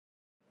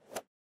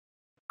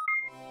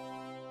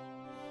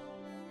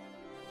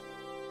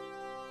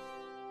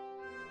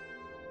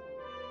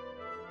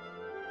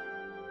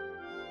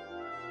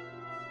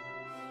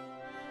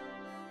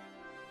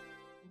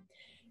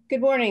Good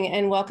morning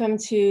and welcome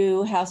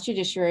to House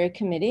Judiciary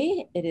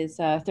Committee. It is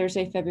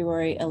Thursday,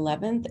 February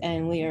 11th,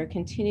 and we are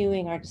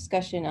continuing our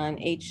discussion on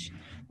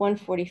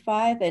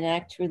H.145, an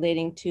act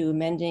relating to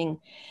amending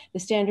the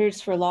standards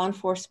for law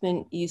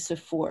enforcement use of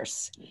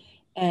force.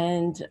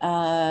 And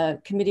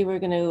committee, we're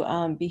going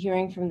to be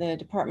hearing from the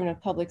Department of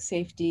Public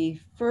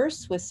Safety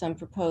first with some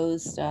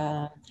proposed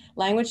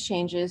language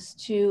changes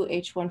to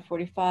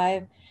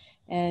H.145.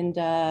 And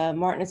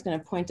Martin is going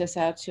to point us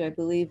out to, I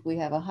believe we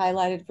have a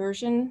highlighted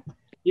version.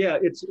 Yeah,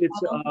 it's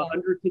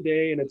under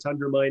today, and it's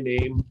under my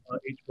name,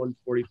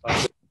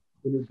 H.145,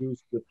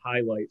 introduced with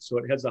highlights. So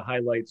it has the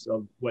highlights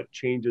of what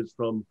changes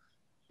from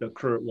the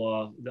current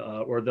law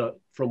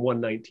from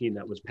 119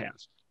 that was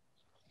passed.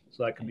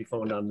 So that can be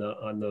found on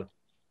the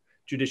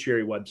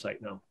judiciary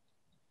website now.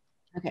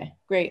 Okay,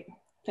 great.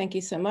 Thank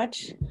you so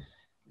much.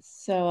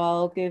 So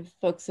I'll give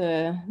folks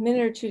a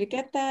minute or two to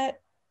get that,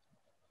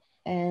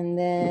 and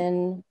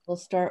then we'll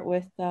start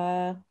with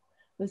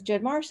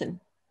Jed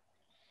Morrison.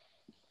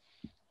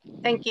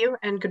 Thank you,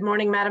 and good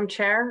morning, Madam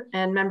Chair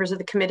and members of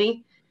the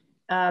committee.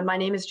 My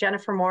name is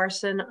Jennifer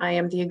Morrison. I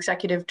am the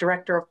Executive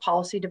Director of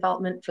Policy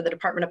Development for the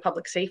Department of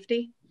Public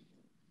Safety.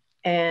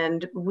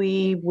 And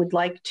we would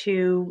like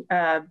to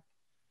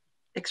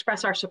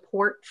express our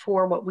support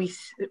for what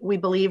we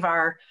believe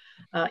are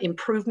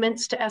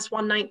improvements to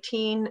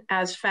S119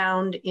 as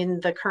found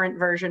in the current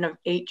version of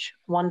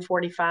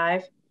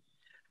H145.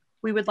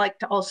 We would like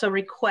to also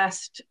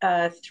request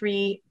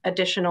 3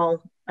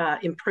 additional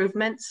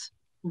improvements.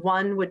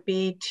 One would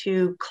be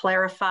to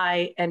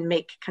clarify and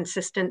make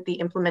consistent the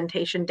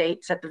implementation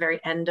dates at the very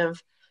end of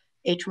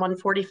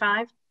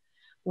H145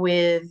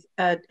 with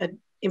an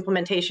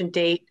implementation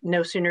date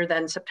no sooner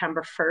than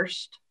September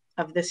 1st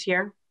of this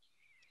year.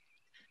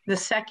 The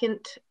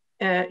second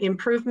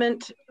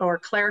improvement or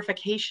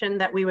clarification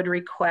that we would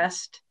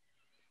request,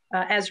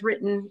 as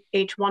written,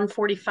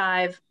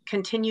 H145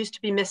 continues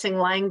to be missing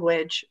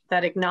language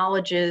that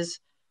acknowledges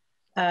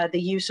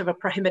the use of a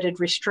prohibited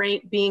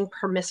restraint being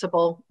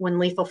permissible when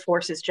lethal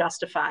force is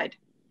justified.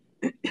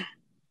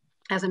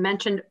 As I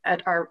mentioned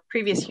at our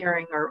previous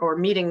hearing or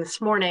meeting this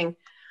morning,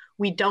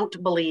 we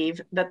don't believe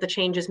that the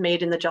changes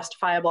made in the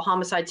justifiable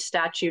homicide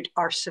statute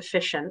are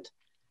sufficient.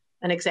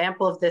 An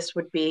example of this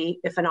would be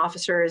if an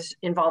officer is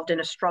involved in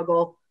a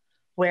struggle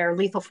where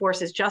lethal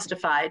force is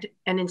justified,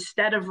 and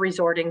instead of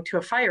resorting to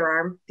a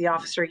firearm, the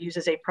officer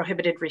uses a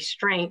prohibited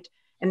restraint,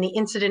 and the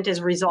incident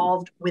is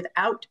resolved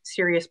without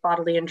serious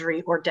bodily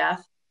injury or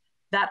death,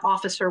 that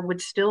officer would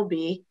still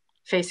be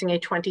facing a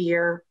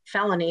 20-year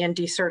felony and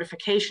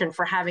decertification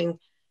for having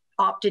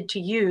opted to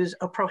use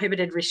a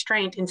prohibited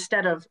restraint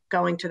instead of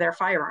going to their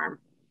firearm.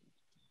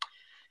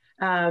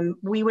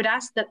 We would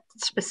ask that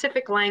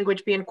specific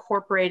language be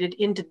incorporated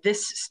into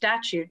this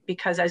statute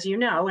because, as you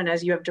know, and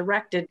as you have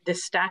directed,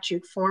 this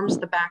statute forms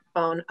the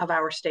backbone of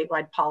our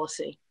statewide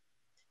policy.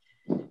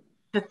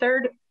 The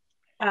third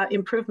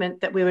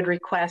improvement that we would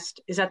request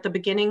is at the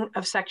beginning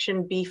of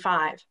section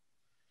B5.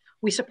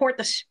 We support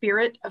the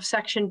spirit of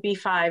section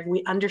B5.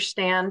 We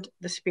understand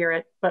the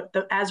spirit, but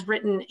as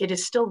written, it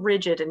is still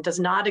rigid and does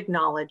not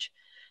acknowledge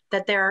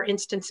that there are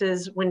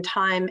instances when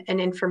time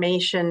and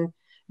information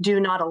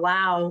do not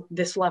allow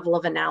this level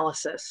of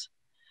analysis.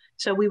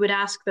 So we would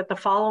ask that the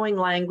following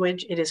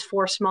language, it is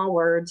 4 small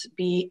words,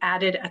 be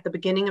added at the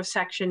beginning of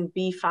section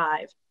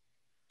B5.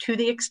 To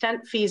the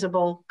extent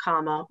feasible,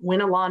 comma,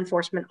 when a law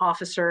enforcement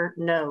officer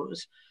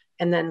knows,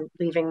 and then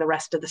leaving the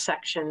rest of the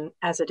section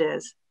as it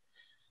is.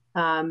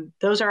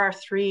 Those are our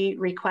 3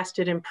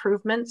 requested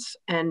improvements,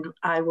 and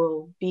I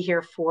will be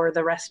here for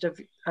the rest of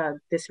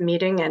this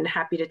meeting and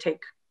happy to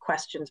take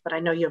questions, but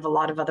I know you have a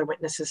lot of other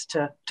witnesses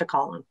to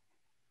call on.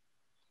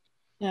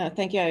 Yeah,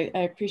 thank you. I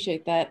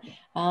appreciate that.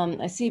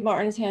 I see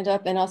Martin's hand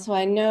up, and also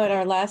I know at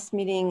our last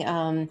meeting,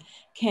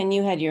 Ken,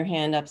 you had your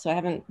hand up, so I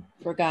haven't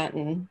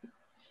forgotten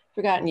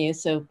you.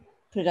 So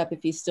put it up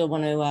if you still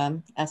want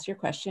to ask your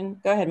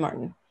question. Go ahead,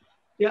 Martin.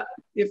 Yeah,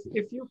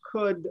 if you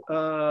could,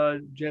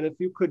 Jen, if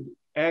you could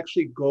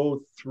actually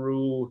go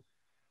through,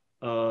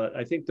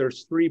 I think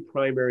there's 3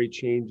 primary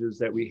changes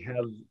that we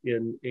have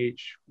in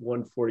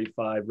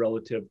H145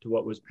 relative to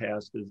what was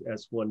passed as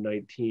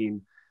S119.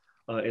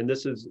 And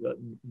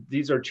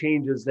these are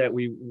changes that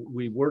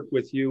we work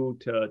with you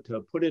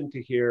to put into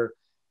here.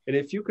 And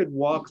if you could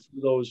walk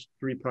through those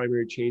 3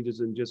 primary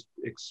changes and just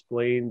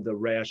explain the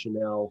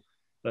rationale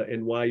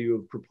and why you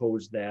have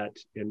proposed that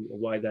and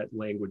why that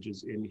language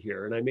is in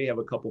here. And I may have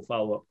a couple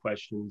follow-up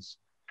questions.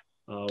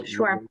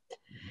 Sure.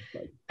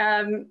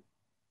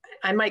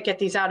 I might get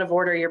these out of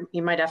order.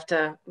 You might have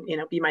to,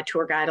 be my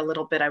tour guide a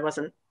little bit. I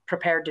wasn't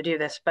prepared to do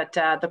this, but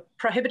the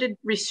prohibited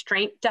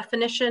restraint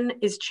definition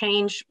is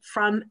changed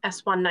from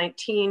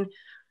S119.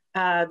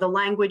 The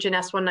language in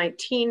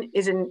S119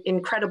 is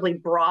incredibly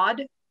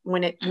broad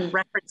when it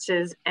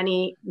references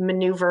any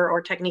maneuver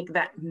or technique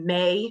that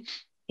may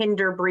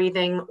hinder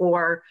breathing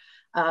or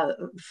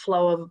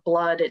flow of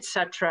blood,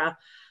 etc.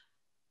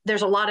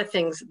 There's a lot of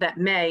things that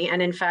may,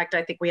 and in fact,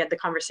 I think we had the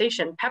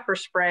conversation, pepper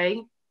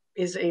spray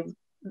is a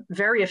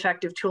very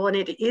effective tool and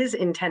it is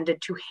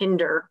intended to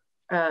hinder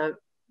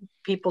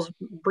people's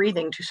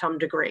breathing to some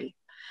degree.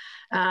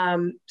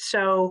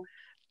 So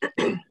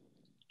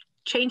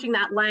changing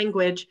that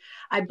language,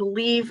 I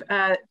believe,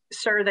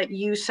 sir, that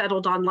you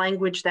settled on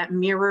language that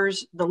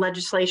mirrors the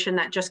legislation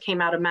that just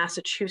came out of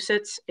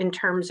Massachusetts in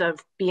terms of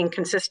being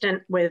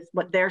consistent with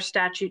what their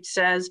statute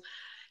says.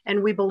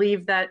 And we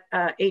believe that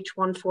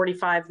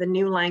H.145, the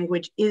new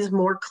language, is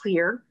more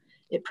clear.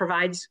 It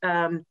provides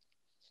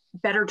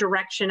better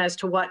direction as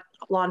to what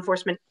law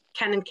enforcement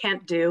can and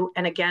can't do.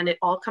 And again, it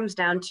all comes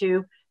down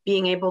to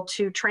being able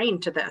to train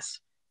to this.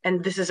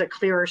 And this is a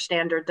clearer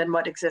standard than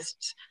what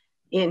exists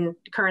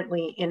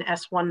currently in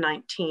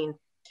S119.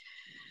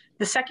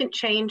 The second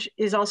change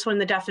is also in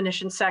the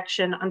definition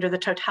section under the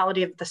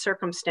totality of the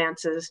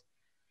circumstances.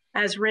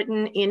 As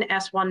written in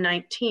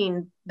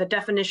S119, the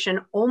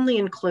definition only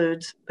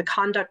includes the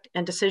conduct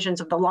and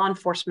decisions of the law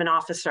enforcement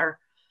officer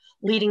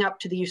leading up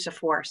to the use of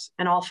force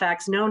and all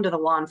facts known to the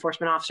law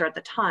enforcement officer at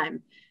the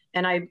time.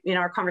 And in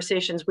our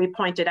conversations, we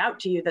pointed out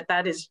to you that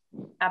that is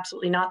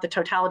absolutely not the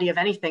totality of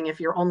anything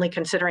if you're only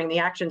considering the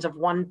actions of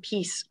one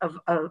piece of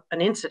an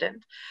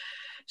incident.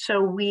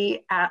 So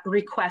we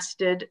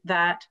requested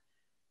that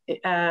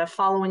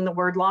following the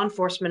word law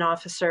enforcement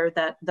officer,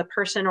 that the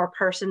person or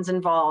persons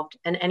involved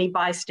and any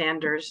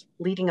bystanders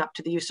leading up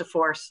to the use of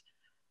force,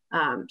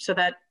 so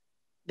that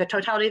the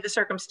totality of the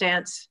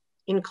circumstance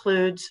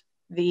includes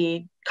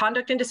the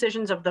conduct and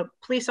decisions of the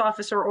police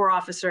officer or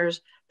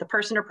officers, the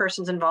person or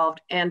persons involved,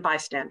 and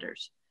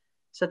bystanders.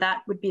 So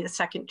that would be the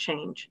second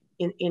change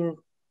in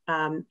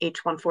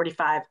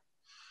H.145.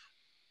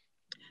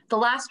 The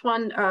last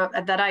one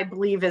that I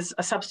believe is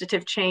a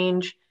substantive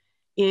change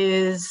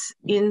is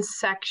in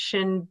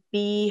section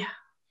B4.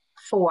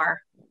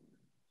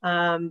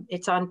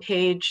 It's on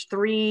page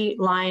 3,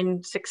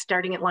 line 6,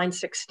 starting at line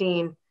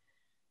 16.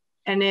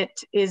 And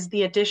it is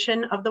the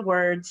addition of the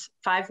words,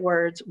 5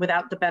 words,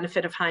 without the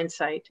benefit of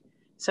hindsight.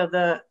 So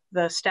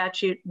the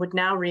statute would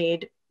now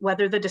read,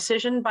 whether the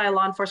decision by a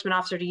law enforcement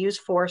officer to use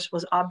force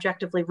was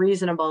objectively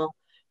reasonable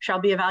shall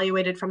be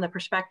evaluated from the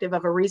perspective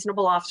of a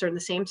reasonable officer in the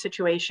same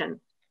situation,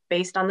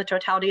 based on the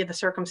totality of the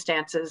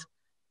circumstances,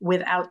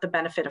 without the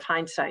benefit of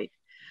hindsight.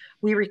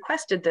 We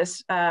requested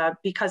this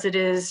because it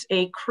is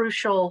a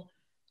crucial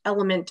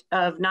element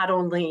of not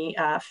only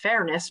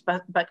fairness,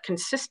 but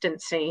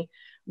consistency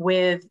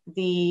with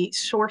the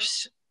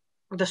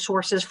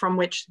sources from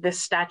which this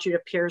statute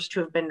appears to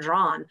have been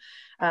drawn.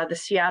 The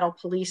Seattle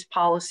police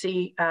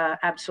policy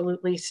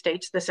absolutely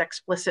states this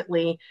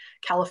explicitly.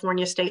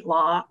 California state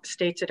law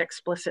states it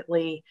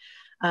explicitly.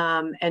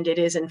 And it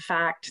is in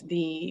fact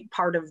the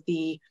part of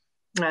the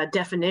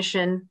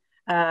definition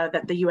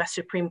that the US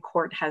Supreme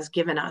Court has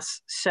given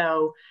us.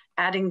 So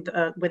adding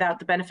without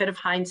the benefit of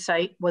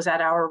hindsight was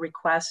at our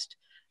request.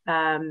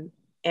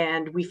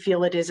 And we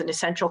feel it is an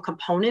essential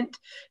component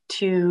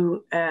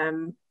to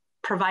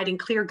providing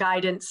clear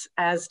guidance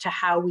as to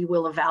how we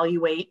will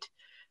evaluate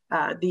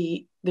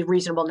the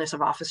reasonableness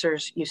of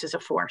officers' uses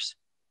of force.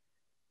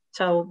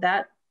 So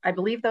that, I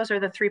believe those are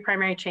the 3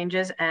 primary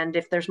changes. And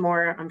if there's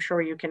more, I'm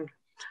sure you can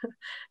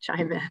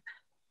chime in.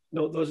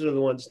 No, those are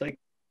the ones. Thank you.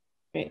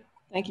 Great.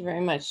 Thank you very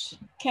much.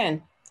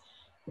 Ken.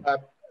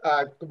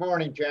 Good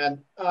morning,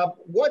 Jen.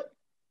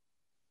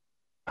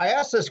 I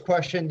asked this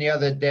question the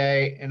other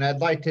day, and I'd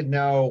like to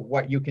know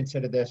what you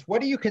consider this.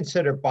 What do you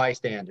consider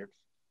bystanders?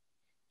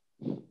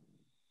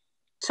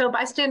 So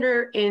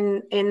bystander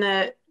in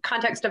the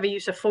context of a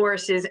use of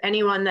force is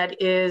anyone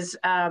that is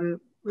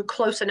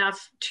close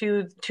enough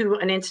to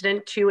an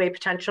incident, to a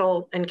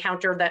potential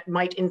encounter that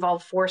might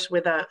involve force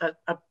with a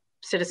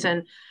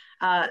citizen,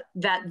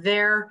 that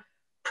their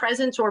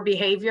presence or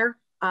behavior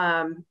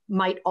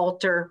might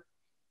alter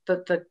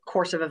the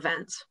course of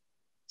events.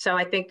 So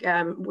I think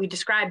we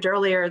described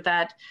earlier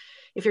that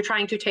if you're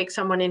trying to take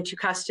someone into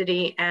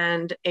custody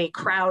and a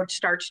crowd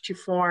starts to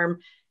form,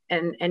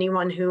 and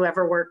anyone who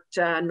ever worked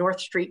North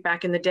Street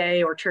back in the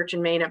day or Church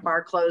and Main at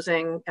bar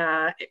closing,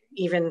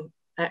 even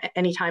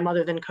any time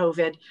other than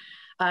COVID,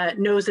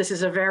 knows this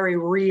is a very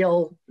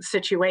real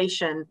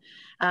situation.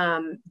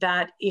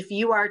 That if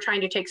you are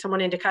trying to take someone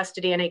into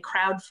custody and a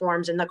crowd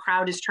forms and the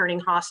crowd is turning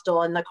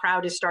hostile and the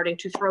crowd is starting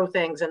to throw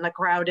things and the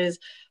crowd is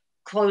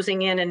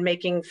closing in and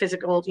making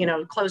physical,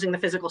 closing the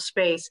physical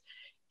space,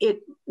 it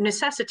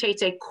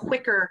necessitates a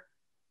quicker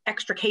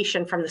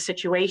extrication from the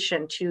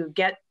situation to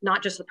get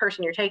not just the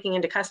person you're taking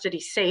into custody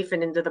safe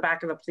and into the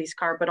back of a police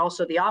car, but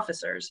also the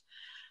officers.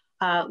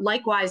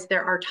 Likewise,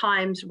 there are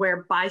times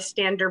where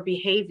bystander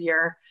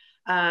behavior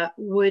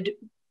would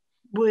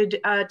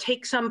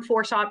take some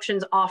force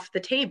options off the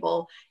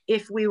table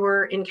if we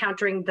were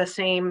encountering the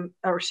same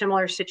or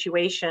similar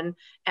situation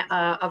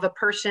of a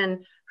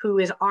person who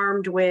is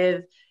armed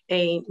with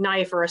a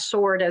knife or a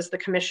sword, as the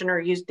commissioner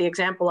used the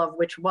example of,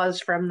 which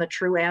was from the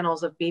true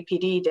annals of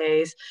BPD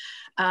days.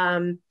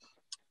 And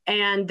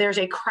there's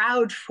a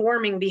crowd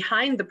forming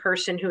behind the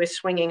person who is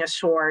swinging a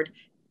sword.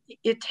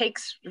 it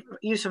takes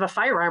use of a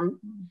firearm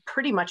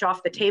pretty much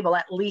off the table,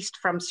 at least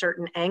from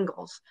certain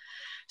angles.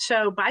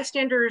 So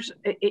bystanders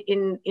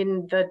in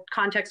the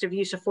context of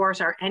use of force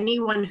are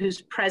anyone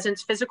whose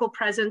presence, physical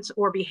presence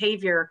or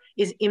behavior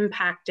is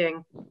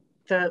impacting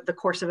the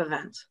course of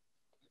events.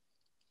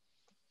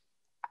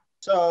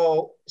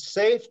 So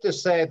safe to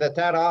say that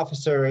that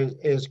officer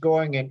is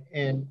going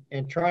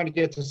and trying to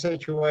get the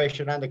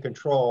situation under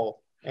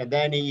control, and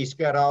then he's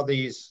got all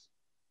these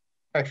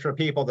extra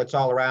people that's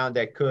all around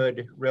that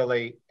could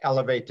really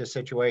elevate the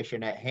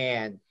situation at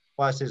hand,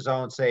 plus his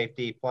own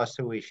safety, plus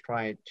who he's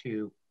trying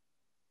to,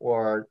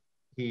 or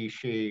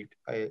she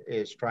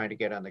is trying to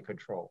get under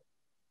control.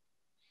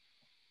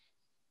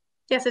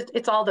 Yes,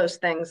 it's all those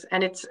things,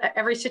 and it's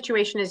every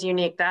situation is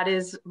unique. That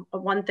is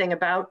one thing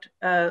about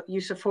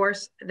use of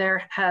force.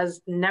 There has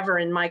never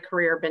in my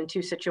career been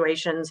two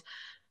situations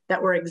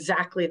that were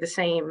exactly the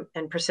same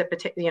and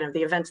precipitate, you know,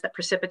 the events that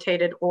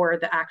precipitated or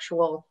the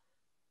actual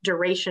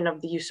duration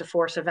of the use of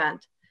force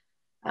event.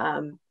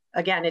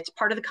 Again, it's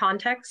part of the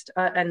context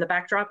and the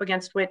backdrop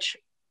against which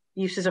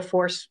uses of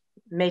force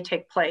may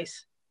take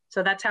place.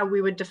 So that's how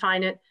we would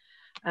define it.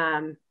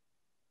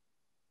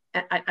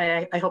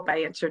 I hope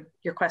I answered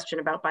your question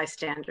about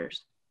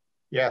bystanders.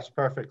 Yes,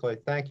 perfectly.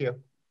 Thank you.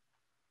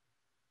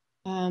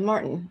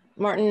 Martin,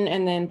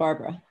 and then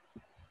Barbara.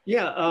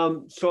 Yeah,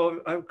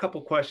 so I have a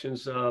couple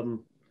questions. So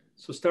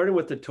starting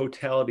with the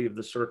totality of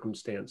the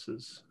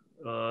circumstances.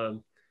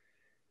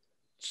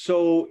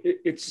 So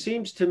it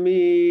seems to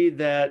me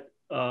that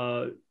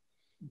the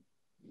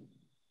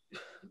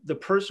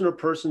person or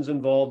persons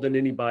involved in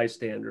any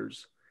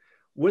bystanders,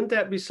 wouldn't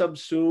that be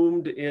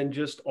subsumed in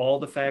just all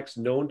the facts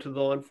known to the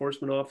law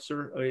enforcement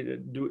officer? I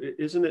mean,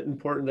 isn't it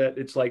important that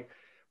it's like,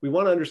 we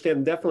want to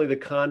understand definitely the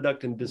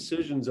conduct and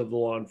decisions of the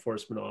law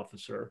enforcement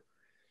officer.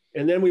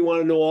 And then we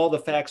want to know all the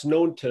facts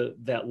known to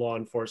that law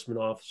enforcement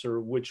officer,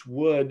 which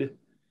would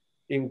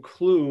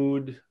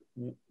include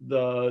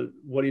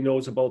what he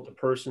knows about the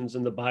persons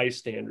and the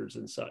bystanders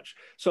and such.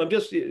 So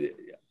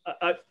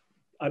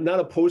I'm not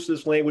opposed to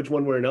this language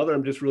one way or another.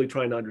 I'm just really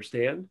trying to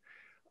understand.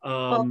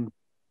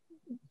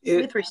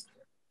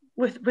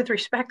 With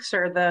respect,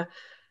 sir,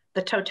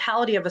 the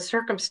totality of a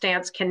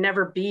circumstance can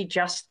never be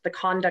just the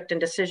conduct and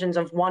decisions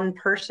of one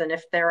person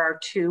if there are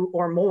two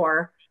or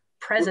more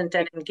present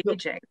and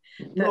engaging.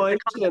 No, I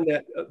understand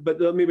that, but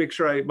let me make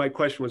sure my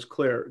question was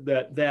clear,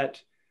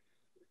 that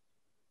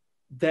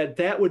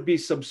would be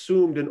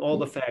subsumed in all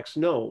the facts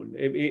known.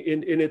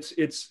 And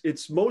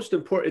it's most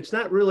important. It's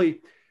not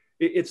really,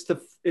 it's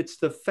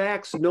the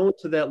facts known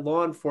to that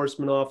law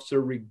enforcement officer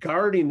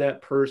regarding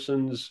that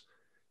person's,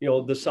 you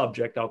know, the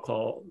subject, I'll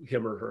call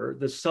him or her,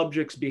 the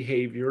subject's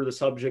behavior, the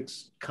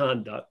subject's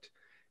conduct.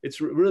 It's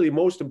really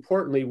most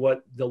importantly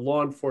what the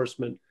law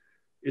enforcement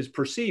is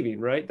perceiving,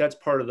 right? That's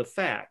part of the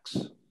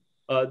facts.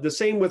 The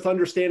same with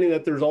understanding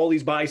that there's all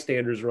these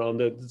bystanders around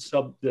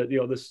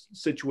the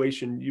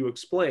situation you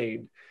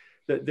explained.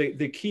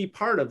 The key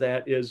part of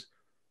that is,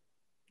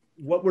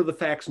 what were the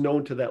facts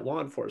known to that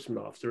law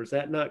enforcement officer? Is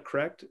that not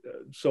correct?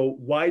 So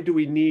why do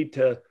we need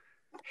to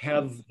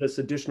have this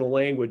additional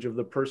language of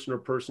the person or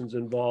persons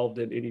involved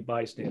in any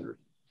bystander?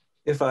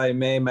 If I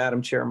may,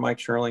 Madam Chair, Mike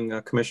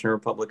Sherling, Commissioner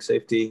of Public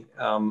Safety.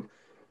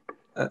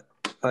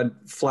 I'd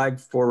flag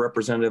for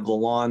Representative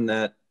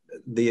Lalonde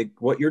that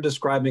what you're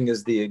describing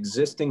is the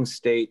existing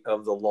state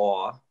of the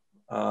law,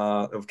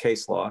 of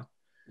case law.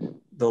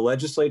 The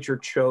legislature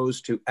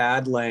chose to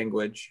add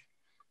language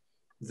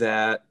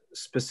that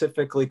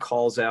specifically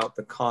calls out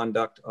the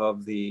conduct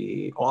of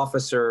the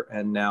officer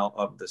and now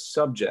of the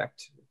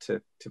subject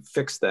to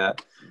fix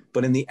that.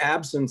 But in the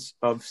absence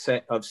of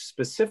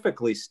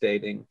specifically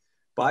stating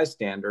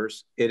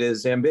bystanders, it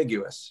is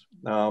ambiguous.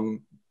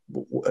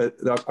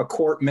 A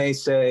court may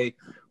say,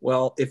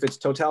 well, if it's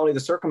totality of the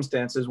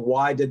circumstances,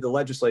 why did the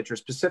legislature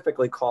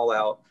specifically call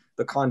out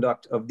the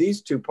conduct of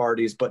these two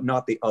parties, but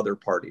not the other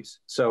parties?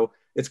 So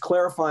it's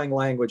clarifying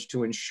language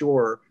to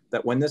ensure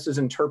that when this is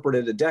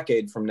interpreted a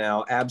decade from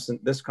now,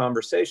 absent this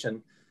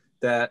conversation,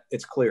 that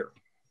it's clear.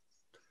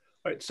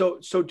 All right, so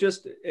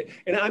just,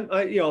 and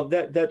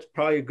that's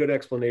probably a good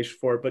explanation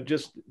for it, but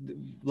just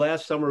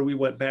last summer we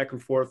went back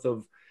and forth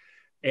of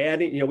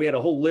adding, we had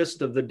a whole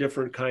list of the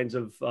different kinds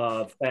of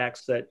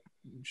facts that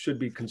should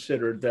be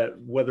considered, that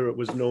whether it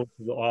was known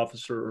to the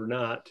officer or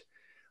not.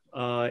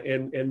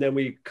 And then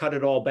we cut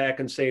it all back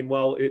and saying,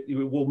 well,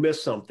 we'll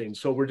miss something.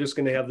 So we're just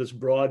going to have this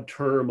broad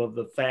term of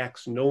the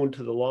facts known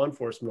to the law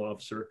enforcement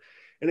officer.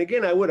 And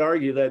again, I would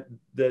argue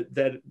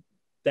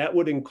that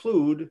would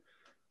include,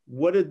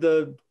 what did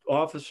the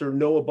officer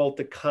know about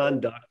the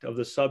conduct of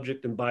the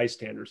subject and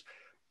bystanders?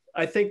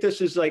 I think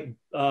this is like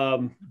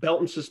belt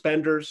and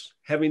suspenders,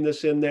 having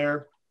this in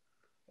there.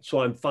 So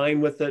I'm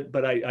fine with it,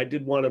 but I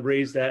did want to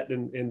raise that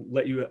and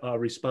let you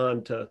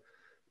respond to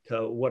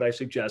what I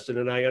suggested.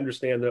 And I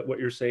understand that what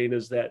you're saying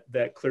is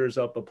that clears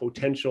up a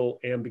potential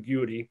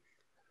ambiguity.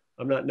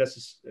 I'm not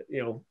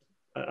necessarily,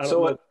 I don't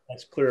know if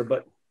that's clear,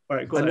 but all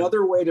right, go ahead.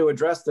 Another way to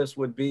address this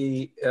would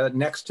be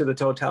next to the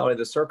totality of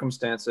the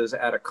circumstances,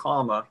 add a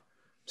comma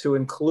to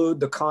include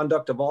the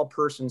conduct of all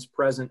persons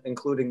present,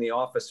 including the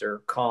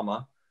officer,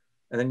 comma,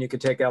 and then you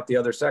could take out the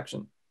other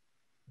section.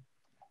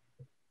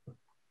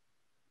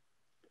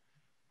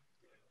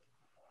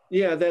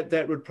 Yeah,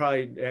 that would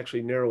probably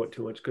actually narrow it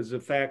too much, because the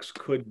facts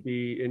could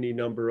be any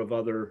number of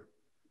other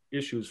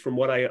issues from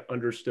what I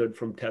understood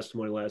from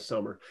testimony last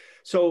summer.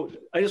 So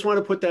I just want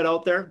to put that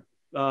out there.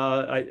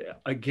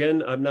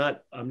 I'm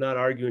not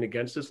arguing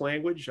against this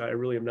language. I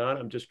really am not.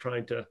 I'm just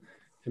trying to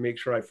make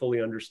sure I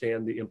fully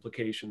understand the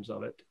implications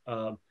of it.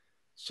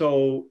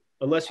 So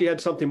unless you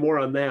had something more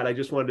on that, I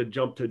just wanted to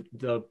jump to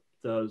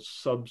the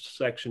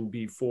subsection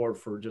B4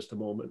 for just a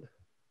moment.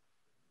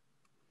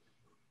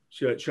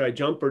 Should I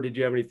jump, or did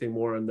you have anything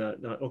more on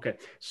that? No, okay.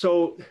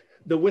 So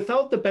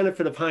without the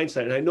benefit of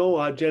hindsight, and I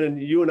know Jen,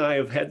 you and I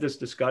have had this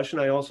discussion.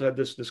 I also had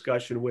this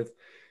discussion with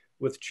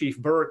Chief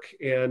Burke,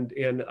 and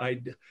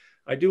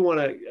I do want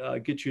to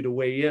get you to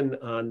weigh in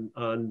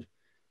on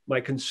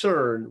my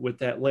concern with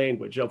that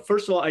language. Now,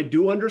 first of all, I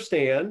do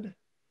understand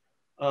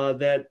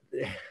that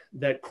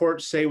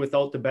courts say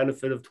without the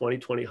benefit of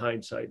 20/20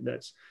 hindsight, and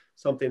that's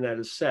something that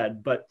is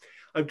said. But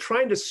I'm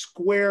trying to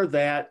square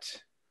that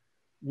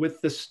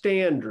with the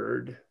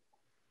standard,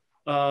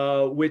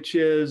 which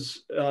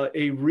is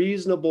a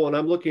reasonable, and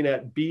I'm looking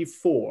at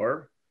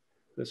B4.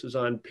 This is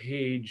on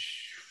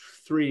page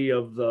 3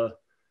 of the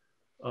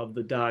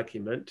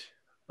document.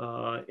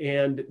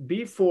 And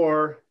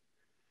B4,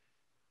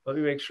 let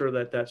me make sure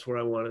that that's where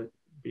I want to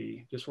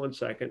be. Just one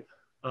second.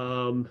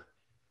 So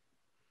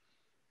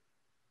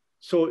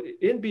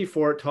in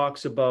B4, it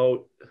talks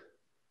about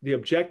the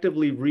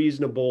objectively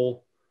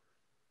reasonable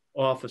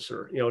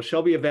officer,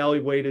 shall be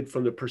evaluated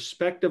from the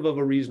perspective of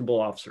a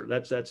reasonable officer.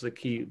 That's the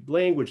key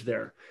language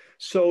there.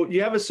 So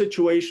you have a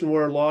situation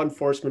where a law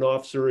enforcement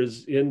officer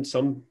is in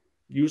some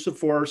use of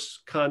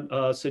force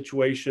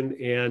situation,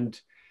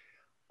 and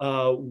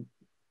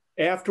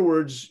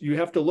afterwards you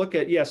have to look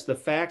at, yes, the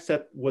facts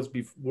that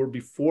were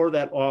before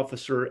that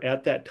officer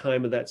at that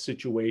time of that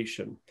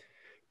situation.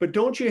 But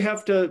don't you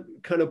have to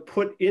kind of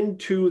put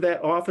into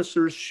that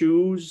officer's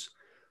shoes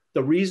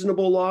the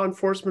reasonable law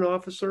enforcement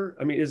officer?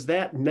 I mean, is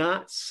that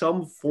not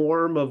some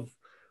form of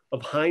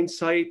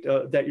hindsight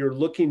that you're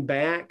looking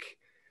back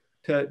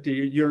to?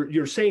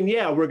 You're saying,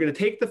 yeah, we're going to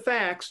take the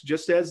facts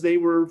just as they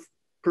were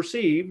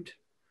perceived,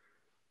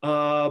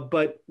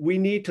 but we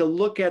need to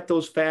look at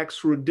those facts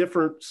through a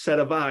different set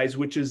of eyes,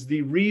 which is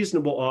the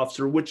reasonable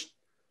officer, which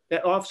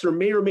that officer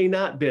may or may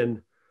not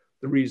been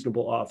the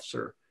reasonable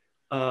officer.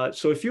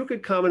 So if you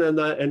could comment on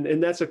that,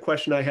 and that's a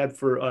question I had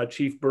for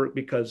Chief Burke,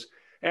 because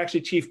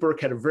actually, Chief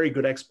Burke had a very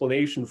good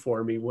explanation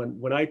for me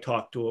when I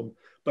talked to him,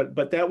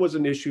 but that was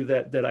an issue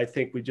that I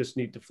think we just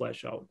need to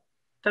flesh out.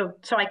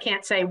 So I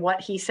can't say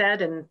what he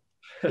said and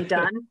be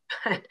done.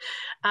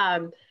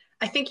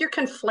 I think you're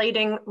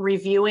conflating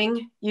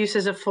reviewing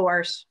uses of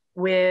force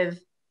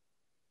with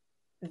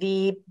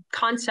the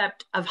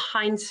concept of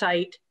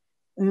hindsight,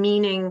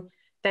 meaning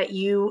that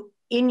you,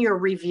 in your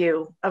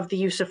review of the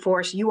use of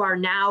force, you are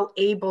now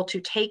able to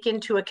take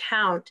into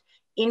account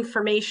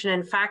information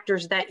and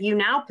factors that you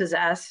now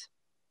possess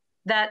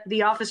that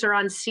the officer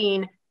on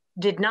scene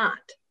did not.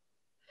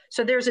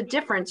 So there's a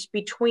difference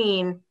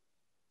between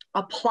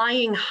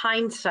applying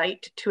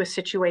hindsight to a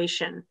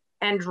situation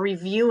and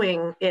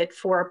reviewing it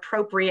for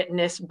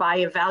appropriateness by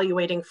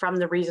evaluating from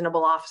the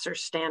reasonable officer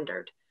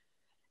standard.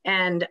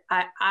 And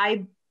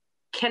I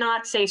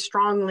cannot say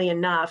strongly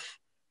enough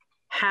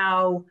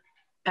how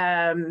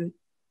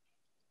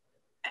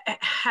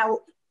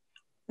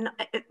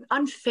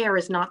unfair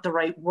is not the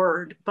right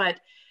word, but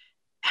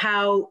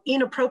how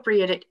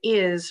inappropriate it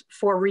is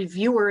for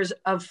reviewers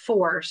of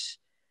force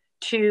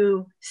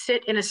to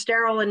sit in a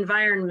sterile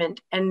environment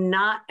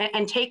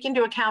and take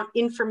into account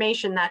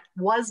information that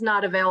was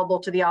not available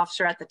to the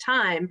officer at the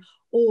time,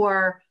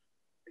 or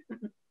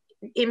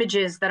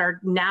images that are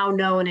now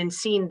known and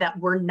seen that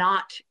were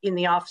not in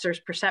the officer's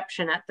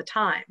perception at the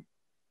time,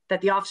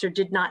 that the officer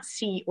did not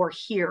see or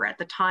hear at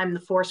the time the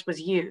force was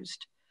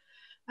used.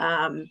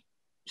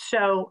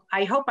 So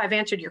I hope I've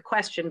answered your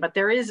question, but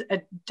there is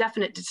a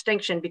definite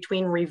distinction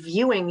between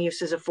reviewing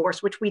uses of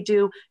force, which we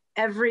do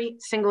every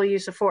single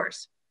use of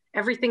force.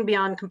 Everything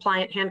beyond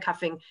compliant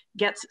handcuffing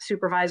gets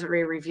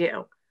supervisory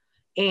review,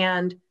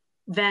 and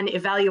then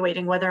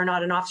evaluating whether or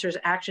not an officer's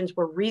actions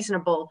were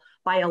reasonable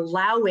by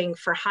allowing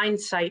for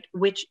hindsight,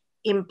 which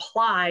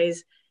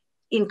implies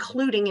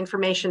including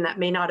information that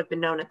may not have been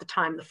known at the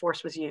time the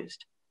force was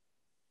used.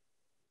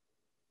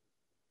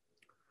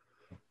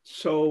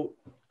 So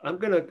I'm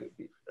gonna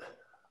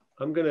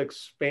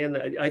expand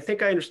that. I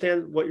think I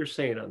understand what you're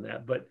saying on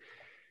that, but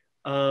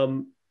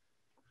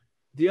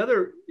the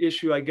other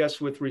issue, I guess,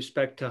 with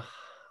respect to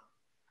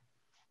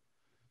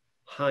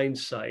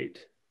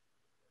hindsight,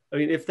 I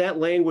mean, if that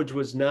language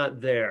was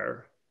not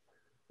there,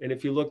 and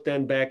if you look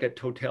then back at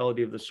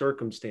totality of the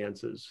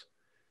circumstances,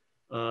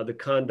 the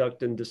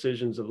conduct and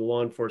decisions of the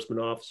law enforcement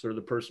officer,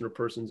 the person or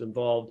persons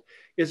involved,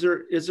 is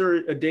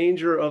there a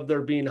danger of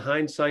there being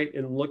hindsight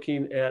in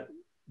looking at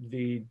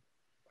the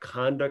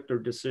conduct or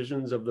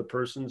decisions of the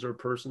persons or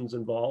persons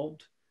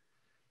involved?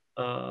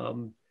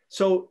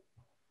 So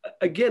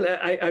again,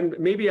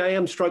 maybe I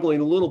am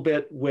struggling a little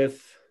bit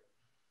with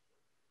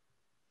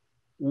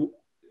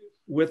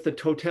the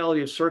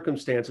totality of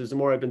circumstances. The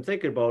more I've been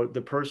thinking about it,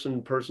 the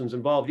persons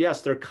involved,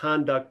 yes, their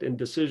conduct and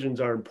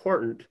decisions are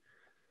important,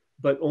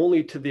 but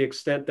only to the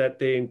extent that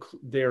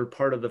they're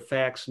part of the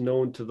facts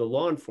known to the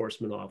law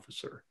enforcement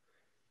officer.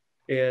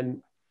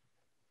 And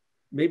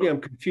maybe I'm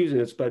confusing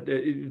this, but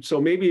so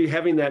maybe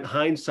having that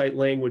hindsight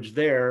language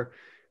there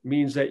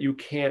means that you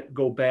can't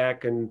go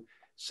back and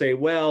say,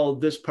 well,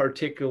 this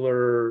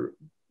particular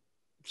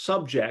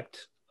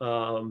subject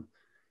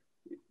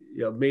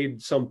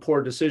made some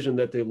poor decision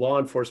that the law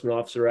enforcement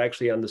officer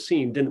actually on the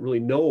scene didn't really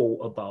know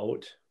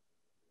about.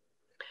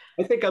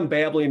 I think I'm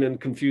babbling and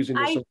confusing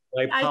this.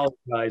 I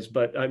apologize,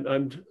 but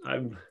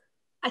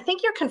I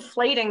think you're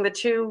conflating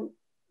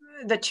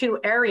the two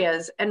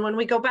areas. And when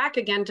we go back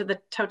again to the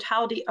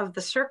totality of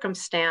the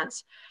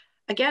circumstance,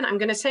 again, I'm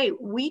going to say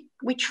we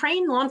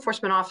train law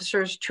enforcement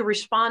officers to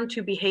respond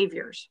to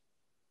behaviors,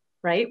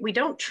 right? We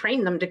don't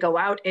train them to go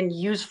out and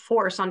use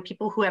force on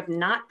people who have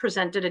not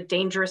presented a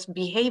dangerous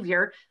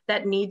behavior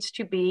that needs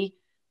to be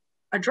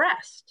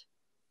addressed,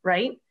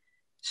 right?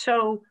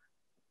 So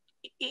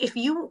it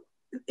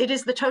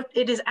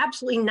is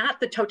absolutely not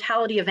the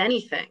totality of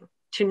anything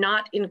to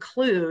not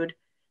include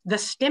the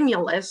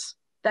stimulus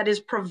that is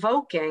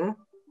provoking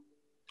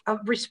a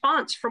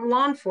response from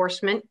law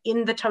enforcement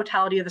in the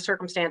totality of the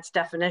circumstance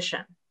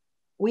definition.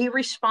 We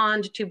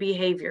respond to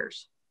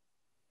behaviors.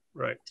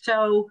 Right.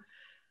 So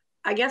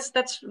I guess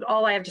that's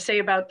all I have to say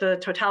about the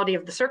totality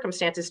of the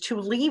circumstances. To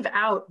leave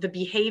out the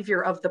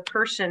behavior of the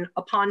person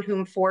upon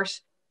whom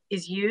force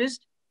is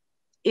used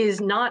is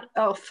not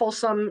a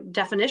fulsome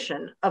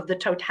definition of the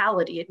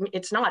totality.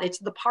 It's not. It's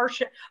the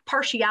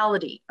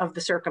partiality of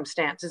the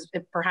circumstances,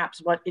 perhaps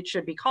what it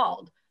should be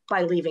called,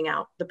 by leaving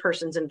out the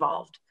persons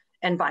involved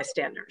and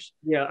bystanders.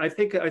 Yeah, I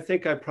think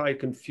I probably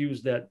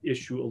confused that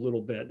issue a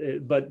little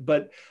bit,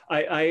 but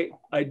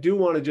I do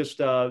want to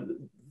just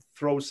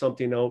throw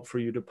something out for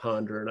you to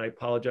ponder, and I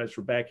apologize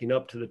for backing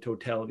up to the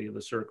totality of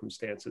the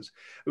circumstances.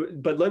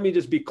 But let me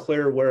just be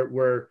clear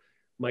where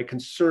my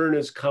concern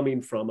is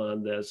coming from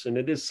on this, and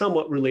it is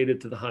somewhat related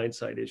to the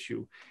hindsight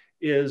issue,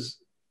 is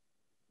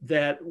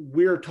that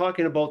we're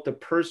talking about the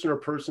person or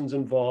persons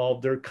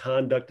involved, their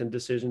conduct and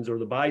decisions, or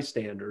the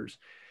bystanders,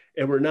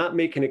 and we're not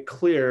making it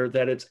clear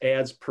that it's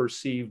as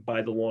perceived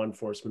by the law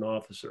enforcement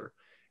officer.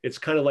 It's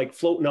kind of like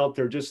floating out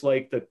there, just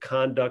like the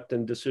conduct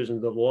and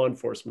decisions of the law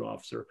enforcement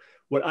officer.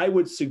 What I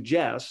would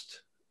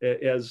suggest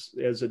as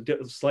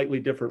a slightly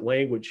different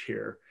language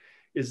here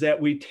is that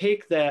we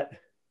take the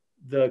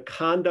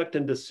conduct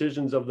and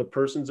decisions of the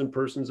persons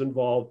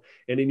involved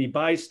and any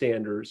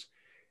bystanders,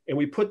 and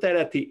we put that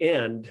at the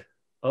end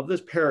of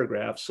this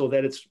paragraph so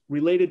that it's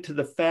related to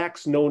the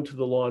facts known to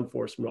the law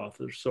enforcement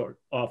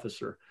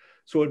officer.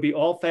 So it'd be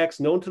all facts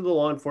known to the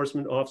law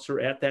enforcement officer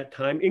at that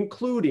time,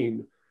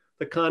 including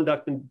the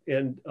conduct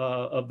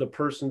of the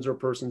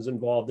persons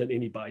involved and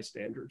any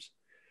bystanders.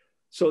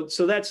 So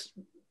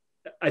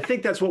I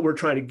think that's what we're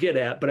trying to get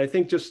at, but I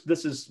think just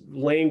this is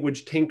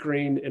language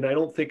tinkering, and I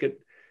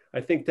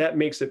think that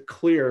makes it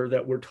clear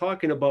that we're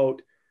talking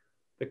about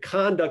the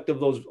conduct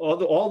of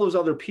all those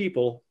other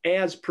people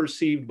as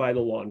perceived by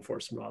the law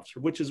enforcement officer,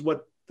 which is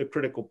what the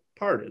critical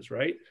part is,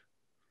 right?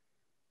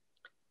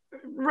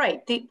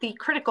 Right. The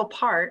critical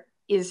part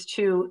is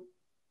to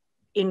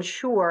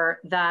ensure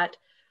that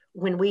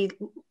when we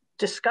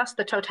discuss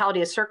the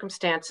totality of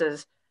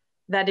circumstances,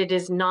 that it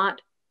is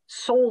not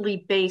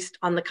solely based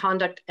on the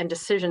conduct and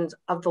decisions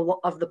of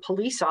the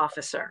police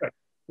officer.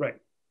 Right.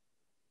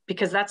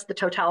 Because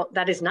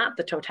that is not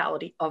the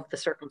totality of the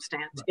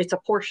circumstance. Right. It's a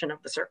portion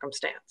of the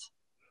circumstance.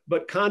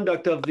 But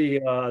conduct of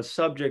the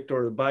subject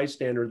or the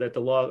bystander that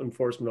the law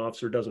enforcement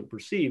officer doesn't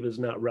perceive is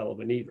not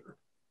relevant either.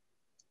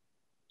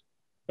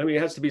 I mean,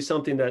 it has to be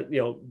something that,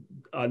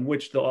 on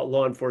which the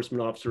law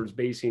enforcement officer is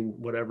basing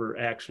whatever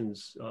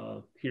actions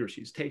he or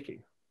she's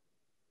taking.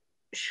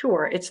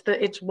 Sure,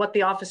 it's what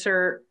the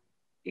officer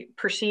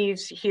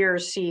perceives,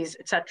 hears, sees,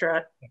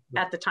 etc.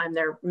 at the time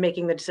they're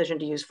making the decision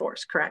to use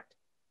force, correct?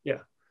 Yeah.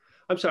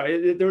 I'm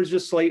sorry, there was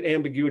just slight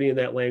ambiguity in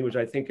that language.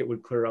 I think it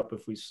would clear up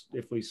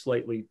if we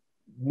slightly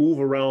move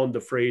around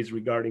the phrase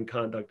regarding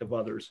conduct of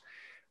others.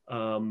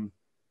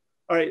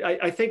 All right,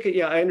 I think,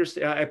 yeah, I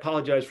understand. I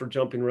apologize for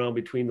jumping around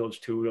between those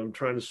two. I'm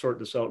trying to sort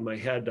this out in my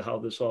head to how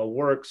this all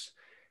works.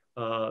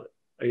 I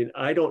mean,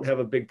 I don't have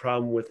a big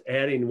problem with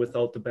adding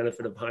without the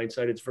benefit of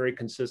hindsight. It's very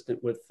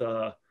consistent with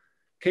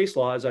case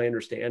law, as I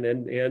understand,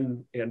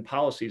 and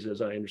policies,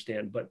 as I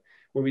understand. But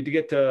when we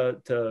get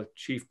to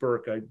Chief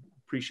Burke, I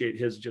appreciate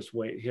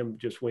him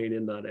just weighing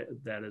in on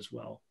that as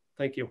well.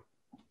 Thank you.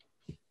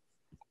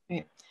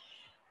 Great.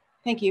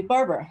 Thank you,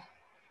 Barbara.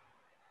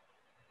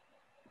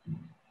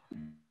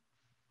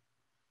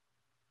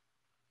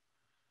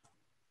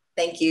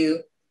 Thank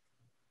you,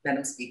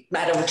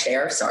 Madam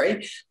Chair,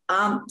 sorry.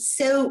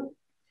 So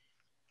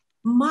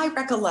my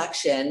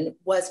recollection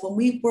was when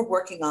we were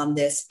working on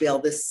this bill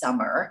this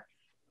summer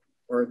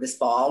or this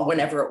fall,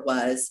 whenever it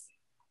was,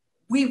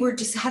 we were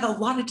just had a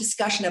lot of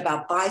discussion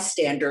about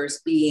bystanders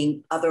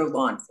being other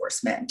law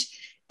enforcement.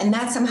 And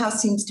that somehow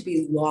seems to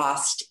be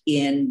lost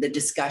in the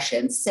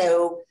discussion.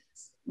 So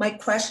my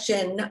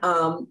question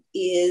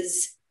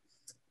is,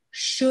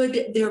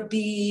 should there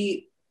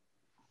be,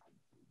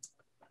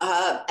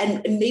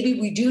 and maybe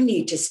we do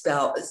need to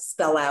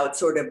spell out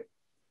sort of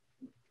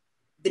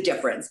the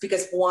difference,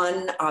 because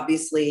one,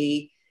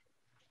 obviously,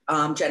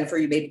 Jennifer,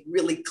 you made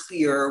really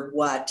clear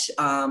what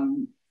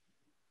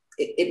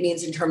it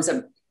means in terms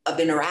of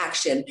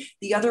interaction.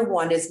 The other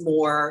one is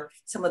more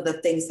some of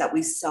the things that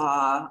we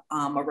saw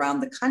around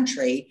the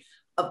country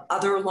of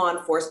other law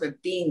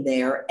enforcement being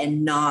there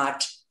and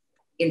not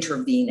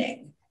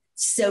intervening.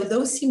 So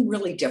those seem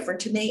really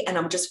different to me. And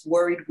I'm just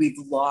worried we've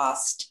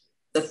lost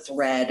the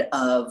thread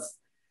of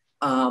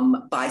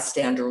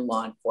bystander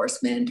law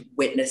enforcement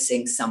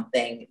witnessing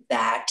something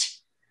that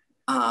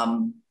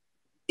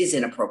is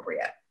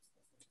inappropriate.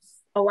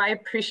 Oh, I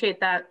appreciate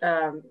that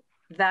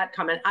that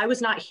comment. I was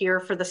not here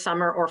for the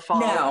summer or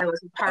fall. I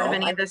wasn't part of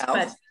any of this,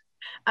 but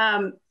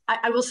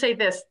I will say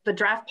this, the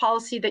draft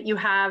policy that you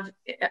have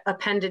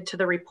appended to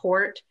the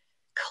report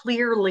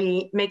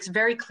clearly makes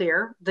very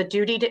clear the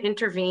duty to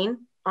intervene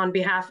on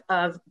behalf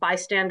of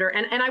bystander.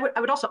 And I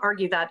would also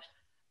argue that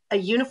a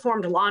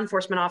uniformed law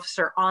enforcement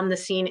officer on the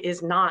scene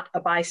is not a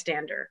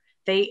bystander.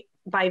 They,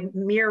 by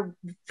mere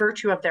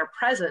virtue of their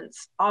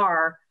presence,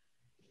 are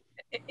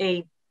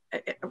a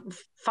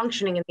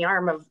functioning in the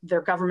arm of their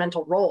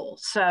governmental role.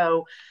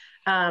 So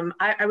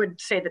I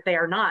would say that they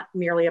are not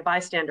merely a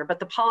bystander, but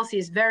the policy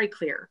is very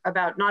clear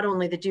about not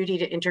only the duty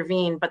to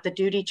intervene, but the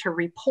duty to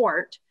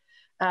report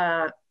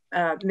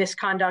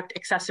misconduct,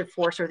 excessive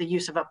force, or the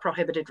use of a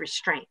prohibited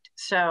restraint.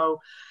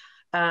 So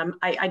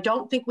I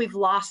don't think we've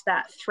lost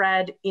that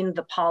thread in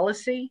the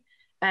policy.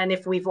 And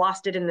if we've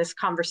lost it in this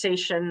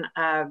conversation,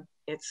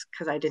 it's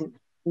because I didn't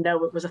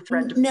know it was a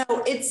threat. No,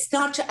 it's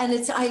not,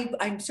 and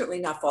I'm certainly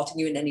not faulting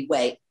you in any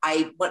way.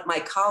 What my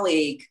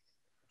colleague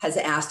has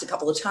asked a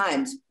couple of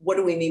times, what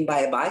do we mean by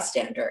a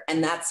bystander?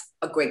 And that's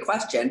a great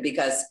question,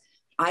 because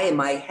I, in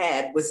my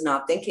head, was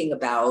not thinking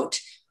about,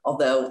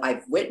 although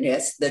I've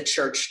witnessed the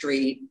Church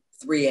Street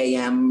 3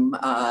 a.m.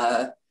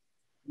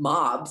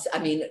 Mobs. I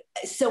mean,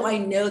 so I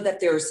know that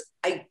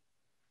I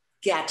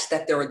get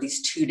that there are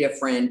these two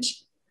different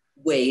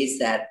ways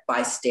that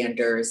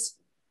bystanders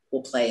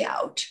will play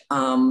out.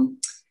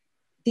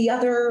 The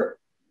other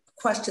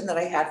question that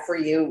I had for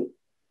you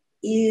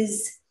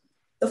is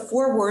the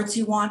 4 words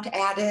you want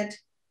added,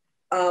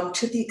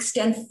 to the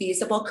extent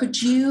feasible.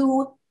 Could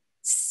you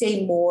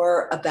say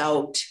more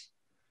about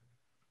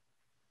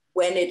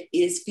when it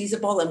is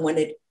feasible and when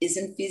it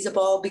isn't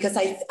feasible? Because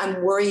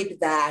I'm worried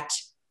that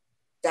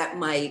that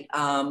might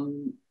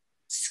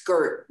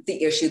skirt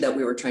the issue that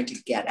we were trying to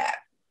get at.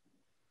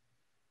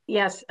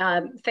 Yes,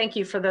 thank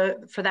you for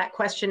that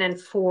question.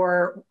 And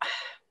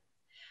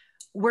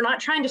we're not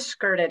trying to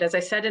skirt it. As I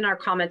said in our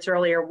comments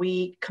earlier,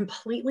 we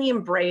completely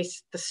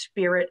embrace the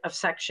spirit of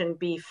Section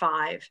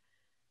B5.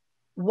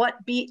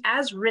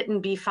 As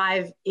written,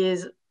 B5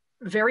 is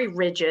very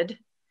rigid,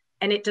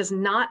 and it does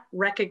not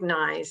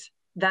recognize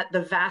that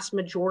the vast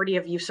majority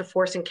of use of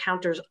force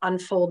encounters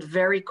unfold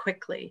very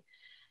quickly.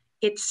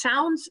 It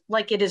sounds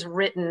like it is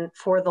written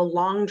for the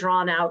long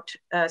drawn out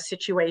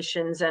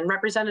situations, and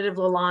Representative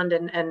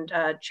Lalonde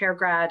and Chair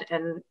Grad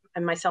and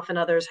myself and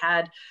others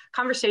had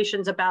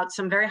conversations about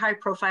some very high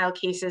profile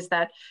cases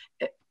that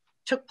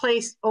took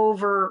place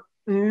over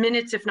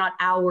minutes, if not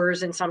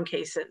hours in some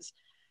cases.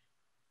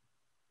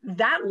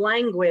 That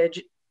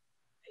language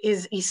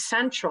is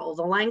essential.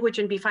 The language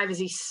in B5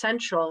 is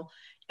essential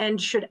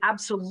and should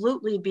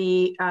absolutely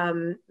be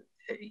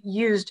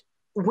used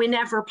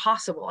whenever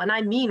possible. And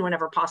I mean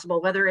whenever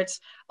possible, whether it's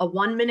a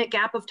 1 minute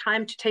gap of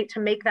time to take to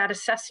make that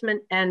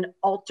assessment and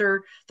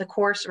alter the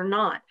course or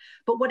not.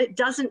 But what it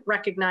doesn't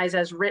recognize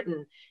as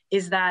written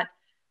is that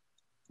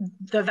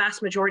the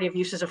vast majority of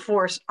uses of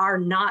force are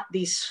not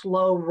these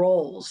slow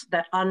rolls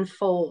that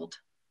unfold.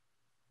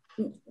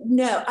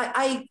 No,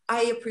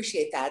 I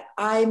appreciate that.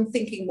 I'm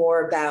thinking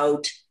more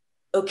about,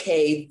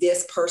 okay,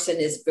 this person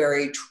is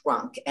very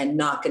drunk and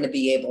not going to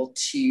be able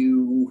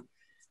to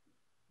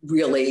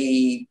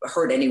really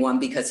hurt anyone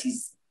because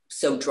he's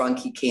so drunk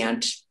he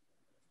can't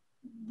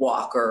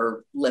walk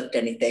or lift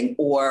anything.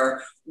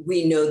 Or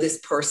we know this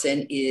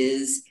person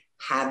is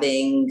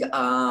having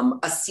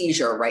a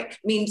seizure, right? I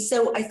mean,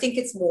 so I think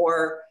it's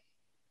more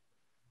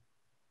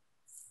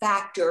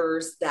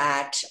factors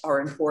that are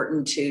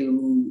important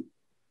to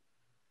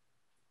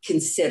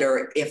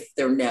consider if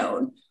they're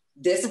known.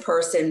 This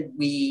person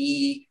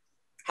we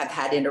have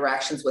had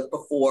interactions with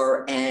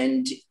before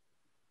and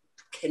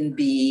can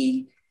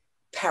be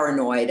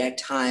paranoid at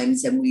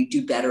times, and we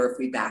do better if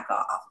we back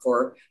off.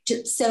 Or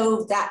just,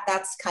 so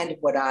that's kind of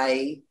what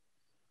I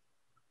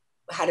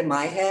had in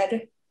my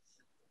head.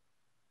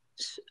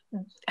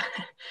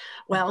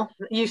 Well,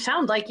 you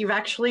sound like you've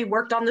actually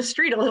worked on the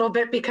street a little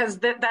bit, because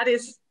that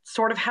is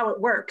sort of how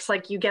it works.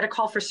 Like, you get a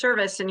call for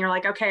service and you're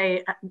like,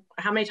 okay,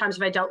 how many times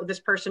have I dealt with this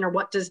person, or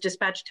what does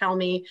dispatch tell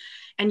me?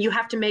 And you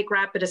have to make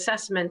rapid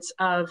assessments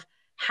of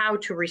how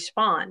to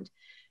respond.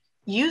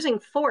 Using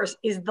force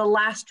is the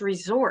last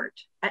resort.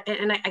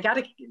 And I got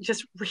to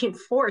just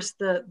reinforce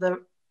the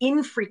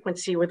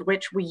infrequency with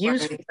which we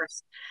use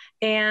force,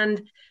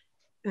 and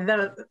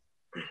the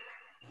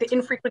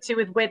infrequency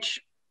with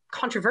which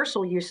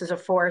controversial uses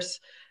of force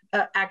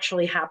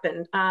actually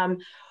happen.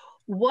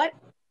 What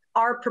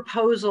our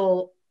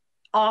proposal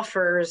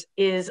offers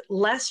is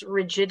less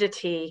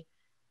rigidity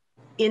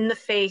in the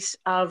face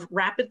of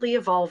rapidly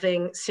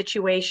evolving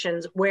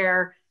situations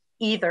where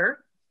either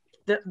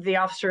the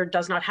officer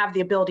does not have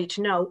the ability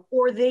to know,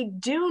 or they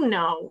do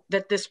know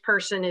that this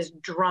person is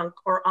drunk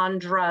or on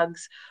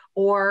drugs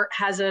or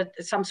has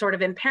some sort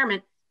of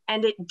impairment,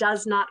 and it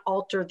does not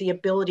alter the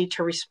ability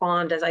to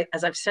respond.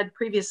 As I've said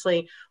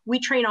previously, we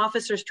train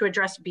officers to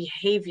address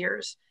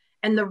behaviors,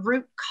 and the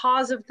root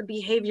cause of the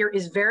behavior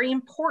is very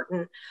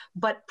important,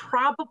 but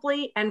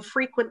probably and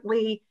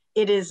frequently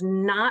it is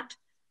not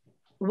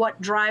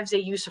what drives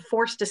a use of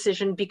force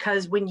decision,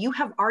 because when you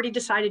have already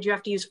decided you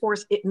have to use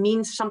force, it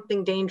means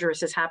something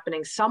dangerous is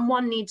happening.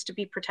 Someone needs to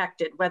be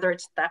protected, whether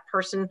it's that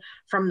person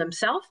from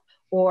themselves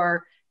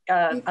or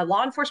a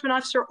law enforcement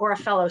officer or a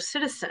fellow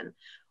citizen.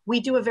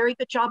 We do a very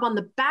good job on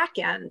the back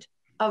end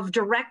of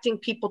directing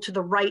people to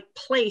the right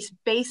place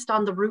based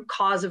on the root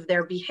cause of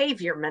their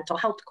behavior: mental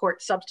health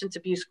court, substance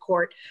abuse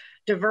court,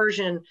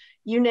 diversion,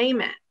 you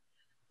name it.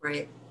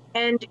 Right.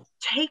 And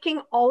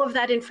taking all of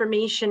that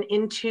information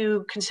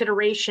into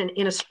consideration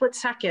in a split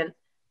second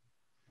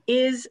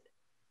is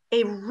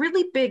a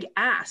really big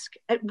ask.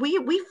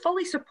 We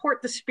fully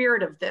support the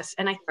spirit of this.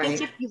 And I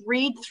think if you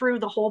read through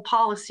the whole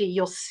policy,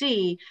 you'll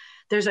see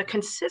there's a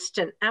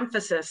consistent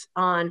emphasis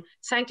on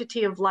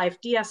sanctity of life,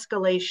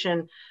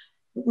 de-escalation,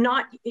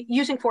 not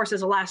using force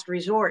as a last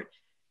resort.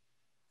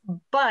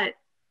 But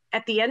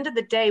at the end of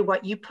the day,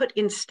 what you put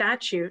in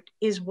statute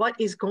is what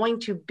is going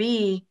to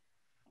be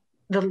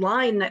the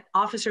line that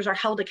officers are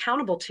held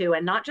accountable to,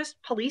 and not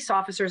just police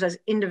officers as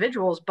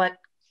individuals, but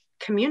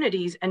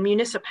communities and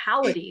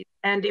municipalities.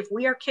 And if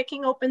we are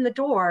kicking open the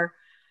door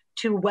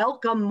to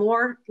welcome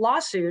more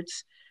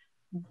lawsuits,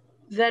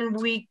 then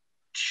we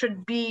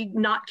should be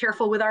not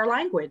careful with our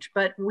language,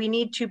 but we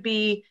need to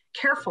be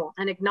careful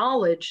and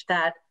acknowledge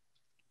that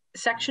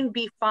Section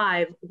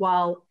B5,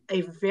 while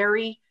a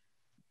very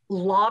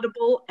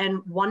laudable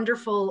and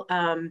wonderful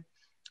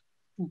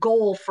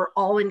goal for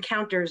all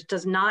encounters,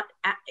 does not,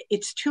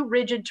 it's too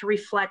rigid to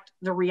reflect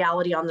the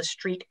reality on the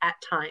street at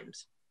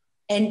times.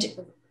 And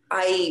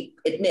I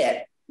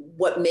admit,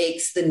 what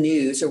makes the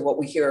news or what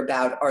we hear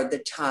about are the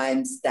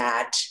times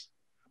that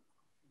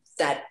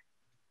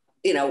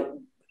you know,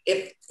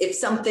 if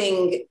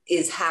something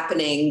is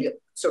happening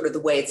sort of the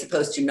way it's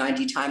supposed to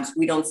 90 times,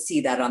 we don't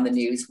see that on the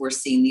news. We're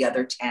seeing the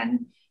other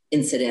 10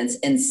 incidents.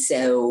 And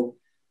so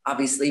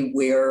obviously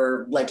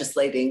we're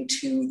legislating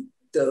to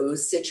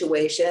those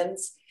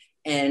situations.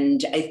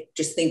 And I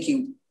just think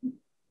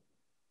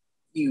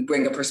you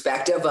bring a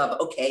perspective of,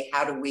 okay,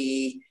 how do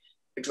we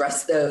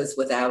address those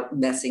without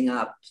messing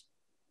up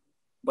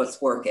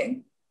what's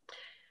working?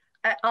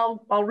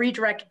 I'll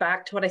redirect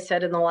back to what I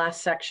said in the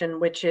last section,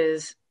 which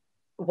is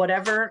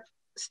whatever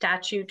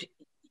statute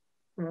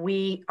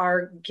we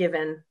are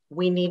given,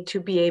 we need to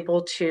be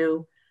able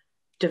to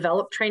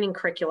develop training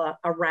curricula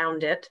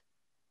around it.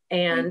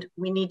 And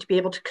we need to be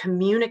able to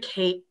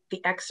communicate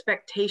the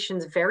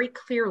expectations very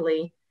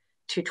clearly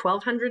to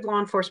 1,200 law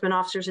enforcement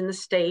officers in the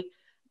state,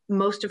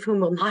 most of whom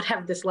will not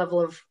have this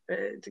level of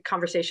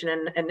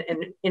conversation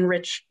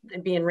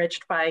and be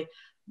enriched by,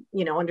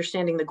 you know,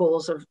 understanding the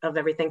goals of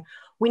everything.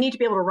 We need to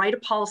be able to write a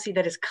policy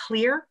that is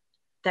clear,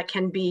 that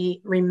can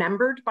be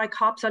remembered by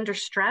cops under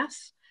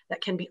stress, that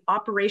can be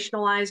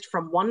operationalized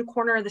from one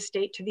corner of the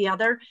state to the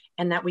other,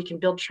 and that we can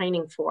build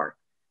training for.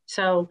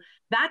 So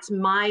that's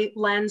my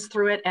lens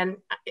through it. And,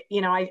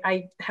 you know,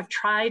 I have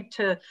tried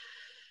to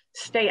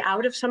stay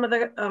out of some of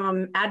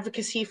the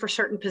advocacy for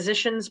certain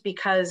positions,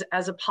 because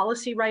as a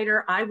policy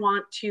writer, I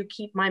want to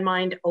keep my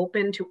mind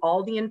open to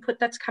all the input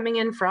that's coming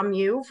in from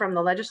you, from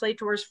the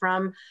legislators,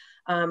 from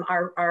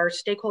our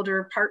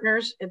stakeholder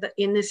partners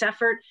in this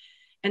effort.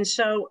 And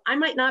so I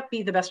might not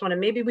be the best one, and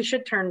maybe we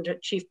should turn to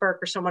Chief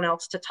Burke or someone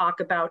else to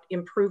talk about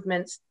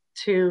improvements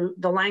to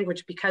the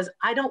language, because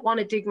I don't want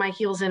to dig my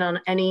heels in on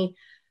any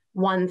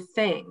one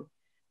thing.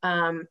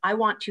 I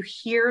want to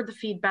hear the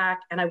feedback,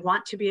 and I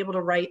want to be able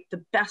to write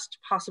the best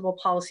possible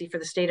policy for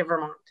the state of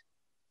Vermont.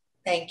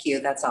 Thank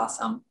you. That's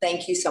awesome.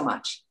 Thank you so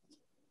much.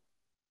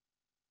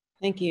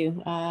 Thank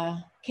you.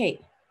 Kate.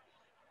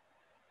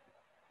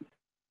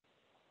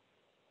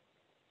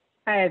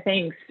 Hi,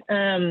 thanks.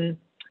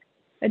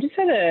 I just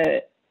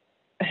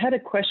had a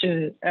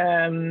question.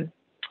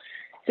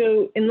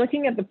 So in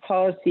looking at the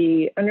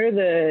policy, under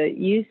the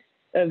use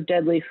of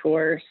deadly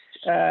force,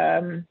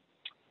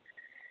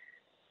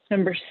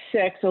 number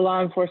 6, a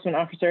law enforcement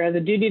officer has a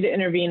duty to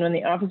intervene when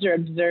the officer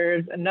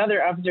observes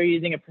another officer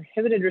using a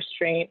prohibited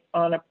restraint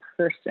on a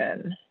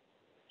person.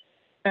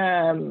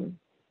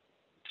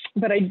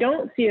 But I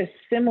don't see a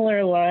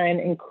similar line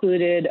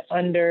included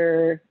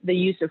under the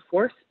use of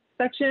force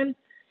section.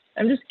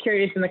 I'm just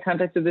curious in the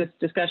context of this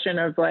discussion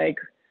of like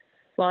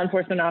law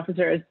enforcement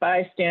officer as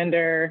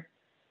bystander,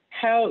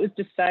 how it was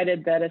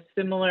decided that a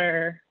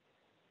similar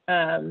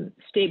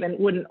statement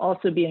wouldn't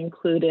also be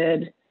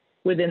included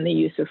within the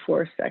use of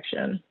force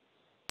section.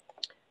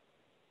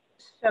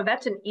 So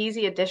that's an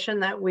easy addition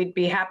that we'd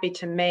be happy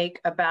to make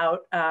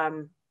about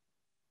that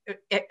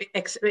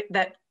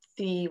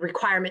the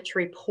requirement to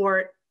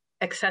report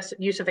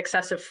use of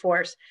excessive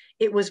force.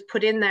 It was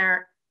put in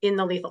there in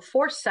the lethal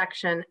force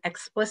section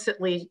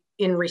explicitly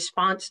in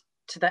response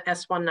to the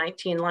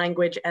S119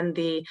 language and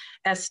the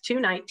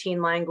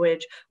S219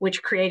 language,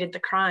 which created the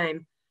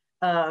crime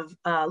of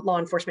law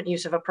enforcement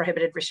use of a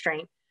prohibited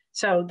restraint.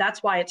 So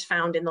that's why it's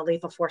found in the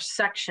lethal force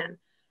section.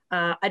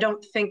 I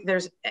don't think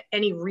there's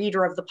any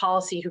reader of the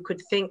policy who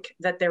could think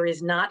that there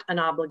is not an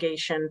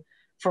obligation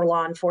for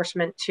law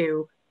enforcement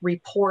to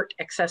report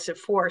excessive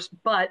force.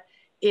 But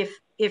if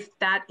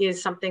that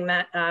is something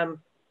that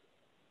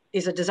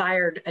is a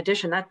desired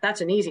addition,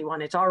 that's an easy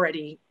one. It's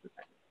already,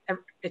 I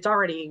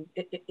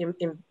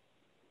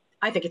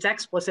think it's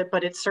explicit,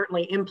 but it's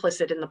certainly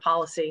implicit in the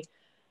policy.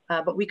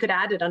 But we could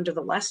add it under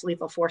the less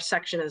lethal force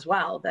section as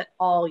well, that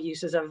all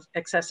uses of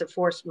excessive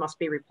force must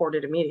be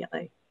reported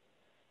immediately.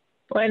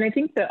 Well, and I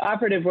think the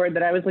operative word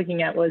that I was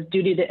looking at was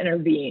duty to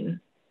intervene.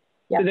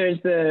 Yep. So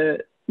there's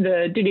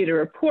the duty to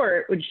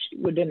report, which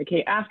would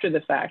indicate after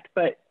the fact.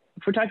 But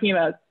if we're talking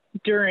about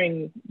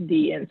during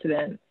the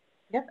incident,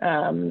 yep.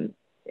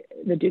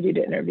 The duty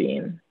to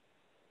intervene.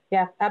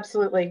 Yeah,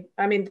 absolutely.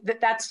 I mean,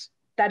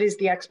 that is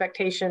the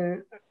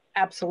expectation.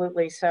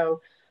 Absolutely.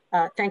 So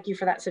thank you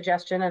for that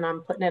suggestion, and I'm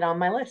putting it on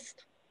my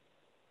list.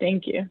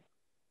 Thank you.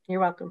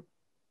 You're welcome.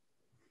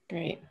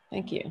 Great,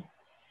 thank you.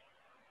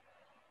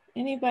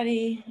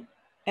 Anybody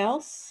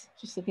else?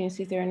 Just looking to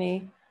see if there are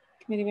any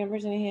committee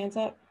members, any hands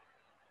up?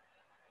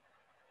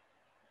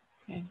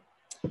 Okay,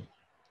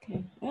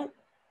 okay, I don't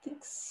think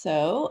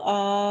so.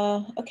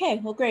 Okay,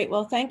 well, great.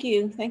 Well, thank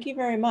you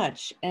very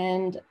much.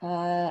 And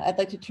I'd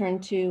like to turn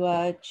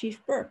to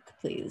Chief Burke,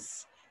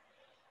 please.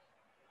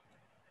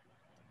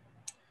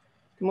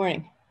 Good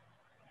morning.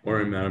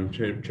 Morning, Madam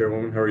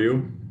Chairwoman. How are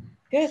you?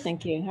 Good,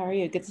 thank you. How are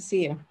you? Good to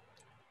see you.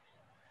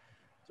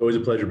 It's always a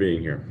pleasure being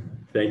here.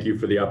 Thank you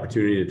for the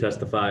opportunity to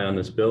testify on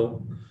this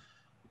bill.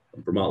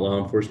 The Vermont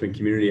law enforcement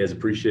community has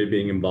appreciated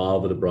being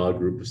involved with a broad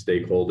group of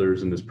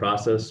stakeholders in this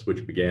process,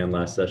 which began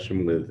last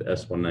session with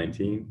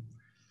S119.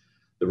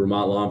 The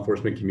Vermont law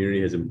enforcement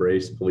community has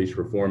embraced police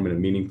reform in a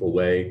meaningful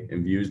way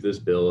and views this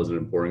bill as an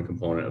important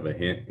component of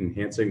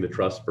enhancing the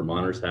trust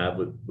Vermonters have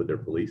with their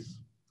police.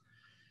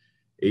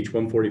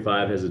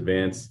 H.145 has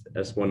advanced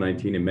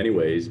S119 in many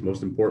ways,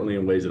 most importantly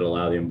in ways that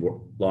allow the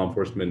law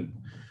enforcement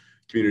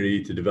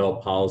community to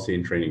develop policy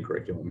and training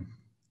curriculum.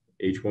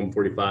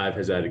 H.145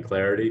 has added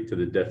clarity to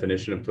the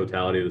definition of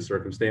totality of the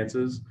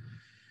circumstances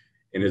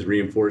and has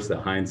reinforced that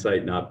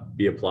hindsight not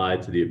be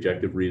applied to the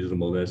objective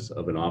reasonableness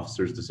of an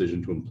officer's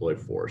decision to employ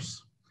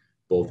force.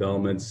 Both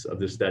elements of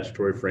this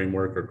statutory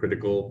framework are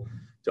critical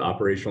to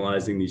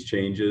operationalizing these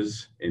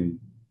changes in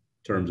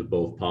terms of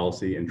both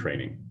policy and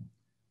training.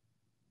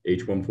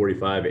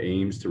 H.145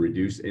 aims to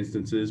reduce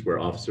instances where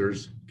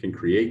officers can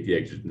create the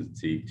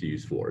exigency to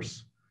use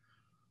force.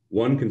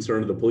 One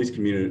concern of the police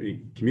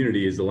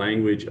community is the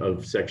language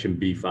of Section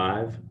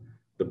B5.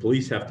 The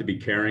police have to be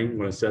caring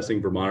when assessing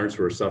Vermonters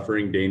who are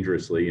suffering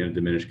dangerously in a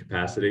diminished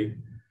capacity.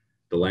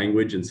 The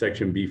language in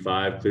Section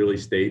B5 clearly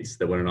states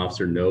that when an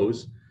officer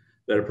knows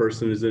that a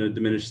person is in a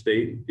diminished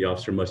state, the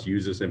officer must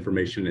use this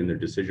information in their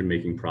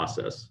decision-making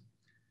process.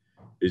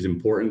 It is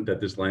important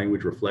that this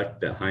language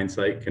reflect that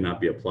hindsight cannot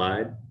be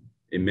applied.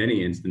 In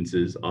many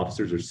instances,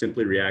 officers are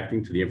simply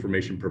reacting to the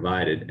information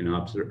provided and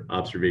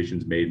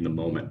observations made in the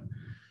moment.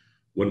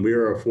 When we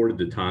are afforded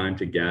the time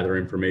to gather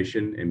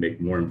information and make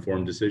more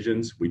informed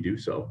decisions, we do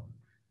so.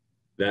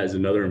 That is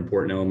another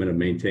important element of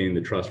maintaining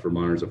the trust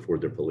Vermonters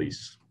afford their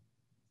police.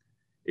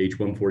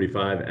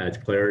 H.145 adds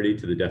clarity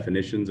to the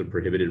definitions of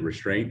prohibited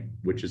restraint,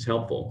 which is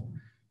helpful,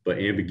 but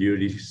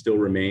ambiguity still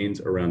remains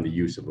around the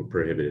use of a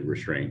prohibited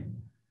restraint.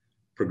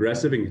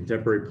 Progressive and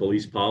contemporary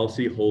police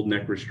policy hold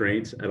neck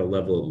restraints at a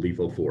level of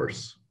lethal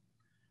force.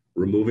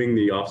 Removing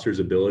the officer's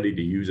ability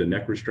to use a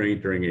neck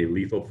restraint during a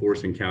lethal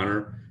force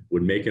encounter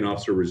would make an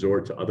officer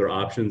resort to other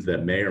options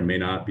that may or may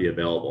not be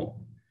available.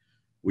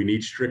 We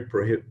need strict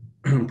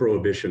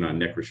prohibition on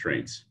neck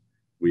restraints.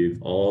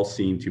 We've all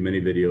seen too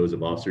many videos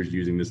of officers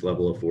using this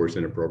level of force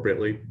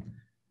inappropriately.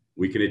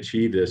 We can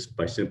achieve this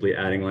by simply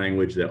adding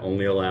language that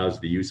only allows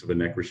the use of a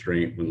neck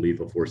restraint when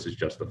lethal force is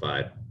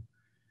justified.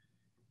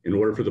 In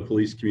order for the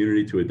police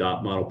community to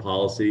adopt model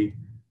policy,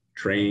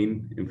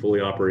 train, and fully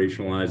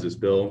operationalize this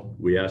bill,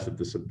 we ask that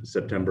the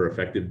September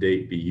effective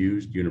date be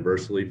used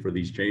universally for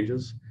these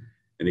changes.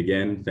 And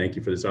again, thank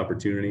you for this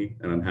opportunity,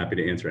 and I'm happy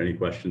to answer any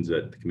questions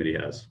that the committee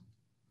has.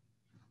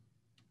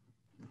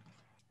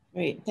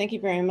 Great, thank you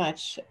very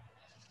much.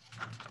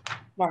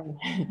 Martin.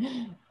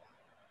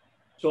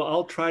 So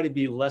I'll try to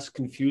be less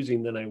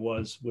confusing than I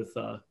was with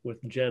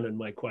Jen and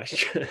my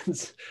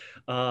questions.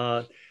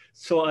 I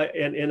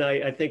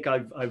think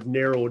I've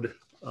narrowed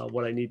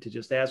what I need to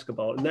just ask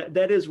about, and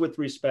that is with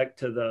respect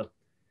to the,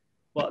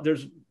 well,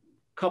 there's a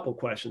couple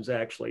questions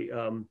actually.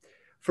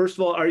 First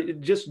of all,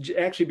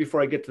 actually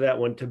before I get to that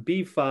one, to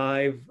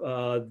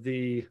B5,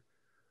 the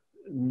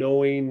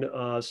knowing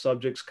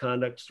subject's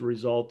conduct as a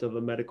result of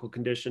a medical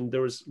condition,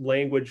 there was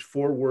language,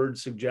 4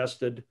 words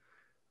suggested,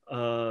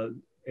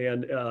 and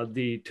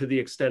to the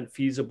extent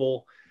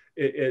feasible.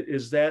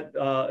 Is that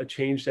a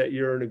change that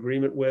you're in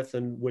agreement with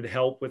and would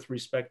help with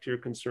respect to your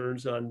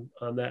concerns on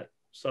that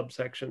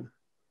subsection?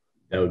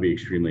 That would be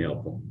extremely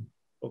helpful.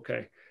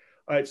 Okay.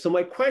 All right. So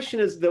my question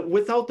is that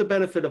without the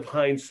benefit of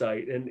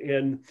hindsight,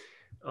 and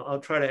I'll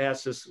try to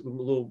ask this a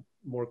little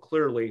more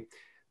clearly,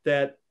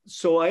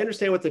 so I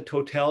understand what the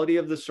totality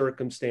of the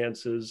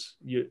circumstances,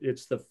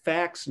 it's the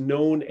facts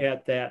known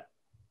at that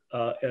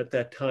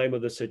time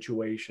of the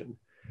situation.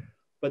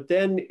 But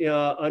then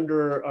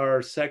under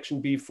our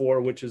section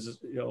B4, which is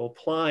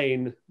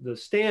applying the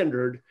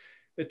standard,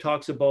 it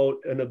talks about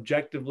an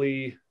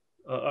objectively,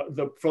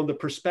 from the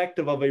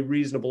perspective of a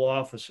reasonable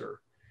officer.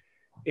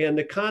 And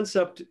the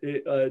concept,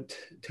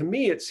 to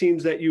me, it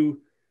seems that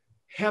you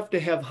have to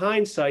have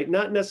hindsight,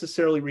 not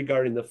necessarily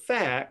regarding the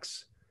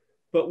facts,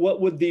 but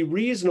what would the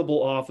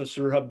reasonable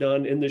officer have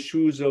done in the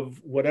shoes of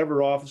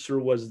whatever officer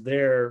was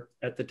there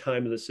at the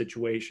time of the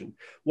situation?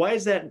 Why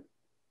is that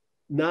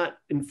not,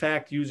 in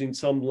fact, using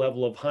some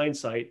level of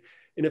hindsight?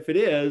 And if it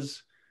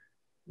is,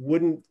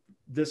 wouldn't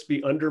this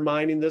be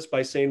undermining this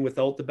by saying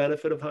without the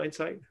benefit of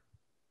hindsight?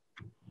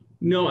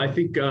 No, I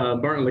think,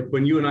 Martin, like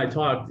when you and I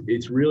talked,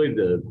 it's really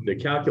the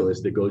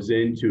calculus that goes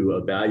into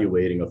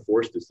evaluating a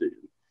force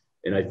decision.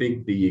 And I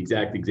think the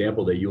exact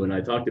example that you and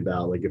I talked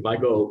about, like if I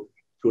go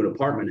to an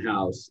apartment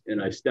house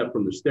and I step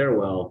from the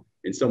stairwell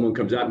and someone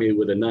comes at me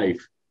with a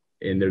knife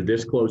and they're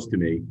this close to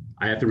me,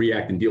 I have to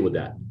react and deal with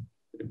that.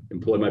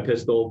 Employ my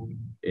pistol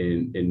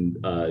and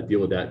deal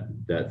with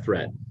that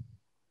threat.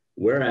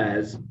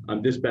 Whereas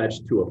I'm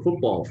dispatched to a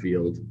football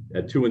field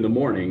at 2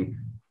 a.m.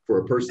 for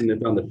a person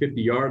that's on the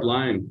 50-yard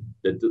line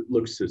that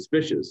looks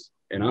suspicious,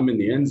 and I'm in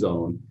the end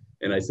zone,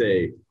 and I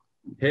say,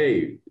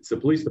 hey, it's the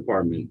police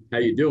department, how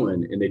you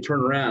doing? And they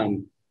turn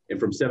around, and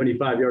from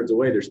 75 yards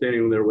away, they're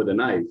standing there with a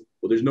knife.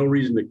 Well, there's no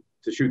reason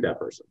to shoot that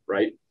person,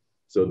 right?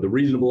 So the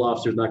reasonable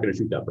officer is not going to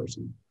shoot that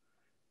person.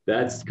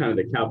 That's kind of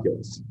the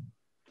calculus.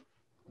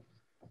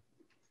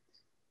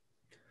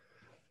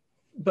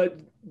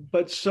 But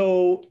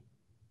so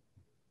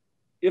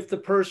if the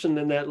person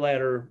in that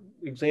latter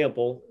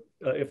example,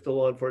 if the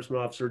law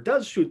enforcement officer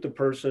does shoot the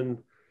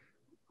person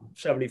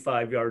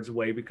 75 yards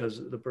away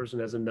because the person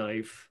has a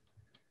knife,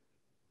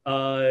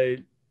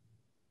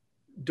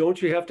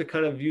 don't you have to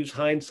kind of use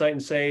hindsight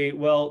and say,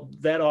 well,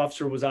 that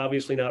officer was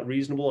obviously not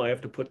reasonable. I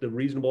have to put the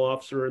reasonable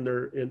officer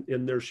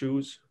in their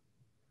shoes?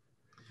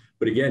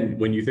 But again,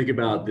 when you think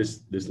about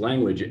this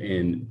language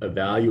and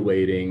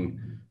evaluating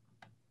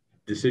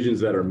decisions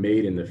that are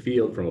made in the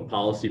field from a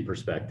policy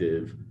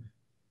perspective,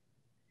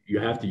 you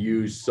have to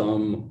use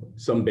some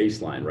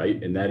baseline,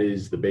 right? And that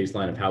is the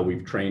baseline of how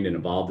we've trained and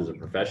evolved as a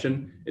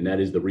profession, and that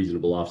is the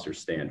reasonable officer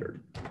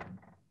standard.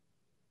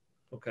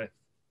 Okay.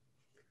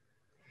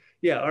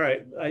 Yeah, all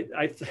right.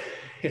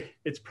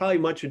 It's probably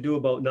much ado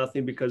about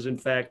nothing, because in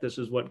fact, this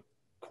is what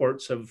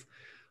courts have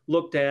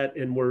looked at,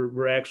 and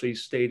we're actually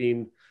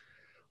stating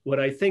what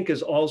I think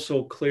is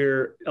also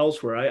clear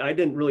elsewhere. I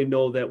didn't really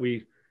know that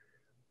we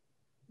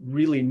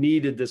really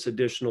needed this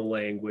additional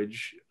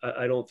language.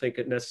 I don't think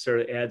it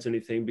necessarily adds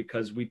anything,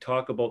 because we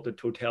talk about the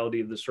totality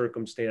of the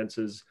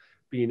circumstances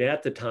being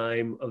at the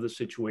time of the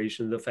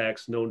situation, the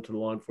facts known to the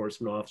law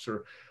enforcement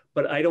officer.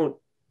 But I don't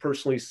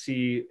personally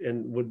see,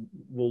 and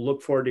will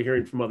look forward to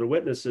hearing from other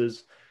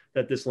witnesses,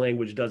 that this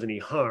language does any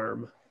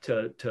harm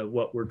to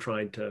what we're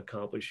trying to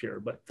accomplish here.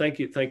 But thank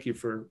you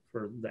for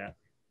that.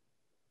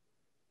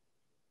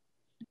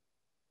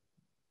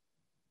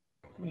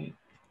 Great.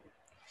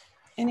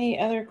 Any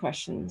other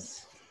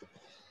questions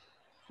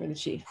for the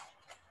chief?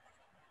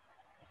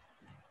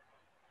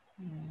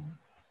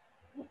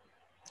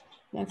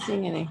 Not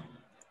seeing any.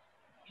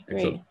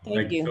 Great.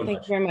 Thank you.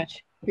 Thank you very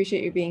much.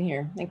 Appreciate you being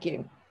here. Thank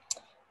you.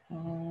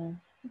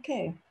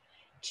 Okay.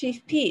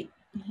 Chief Pete,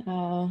 we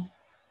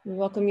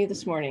welcome you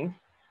this morning.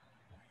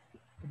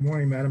 Good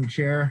morning, Madam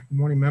Chair. Good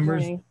morning,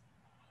 members. Good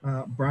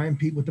morning. Brian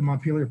Pete with the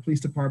Montpelier Police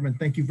Department.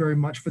 Thank you very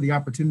much for the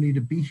opportunity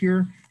to be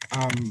here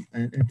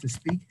and to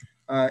speak.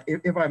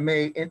 If I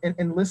may,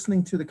 in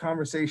listening to the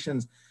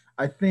conversations,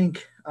 I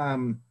think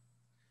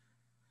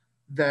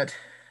that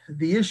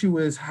the issue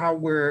is how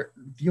we're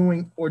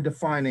viewing or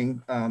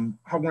defining,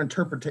 how we're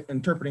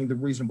interpreting the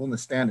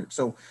reasonableness standard.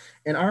 So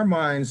in our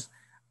minds,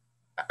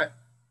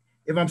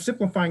 if I'm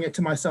simplifying it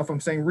to myself,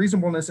 I'm saying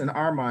reasonableness in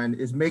our mind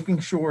is making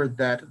sure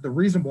that the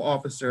reasonable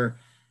officer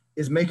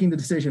is making the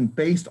decision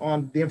based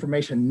on the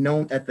information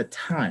known at the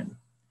time.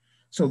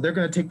 So they're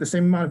going to take the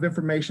same amount of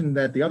information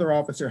that the other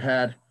officer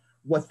had,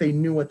 what they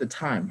knew at the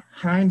time.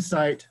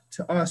 Hindsight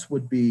to us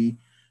would be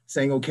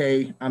saying,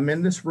 okay, I'm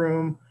in this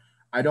room.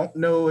 I don't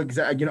know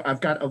exactly,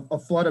 I've got a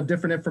flood of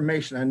different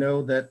information. I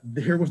know that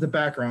here was the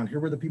background, here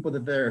were the people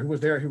that who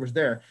was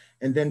there,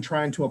 and then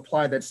trying to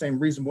apply that same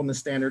reasonableness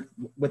standard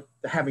with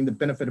having the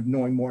benefit of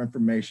knowing more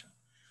information.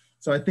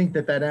 So I think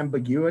that that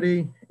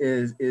ambiguity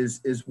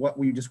is what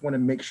we just want to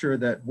make sure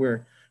that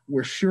we're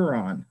sure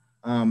on,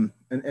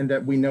 and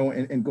that we know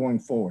in going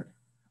forward.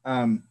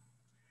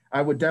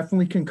 I would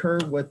definitely concur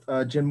with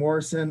Jen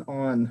Morrison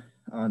on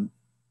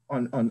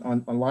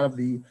a lot of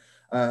the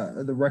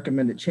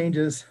recommended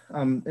changes,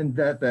 and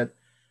that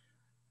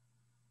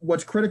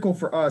what's critical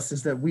for us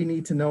is that we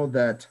need to know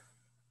that,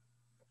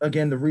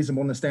 again, the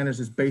reasonableness standards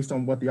is based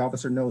on what the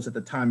officer knows at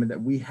the time, and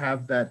that we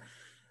have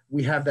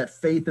that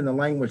faith in the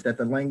language,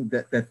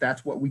 that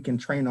that's what we can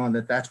train on,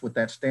 that's what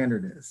that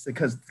standard is,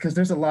 because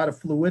there's a lot of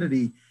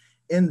fluidity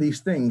in these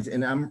things.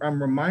 And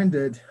I'm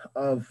reminded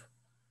of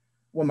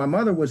when my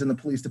mother was in the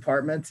police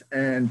department,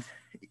 and,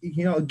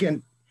 you know,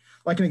 again,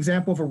 like an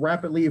example of a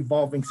rapidly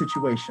evolving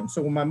situation.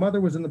 So when my mother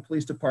was in the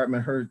police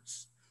department,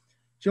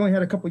 she only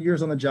had a couple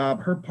years on the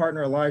job. Her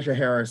partner, Elijah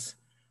Harris,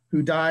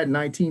 who died in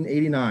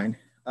 1989,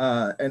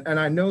 and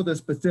I know this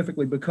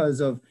specifically because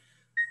of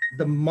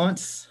the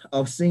months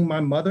of seeing my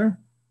mother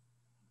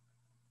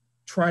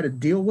try to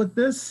deal with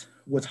this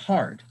was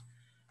hard.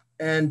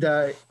 And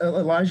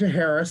Elijah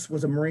Harris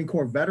was a Marine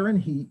Corps veteran.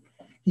 He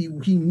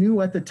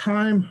knew at the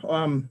time,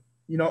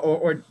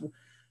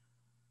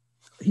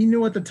 he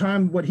knew at the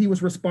time what he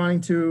was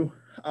responding to.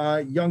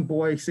 Young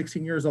boy,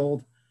 16 years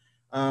old.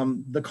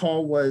 The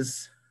call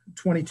was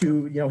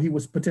 22. You know, he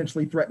was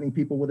potentially threatening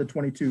people with a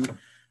 22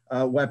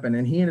 weapon,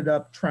 and he ended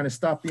up trying to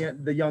stop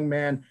the young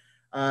man.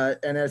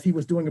 And as he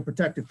was doing a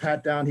protective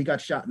pat down, he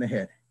got shot in the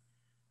head.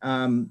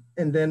 And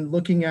then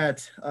looking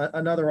at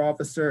another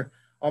officer,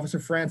 Officer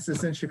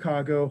Francis in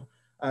Chicago,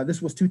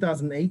 this was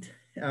 2008.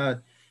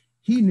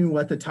 He knew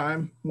at the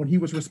time when he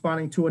was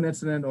responding to an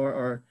incident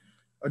or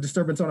a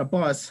disturbance on a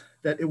bus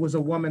that it was a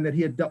woman that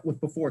he had dealt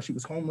with before. She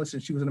was homeless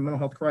and she was in a mental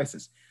health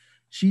crisis.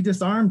 She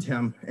disarmed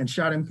him and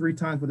shot him 3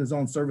 times with his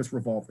own service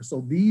revolver.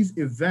 So these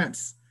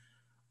events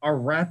are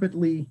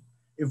rapidly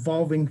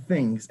evolving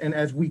things. And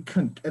as we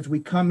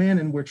come in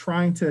and we're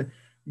trying to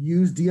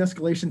use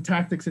de-escalation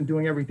tactics and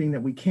doing everything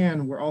that we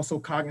can, we're also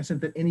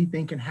cognizant that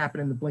anything can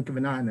happen in the blink of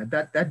an eye. And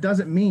that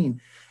doesn't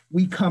mean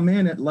we come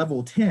in at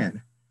level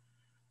 10.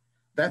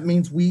 That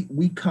means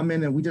we come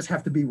in and we just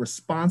have to be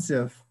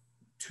responsive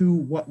to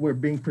what we're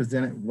being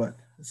presented with.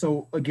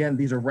 So again,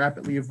 these are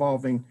rapidly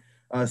evolving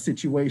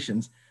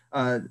situations.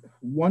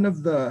 One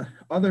of the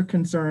other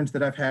concerns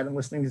that I've had in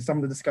listening to some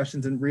of the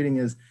discussions and reading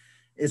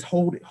is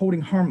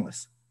holding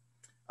harmless.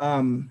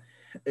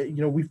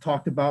 We've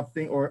talked about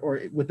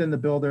or within the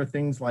bill, there are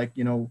things like,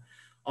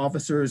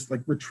 officers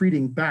like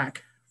retreating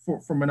back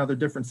from another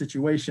different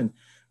situation.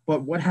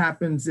 But what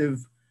happens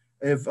if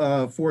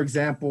for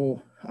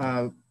example,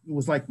 it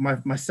was like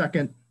my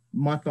second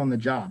month on the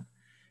job,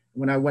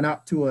 when I went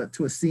out to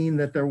a scene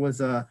that there was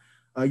a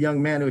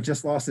young man who had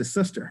just lost his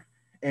sister,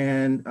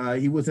 and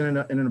he was in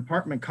an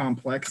apartment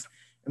complex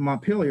in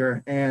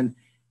Montpelier, and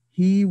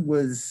he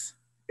was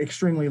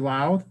extremely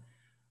loud,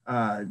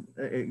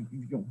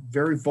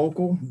 very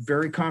vocal,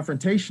 very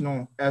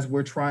confrontational as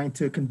we're trying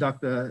to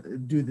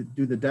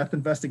do the death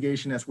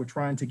investigation, as we're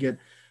trying to get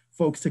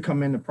folks to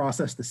come in to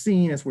process the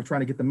scene, as we're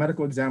trying to get the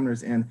medical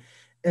examiners in,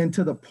 and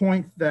to the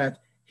point that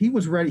he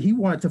was ready. He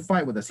wanted to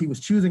fight with us. He was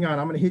choosing on,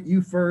 I'm going to hit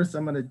you first.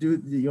 I'm going to do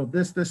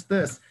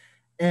this.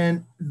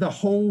 And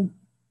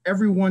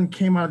everyone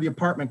came out of the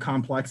apartment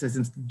complexes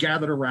and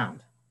gathered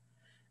around.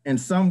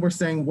 And some were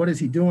saying, what is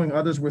he doing?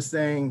 Others were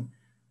saying,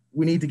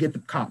 we need to get the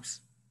cops.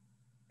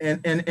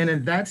 And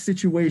in that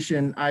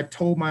situation, I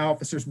told my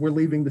officers, we're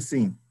leaving the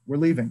scene. We're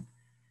leaving.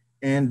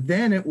 And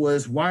then it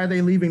was, why are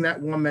they leaving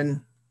that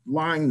woman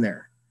lying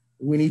there?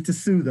 We need to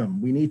sue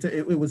them. We need to,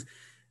 it was,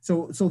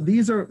 so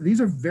these are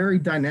very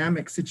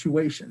dynamic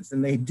situations,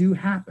 and they do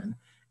happen.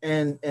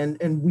 And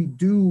we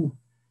do,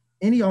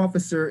 any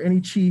officer, any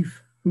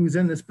chief who's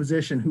in this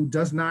position who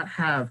does not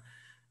have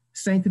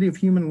sanctity of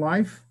human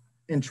life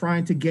and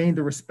trying to gain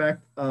the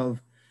respect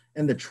of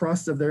and the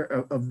trust of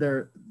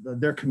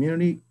their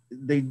community,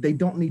 they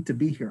don't need to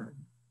be here.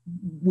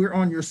 We're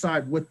on your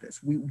side with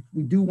this.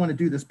 We do want to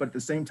do this, but at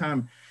the same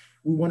time,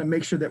 we want to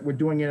make sure that we're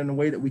doing it in a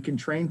way that we can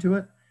train to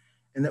it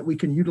and that we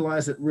can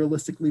utilize it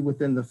realistically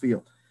within the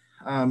field.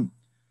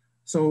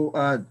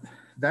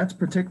 That's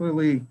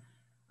particularly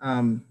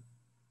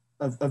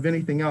of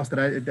anything else that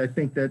I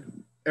think that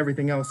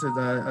everything else is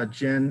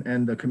Jen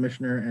and the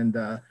commissioner and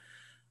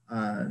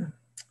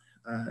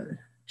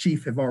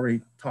chief have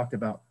already talked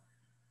about.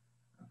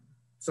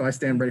 So I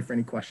stand ready for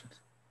any questions.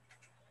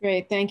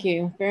 Great, thank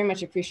you. Very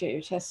much appreciate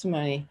your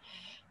testimony.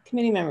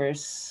 Committee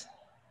members,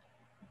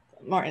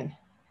 Martin.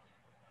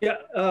 Yeah,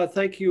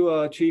 thank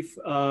you, Chief.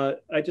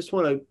 I just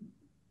want to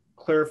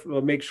clarify,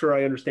 make sure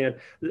I understand.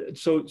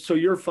 So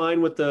you're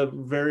fine with the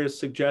various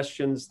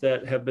suggestions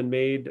that have been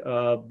made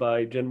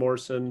by Jen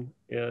Morrison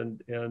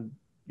and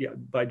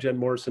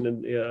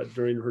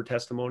during her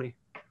testimony?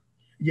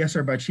 Yes,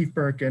 sir. By Chief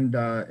Burke and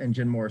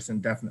Jen Morrison,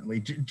 definitely.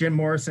 Jen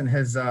Morrison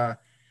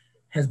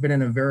has been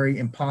in a very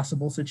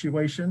impossible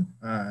situation,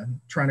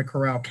 trying to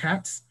corral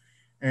cats,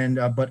 and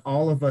but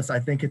all of us,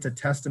 I think it's a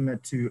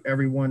testament to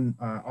everyone,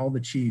 all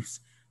the chiefs,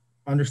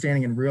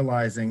 understanding and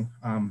realizing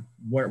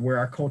where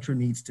our culture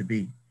needs to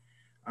be.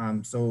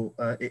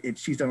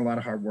 She's done a lot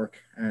of hard work,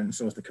 and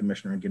so is the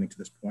commissioner in getting to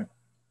this point.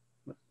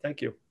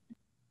 Thank you.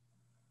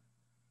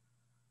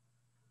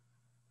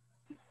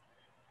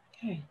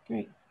 Okay,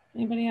 great.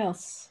 Anybody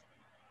else?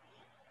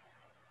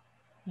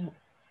 No.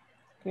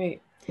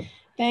 Great.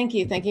 Thank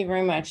you. Thank you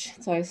very much.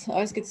 It's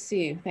always good to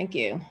see you. Thank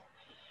you.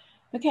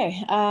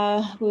 Okay,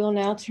 we will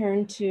now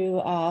turn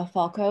to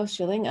Falco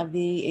Schilling of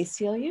the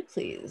ACLU,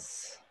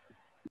 please.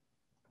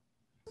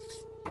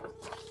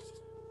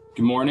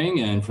 Good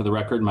morning, and for the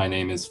record, my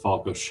name is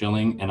Falco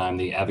Schilling, and I'm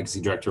the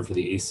Advocacy Director for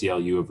the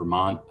ACLU of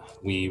Vermont.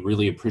 We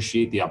really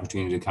appreciate the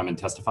opportunity to come and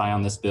testify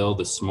on this bill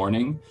this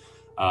morning.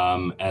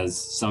 As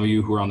some of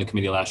you who were on the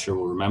committee last year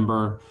will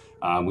remember,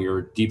 we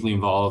were deeply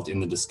involved in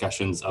the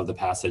discussions of the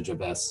passage of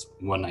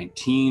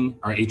S119,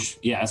 or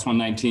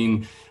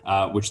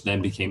S119, which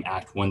then became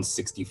Act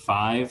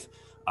 165.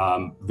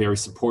 Very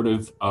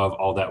supportive of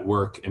all that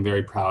work and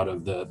very proud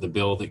of the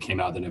bill that came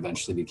out that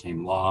eventually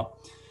became law.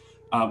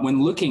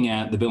 When looking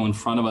at the bill in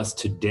front of us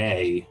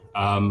today,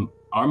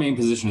 our main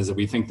position is that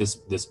we think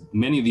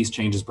many of these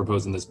changes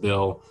proposed in this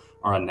bill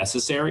are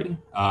unnecessary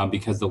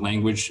because the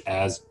language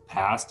as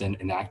passed and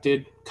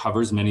enacted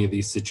covers many of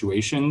these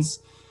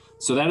situations.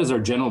 So that is our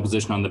general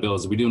position on the bill,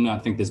 is we do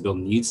not think this bill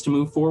needs to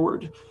move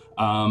forward,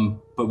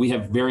 but we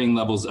have varying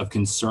levels of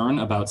concern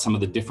about some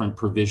of the different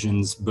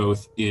provisions,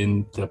 both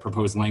in the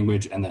proposed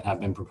language and that have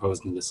been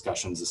proposed in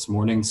discussions this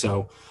morning.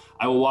 So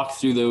I will walk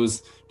through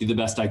those, do the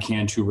best I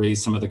can to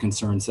raise some of the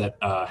concerns that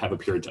have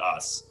appeared to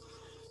us.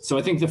 So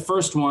I think the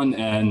first one,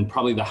 and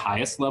probably the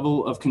highest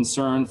level of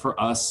concern for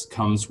us,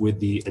 comes with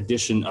the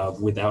addition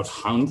of without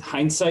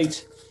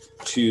hindsight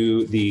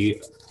to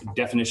the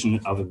definition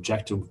of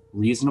objective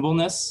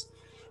reasonableness.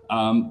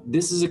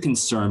 This is a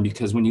concern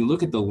because when you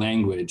look at the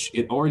language,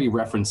 it already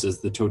references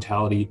the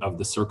totality of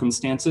the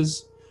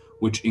circumstances,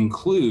 which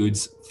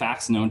includes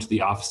facts known to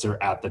the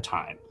officer at the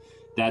time.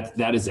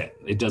 That is it.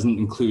 It doesn't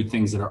include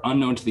things that are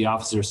unknown to the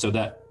officer, so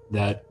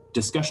that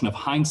discussion of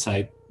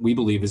hindsight, we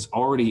believe, is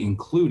already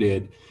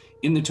included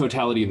in the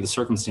totality of the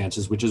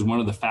circumstances, which is one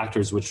of the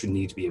factors which would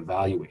need to be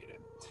evaluated.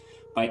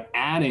 By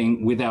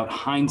adding without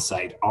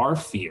hindsight, our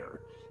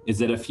fear is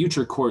that a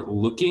future court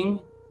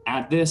looking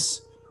at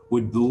this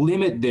would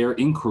limit their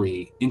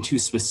inquiry into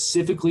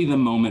specifically the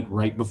moment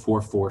right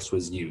before force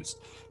was used,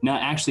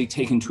 not actually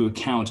take into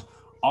account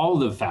all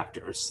the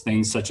factors,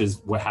 things such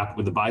as what happened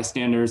with the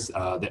bystanders,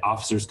 the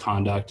officer's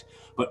conduct,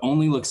 but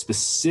only look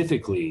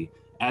specifically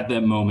at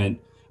that moment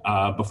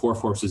before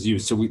force was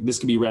used. So this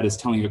can be read as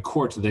telling a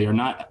court that they are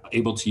not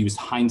able to use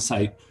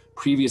hindsight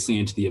previously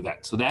into the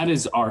event. So that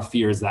is our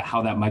fear, is that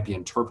how that might be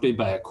interpreted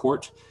by a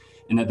court,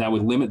 and that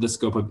would limit the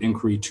scope of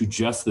inquiry to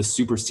just the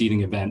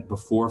superseding event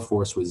before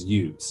force was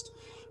used.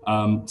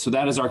 So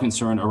that is our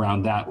concern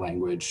around that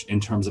language in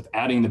terms of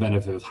adding the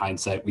benefit of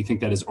hindsight. We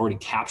think that is already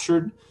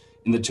captured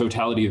in the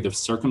totality of the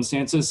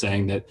circumstances,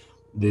 saying that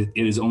it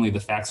is only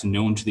the facts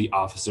known to the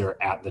officer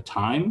at the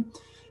time.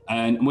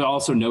 And we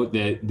also note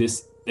that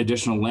this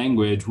additional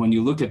language, when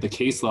you look at the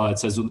case law, it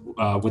says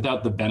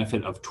without the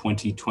benefit of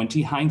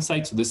 20/20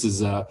 hindsight. So this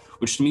is,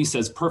 which to me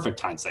says perfect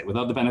hindsight,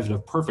 without the benefit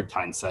of perfect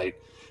hindsight.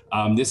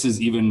 This is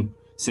even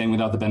saying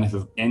without the benefit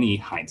of any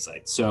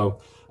hindsight. So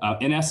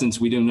in essence,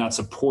 we do not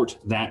support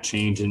that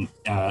change in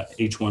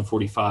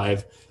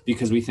H.145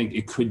 because we think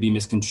it could be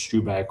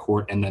misconstrued by a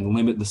court and then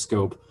limit the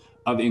scope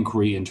of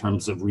inquiry in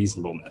terms of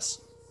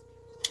reasonableness.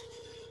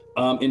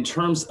 In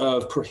terms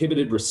of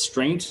prohibited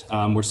restraint,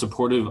 we're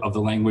supportive of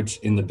the language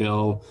in the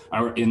bill,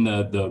 or in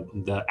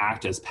the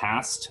act as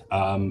passed.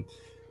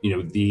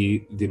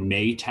 The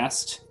May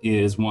test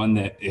is one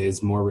that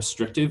is more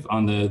restrictive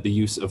on the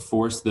use of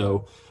force,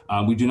 though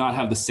we do not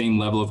have the same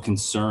level of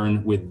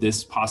concern with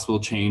this possible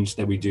change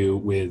that we do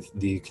with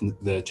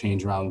the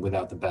change around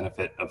without the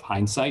benefit of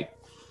hindsight.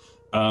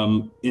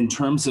 In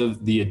terms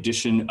of the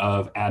addition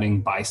of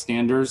adding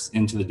bystanders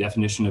into the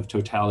definition of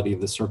totality of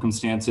the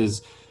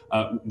circumstances,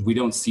 we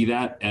don't see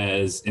that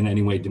as in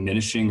any way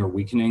diminishing or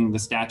weakening the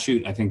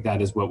statute. I think that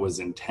is what was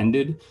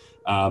intended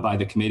by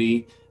the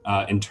committee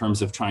in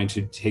terms of trying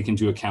to take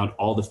into account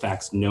all the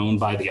facts known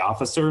by the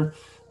officer.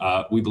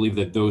 We believe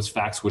that those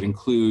facts would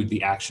include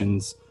the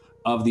actions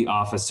of the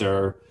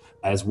officer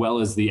as well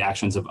as the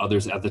actions of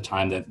others at the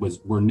time that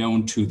were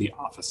known to the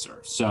officer.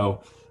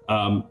 So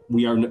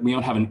we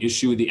don't have an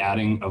issue with the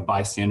adding of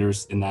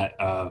bystanders in that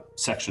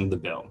section of the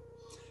bill.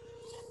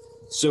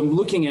 So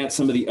looking at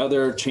some of the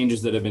other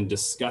changes that have been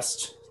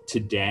discussed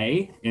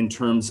today in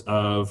terms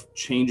of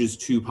changes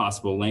to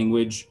possible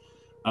language,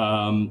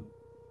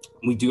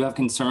 we do have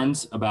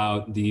concerns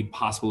about the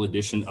possible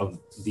addition of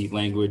the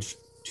language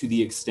to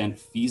the extent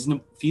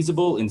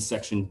feasible in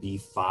section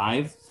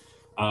B5.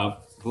 I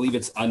believe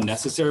it's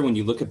unnecessary when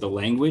you look at the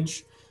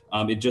language.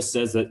 It just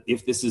says that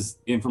if this is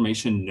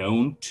information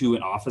known to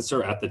an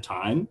officer at the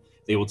time,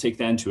 they will take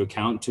that into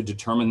account to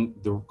determine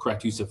the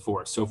correct use of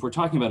force. So if we're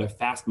talking about a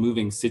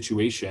fast-moving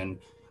situation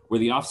where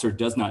the officer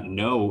does not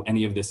know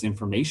any of this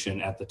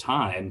information at the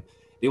time,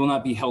 they will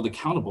not be held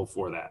accountable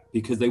for that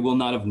because they will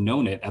not have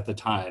known it at the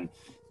time.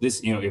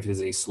 This, you know, if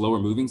it's a slower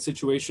moving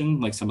situation,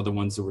 like some of the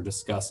ones that were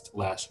discussed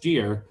last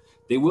year,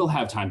 they will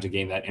have time to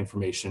gain that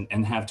information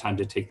and have time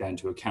to take that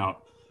into account.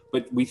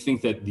 But we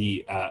think that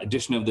the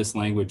addition of this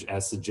language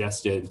as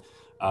suggested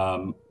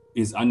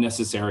is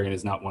unnecessary and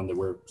is not one that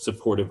we're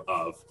supportive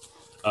of.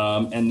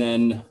 And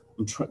then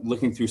I'm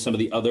looking through some of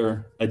the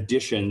other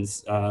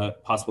additions,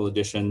 possible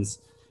additions.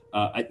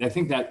 I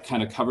think that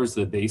kind of covers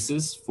the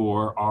basis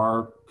for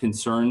our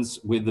concerns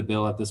with the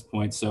bill at this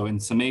point. So in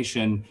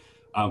summation,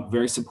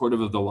 very supportive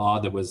of the law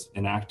that was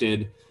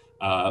enacted,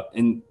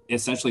 and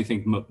essentially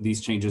think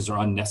these changes are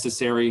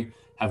unnecessary,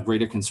 have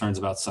greater concerns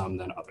about some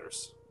than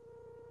others.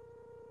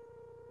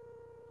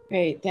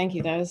 Great, thank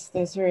you. That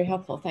was very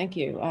helpful. Thank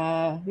you.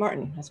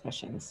 Martin has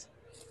questions.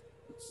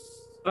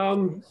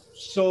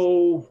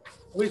 So,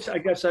 which I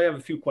guess I have a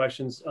few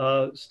questions.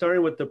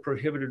 Starting with the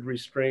prohibited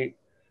restraint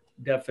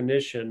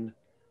definition,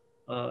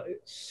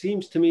 it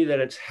seems to me that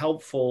it's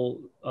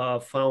helpful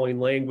following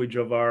language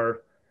of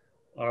our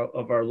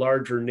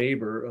larger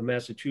neighbor,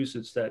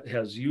 Massachusetts, that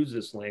has used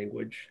this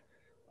language,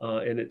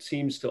 and it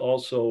seems to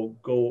also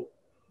go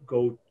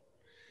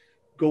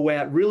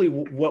at really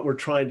what we're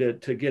trying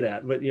to get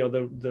at, but you know,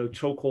 the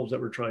chokeholds that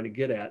we're trying to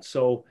get at.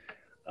 So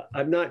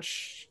I'm not.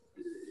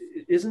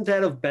 Isn't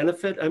that of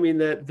benefit? I mean,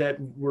 that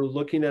we're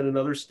looking at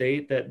another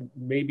state that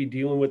may be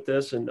dealing with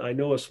this, and I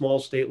know a small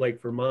state like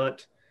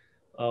Vermont,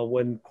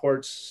 when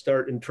courts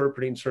start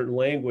interpreting certain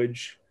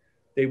language,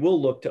 they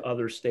will look to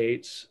other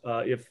states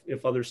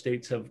if other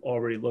states have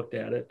already looked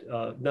at it,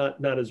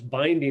 not as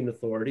binding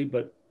authority,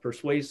 but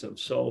persuasive.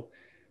 So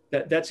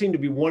that seemed to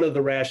be one of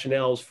the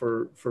rationales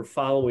for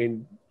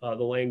following the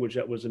language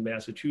that was in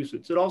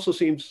Massachusetts. It also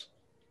seems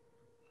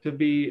to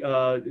be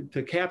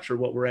to capture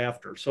what we're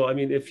after. So I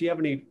mean, if you have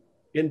any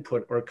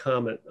input or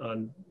comment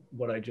on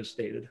what I just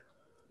stated.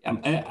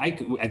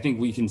 I think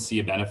we can see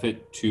a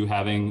benefit to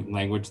having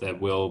language that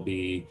will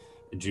be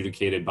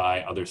adjudicated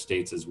by other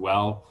states as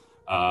well.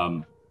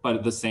 But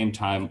at the same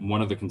time,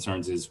 one of the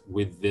concerns is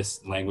with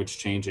this language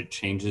change, it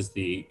changes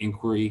the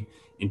inquiry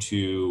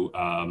into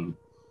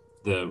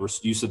the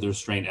use of the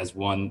restraint as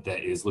one that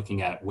is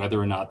looking at whether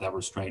or not that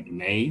restraint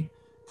may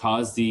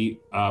cause the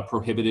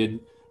prohibited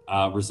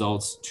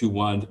results to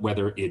one,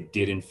 whether it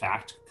did in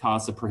fact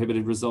cause the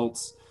prohibited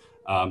results.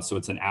 So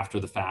it's an after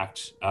the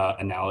fact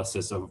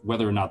analysis of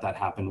whether or not that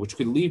happened, which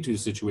could lead to a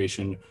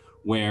situation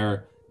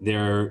where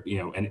there, you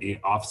know, an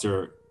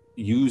officer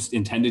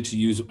intended to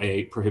use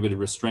a prohibited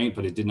restraint,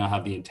 but it did not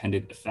have the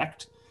intended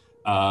effect.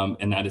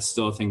 And that is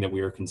still a thing that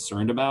we are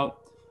concerned about.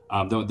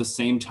 Though at the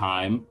same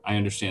time, I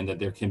understand that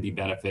there can be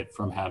benefit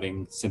from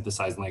having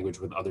synthesized language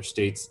with other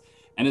states.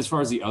 And as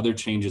far as the other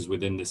changes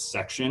within this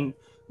section,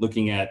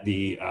 looking at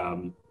the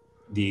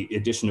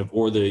addition of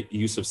or the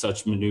use of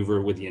such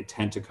maneuver with the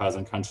intent to cause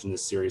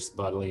unconsciousness, serious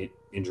bodily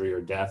injury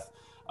or death,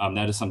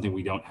 that is something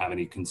we don't have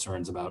any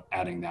concerns about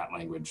adding that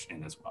language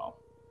in as well.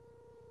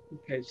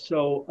 Okay,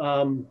 so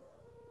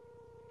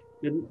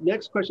the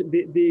next question,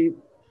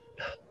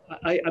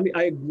 I mean,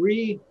 I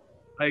agree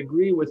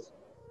with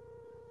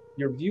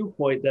your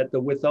viewpoint that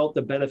without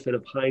the benefit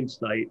of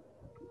hindsight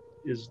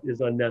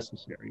is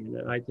unnecessary.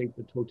 And I think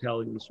the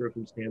totality of the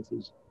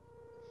circumstances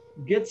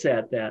gets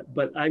at that,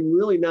 but I'm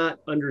really not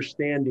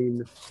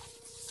understanding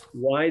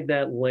why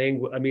that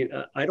language, I mean,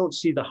 I don't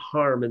see the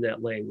harm in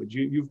that language.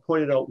 You've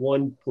pointed out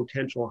one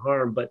potential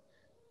harm, but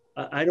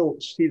I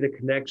don't see the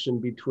connection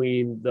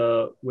between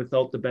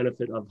without the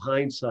benefit of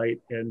hindsight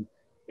and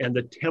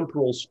the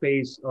temporal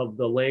space of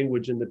the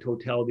language and the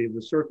totality of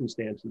the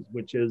circumstances,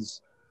 which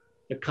is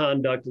the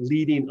conduct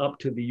leading up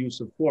to the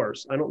use of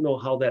force. I don't know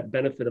how that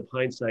benefit of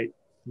hindsight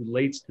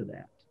relates to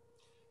that.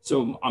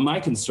 So my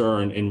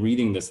concern in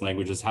reading this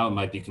language is how it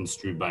might be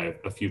construed by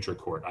a future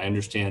court. I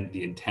understand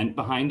the intent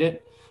behind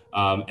it.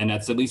 And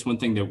that's at least one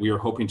thing that we are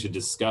hoping to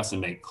discuss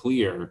and make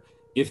clear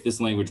if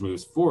this language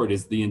moves forward,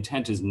 is the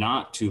intent is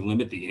not to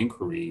limit the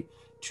inquiry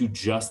to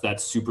just that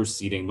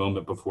superseding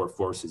moment before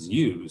force is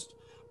used,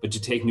 but to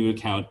take into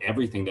account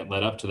everything that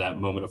led up to that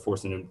moment of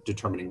force and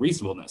determining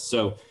reasonableness.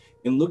 So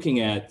in looking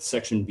at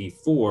section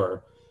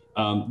B4,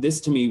 this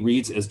to me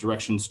reads as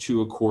directions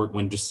to a court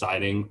when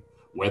deciding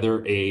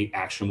whether a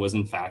action was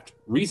in fact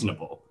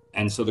reasonable.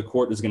 And so the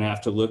court is going to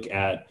have to look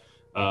at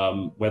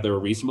whether a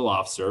reasonable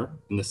officer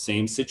in the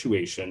same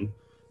situation,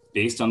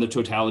 based on the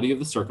totality of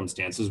the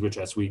circumstances, which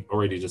as we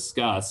already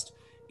discussed,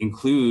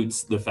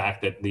 includes the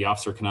fact that the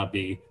officer cannot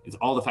be, it's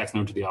all the facts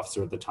known to the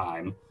officer at the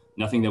time,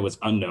 nothing that was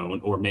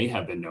unknown or may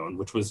have been known,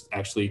 which was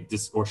actually,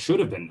 or should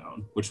have been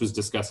known, which was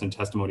discussed in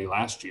testimony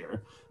last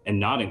year and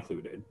not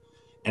included.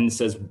 And it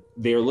says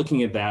they're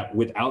looking at that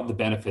without the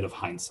benefit of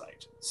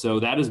hindsight. So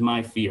that is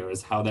my fear,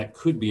 is how that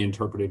could be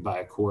interpreted by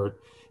a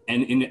court.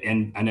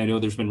 And I know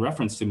there's been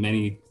reference to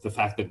the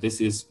fact that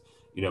this is,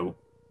 you know,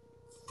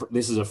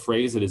 this is a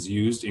phrase that is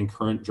used in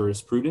current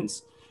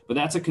jurisprudence, but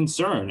that's a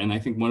concern. And I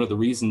think one of the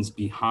reasons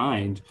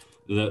behind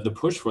the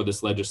push for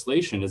this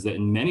legislation is that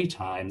in many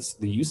times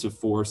the use of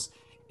force,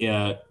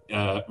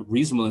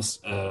 reasonableness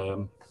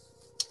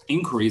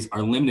inquiries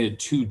are limited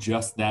to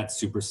just that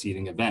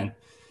superseding event.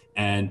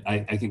 And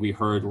I think we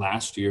heard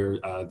last year,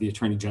 the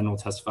Attorney General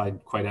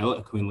testified quite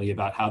eloquently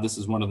about how this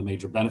is one of the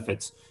major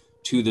benefits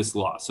to this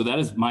law. So that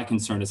is my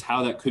concern, is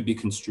how that could be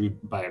construed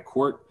by a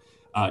court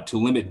to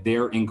limit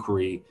their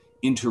inquiry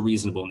into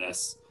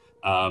reasonableness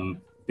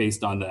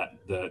based on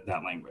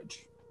that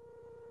language.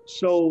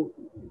 So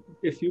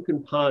if you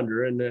can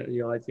ponder, and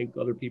you know, I think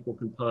other people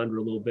can ponder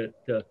a little bit,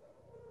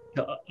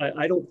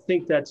 I don't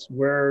think that's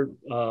where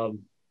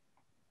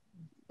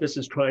this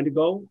is trying to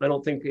go. I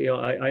don't think, you know,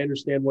 I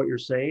understand what you're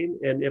saying.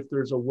 And if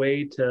there's a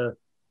way to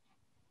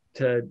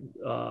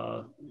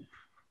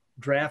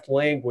draft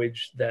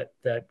language that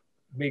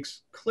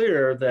makes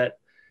clear that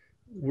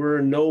we're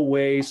in no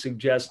way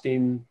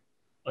suggesting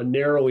a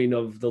narrowing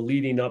of the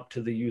leading up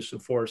to the use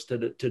of force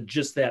to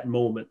just that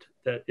moment,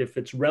 that if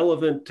it's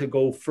relevant to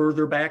go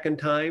further back in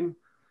time,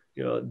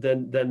 you know,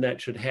 then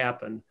that should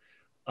happen.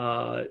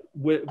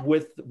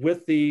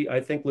 With the,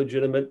 I think,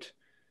 legitimate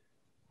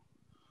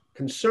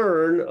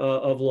concern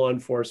of law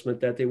enforcement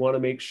that they want to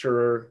make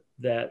sure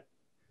that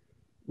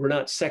we're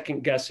not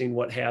second guessing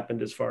what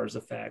happened as far as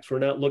the facts. We're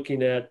not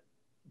looking at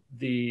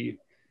the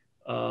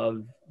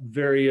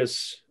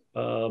various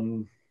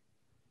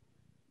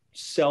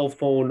cell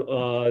phone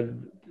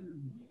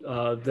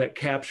that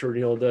captured,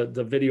 you know,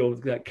 the video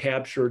that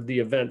captured the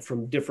event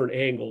from different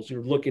angles.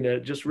 You're looking at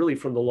it just really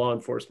from the law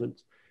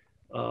enforcement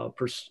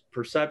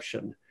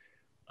perception.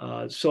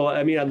 So,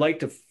 I mean, I'd like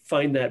to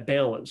find that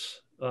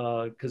balance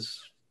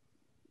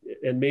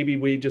and maybe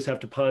we just have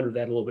to ponder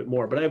that a little bit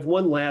more. But I have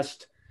one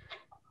last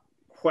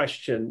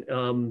question.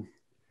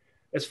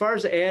 As far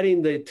as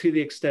adding to the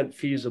extent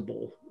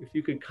feasible, if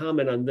you could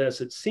comment on this,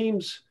 it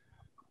seems,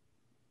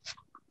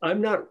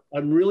 I'm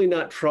really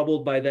not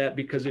troubled by that,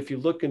 because if you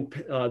look in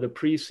the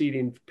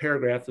preceding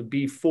paragraph, the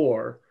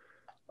B4,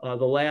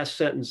 the last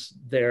sentence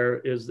there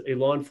is a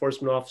law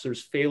enforcement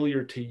officer's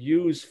failure to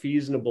use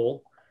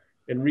feasible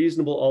and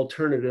reasonable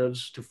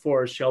alternatives to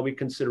force shall be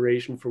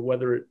consideration for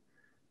whether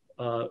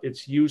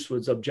its use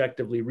was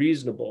objectively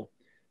reasonable.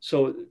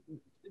 So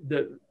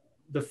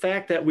the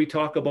fact that we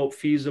talk about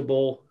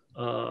feasible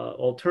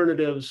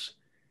alternatives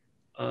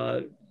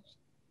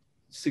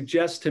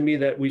suggests to me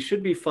that we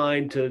should be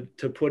fine to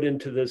put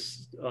into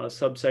this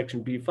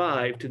subsection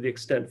B5 to the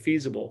extent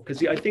feasible,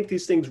 because I think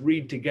these things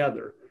read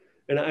together.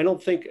 And I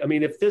don't think, I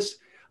mean, if this,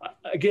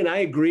 again, I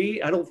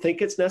agree, I don't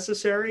think it's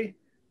necessary,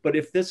 but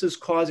if this is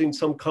causing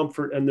some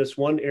comfort in this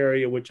one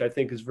area, which I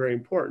think is very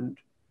important,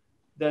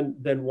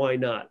 then why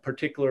not?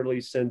 Particularly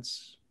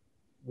since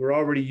we're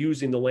already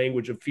using the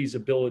language of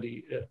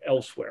feasibility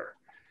elsewhere.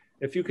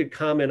 If you could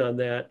comment on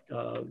that,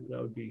 that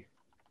would be,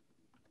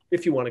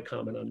 if you want to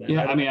comment on that.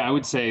 Yeah, I mean, I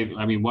would say,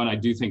 I mean, one, I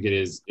do think it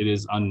is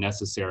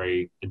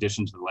unnecessary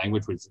addition to the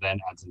language, which then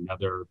adds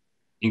another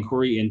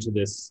inquiry into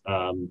this,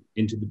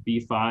 into the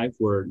B5,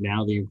 where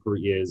now the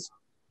inquiry is,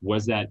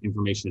 was that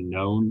information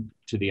known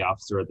to the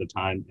officer at the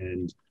time,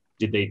 and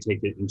did they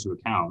take it into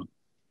account?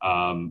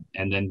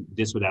 And then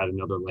this would add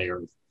another layer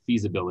of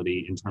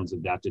feasibility in terms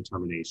of that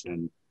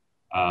determination.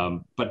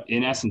 But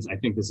in essence, I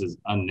think this is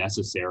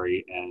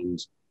unnecessary, and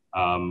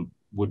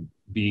would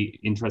be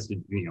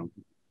interested, you know,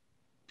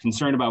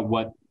 concerned about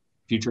what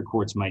future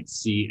courts might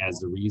see as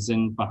the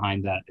reason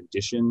behind that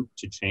addition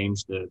to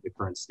change the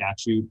current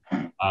statute,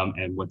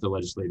 and what the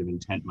legislative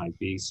intent might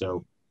be.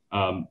 So,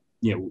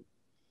 you know,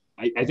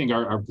 I think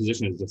our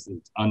position is just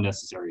an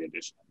unnecessary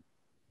addition.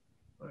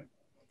 All right.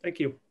 Thank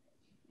you.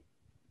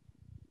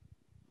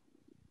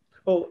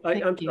 Oh,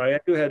 I'm sorry.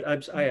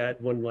 I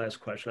had one last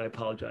question. I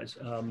apologize.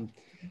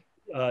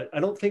 I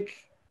don't think,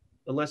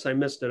 unless I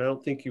missed it, I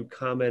don't think you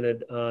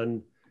commented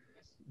on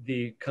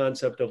the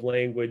concept of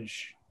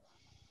language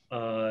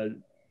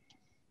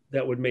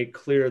that would make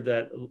clear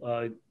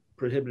that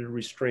prohibited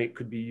restraint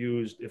could be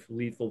used if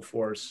lethal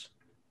force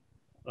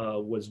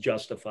was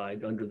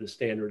justified under the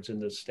standards in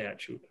this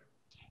statute.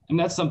 And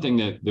that's something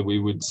that we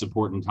would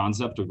support in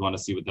concept. We'd want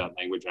to see what that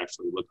language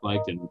actually looked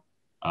like, and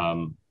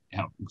you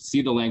know,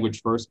 see the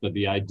language first, but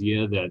the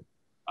idea that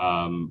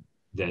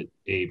that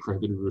a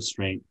prohibited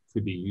restraint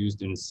could be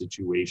used in a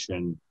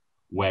situation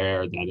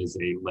where that is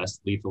a less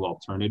lethal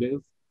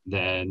alternative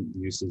than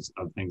uses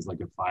of things like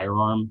a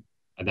firearm,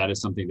 and that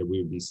is something that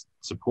we would be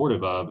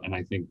supportive of, and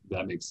I think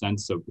that makes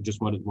sense. So we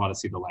just want to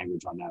see the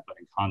language on that, but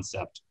in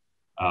concept,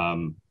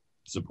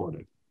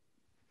 supported.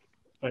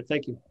 All right,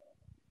 thank you.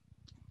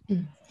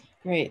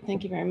 Great,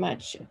 thank you very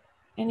much.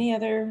 Any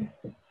other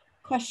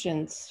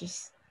questions?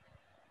 Just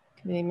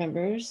committee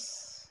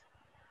members?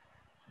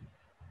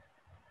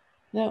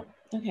 No,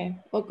 okay.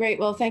 Well, great.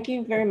 Well, thank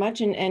you very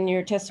much. And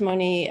your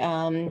testimony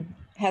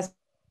has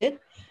it.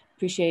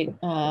 Appreciate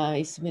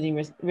you submitting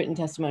written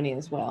testimony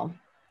as well.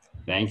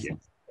 Thank you.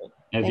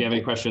 And if you have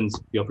any questions,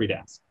 feel free to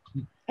ask.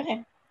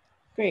 Okay,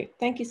 great.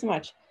 Thank you so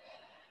much.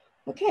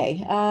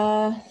 Okay,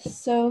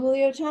 so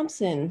Julio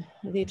Thompson,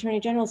 the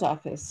Attorney General's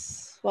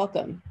office,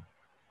 welcome.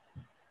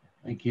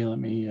 Thank you. Let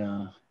me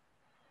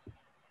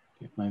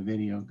get my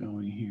video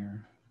going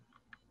here.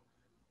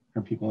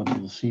 Are people able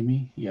to see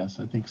me? Yes,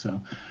 I think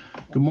so.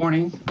 Good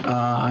morning.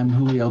 I'm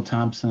Julio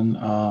Thompson,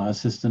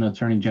 Assistant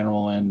Attorney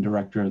General and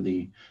Director of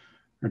the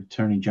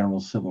Attorney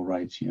General Civil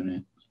Rights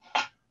Unit.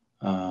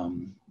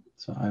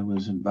 So I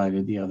was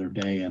invited the other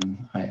day,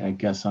 and I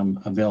guess I'm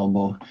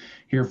available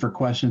here for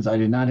questions. I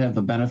did not have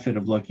the benefit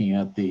of looking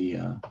at the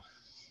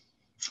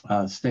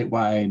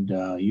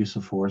statewide use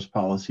of force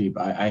policy,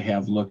 but I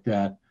have looked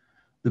at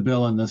the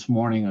bill, and this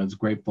morning I was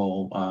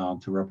grateful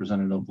to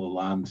Representative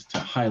Lalonde to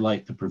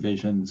highlight the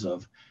provisions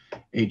of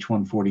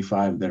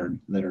H.145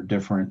 that are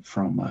different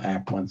from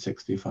Act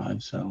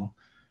 165. So,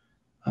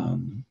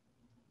 I'm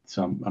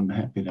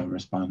happy to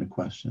respond to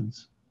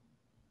questions.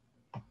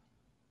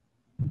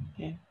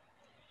 Okay.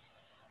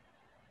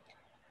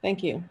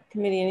 Thank you.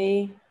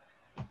 Committee,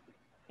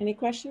 any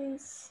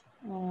questions?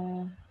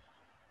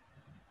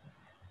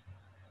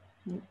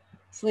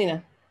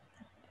 Selena.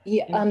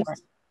 Yeah.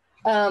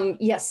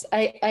 Yes,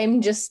 I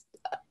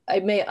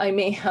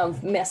may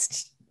have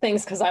missed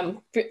things because I'm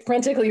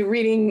frantically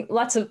reading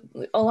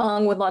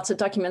along with lots of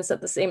documents at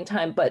the same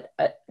time. But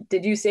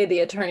did you say the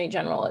Attorney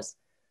General is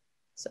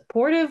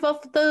supportive of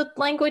the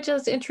language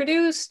as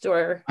introduced,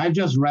 or? I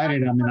just read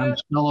it. I mean, I'm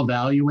still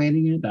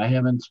evaluating it. I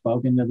haven't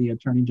spoken to the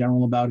Attorney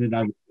General about it.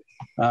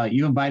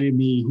 You invited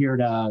me here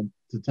to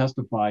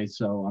testify,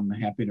 so I'm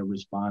happy to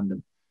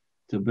respond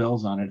to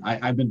bills on it.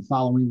 I've been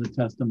following the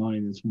testimony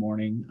this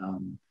morning.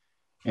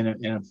 And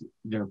if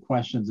there are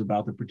questions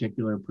about the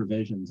particular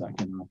provisions, I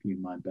can offer you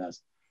my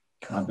best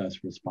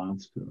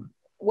response to it.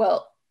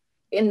 Well,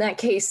 in that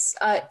case,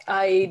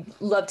 I'd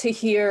love to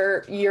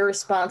hear your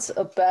response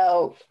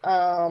about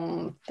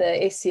the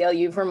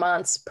ACLU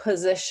Vermont's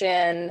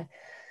position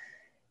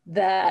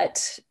that,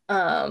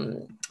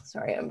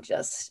 sorry, I'm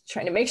just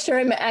trying to make sure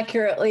I'm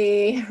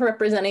accurately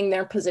representing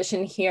their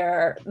position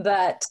here,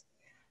 that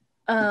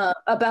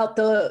about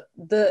the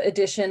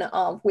addition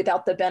of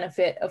without the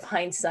benefit of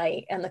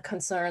hindsight, and the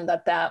concern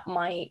that that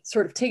might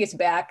sort of take us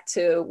back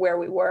to where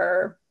we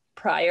were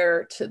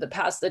prior to the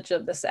passage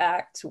of this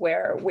act,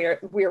 where we're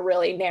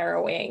really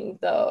narrowing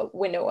the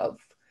window of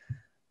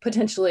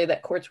potentially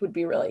that courts would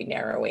be really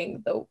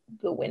narrowing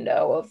the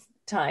window of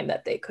time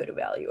that they could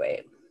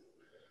evaluate.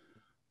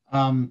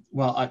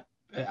 Well,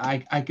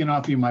 I can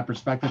offer you my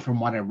perspective from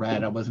what I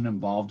read. I wasn't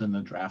involved in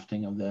the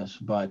drafting of this,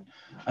 but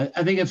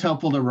I think it's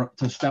helpful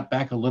to step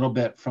back a little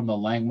bit from the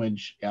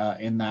language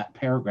in that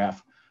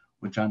paragraph,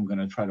 which I'm going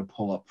to try to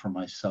pull up for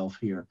myself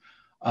here.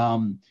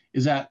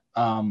 Is that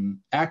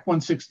Act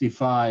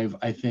 165,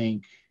 I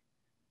think,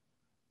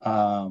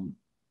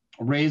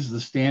 raised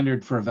the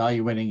standard for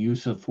evaluating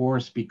use of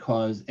force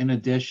because in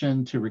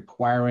addition to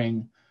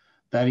requiring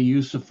that a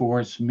use of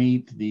force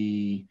meet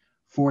the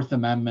Fourth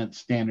Amendment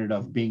standard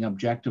of being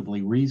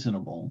objectively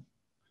reasonable,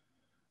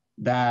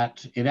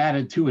 that it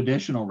added two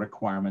additional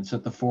requirements,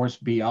 that the force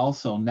be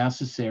also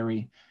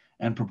necessary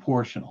and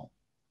proportional.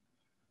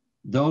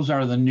 Those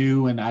are the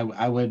new, and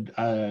I would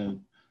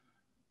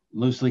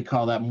loosely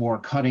call that more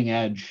cutting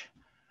edge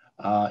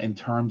in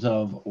terms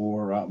of,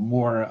 or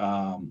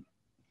more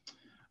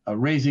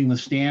raising the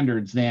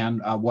standards than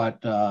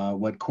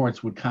what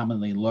courts would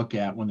commonly look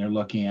at when they're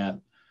looking at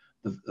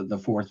the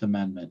Fourth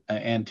Amendment.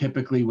 And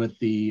typically with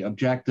the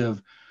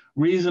objective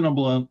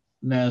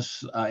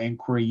reasonableness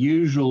inquiry,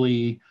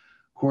 usually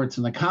courts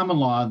in the common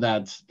law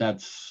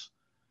that's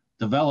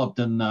developed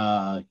in,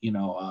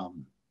 oh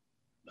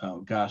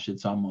gosh,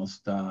 it's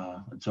almost,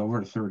 it's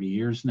over 30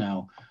 years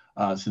now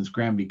since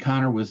Graham v.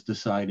 Connor was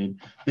decided.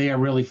 They are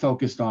really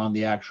focused on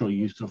the actual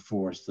use of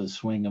force, the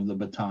swing of the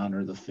baton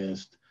or the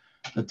fist,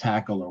 the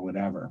tackle or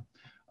whatever.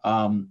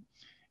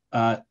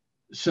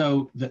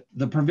 So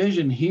the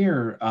provision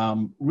here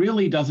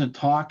really doesn't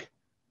talk,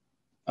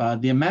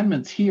 the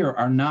amendments here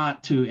are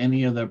not to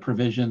any of the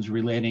provisions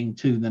relating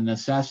to the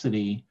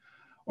necessity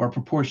or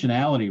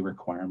proportionality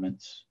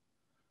requirements,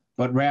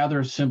 but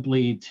rather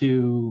simply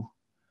to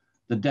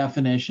the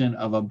definition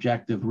of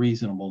objective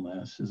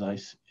reasonableness as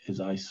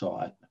I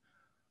saw it.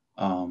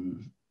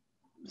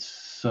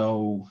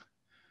 So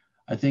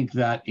I think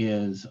that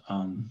is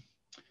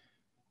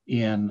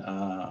in,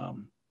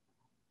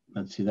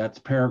 let's see, that's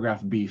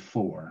paragraph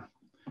B4.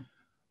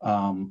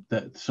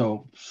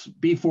 So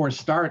B4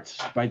 starts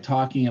by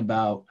talking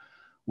about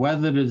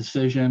whether the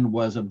decision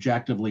was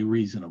objectively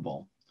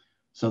reasonable.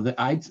 So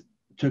I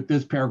took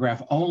this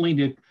paragraph only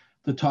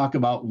to talk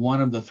about one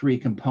of the three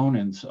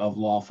components of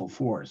lawful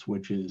force,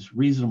 which is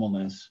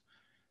reasonableness.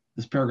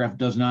 This paragraph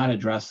does not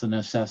address the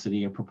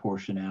necessity of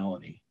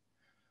proportionality.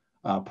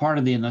 Part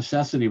of the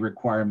necessity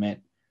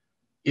requirement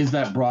is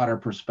that broader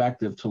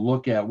perspective to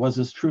look at, was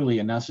this truly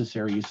a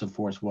necessary use of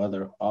force,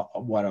 whether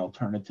what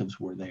alternatives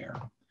were there.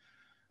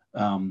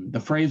 The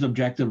phrase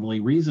objectively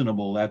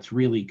reasonable, that's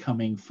really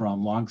coming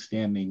from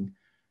longstanding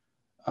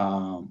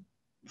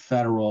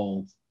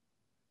federal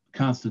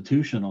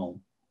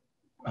constitutional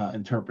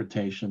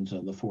interpretations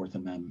of the Fourth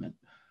Amendment.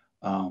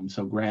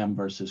 So Graham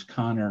versus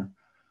Connor,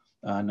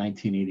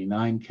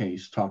 1989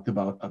 case talked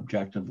about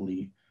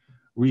objectively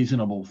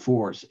reasonable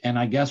force. And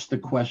I guess the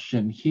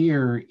question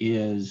here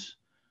is,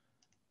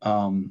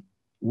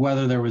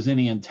 whether there was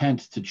any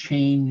intent to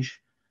change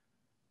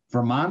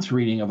Vermont's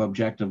reading of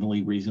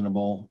objectively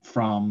reasonable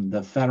from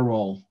the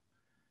federal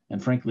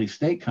and frankly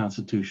state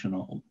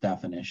constitutional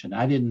definition.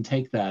 I didn't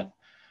take that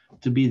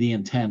to be the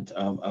intent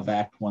of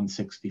Act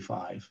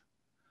 165.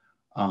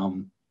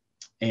 Graham,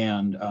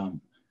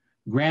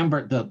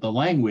 the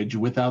language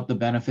without the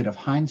benefit of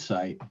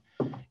hindsight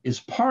is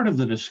part of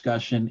the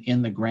discussion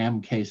in the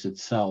Graham case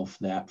itself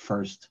that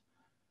first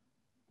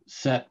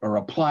set or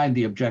applied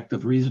the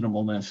objective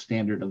reasonableness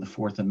standard of the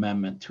Fourth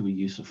Amendment to a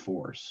use of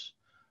force.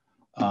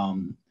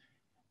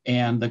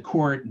 And the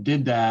court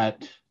did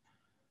that.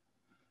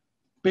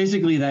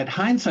 Basically, that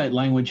hindsight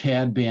language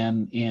had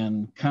been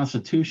in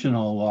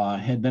constitutional law,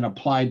 had been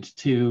applied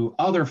to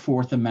other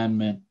Fourth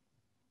Amendment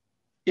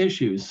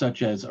issues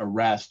such as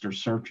arrest or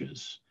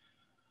searches.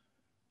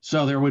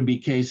 So there would be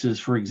cases,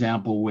 for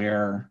example,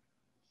 where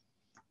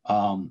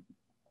an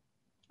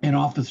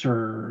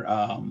officer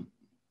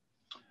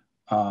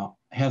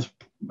has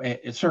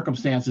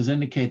circumstances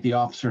indicate the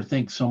officer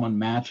thinks someone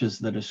matches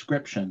the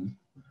description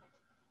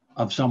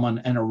of someone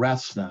and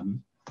arrests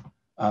them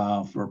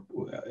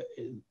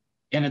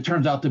and it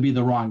turns out to be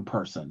the wrong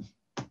person.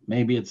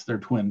 Maybe it's their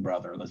twin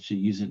brother. Let's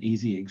use an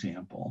easy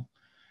example.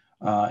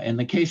 And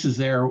the cases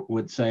there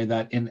would say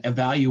that in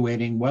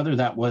evaluating whether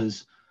that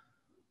was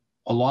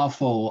a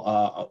lawful,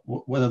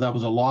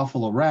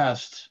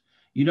 arrest,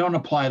 you don't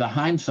apply the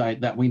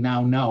hindsight that we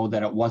now know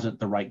that it wasn't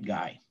the right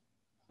guy,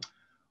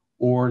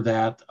 or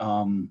that,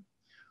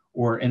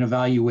 or in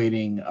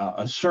evaluating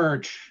a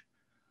search,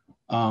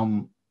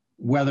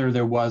 whether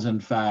there was in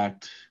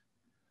fact,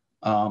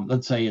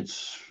 let's say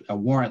it's a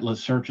warrantless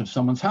search of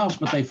someone's house,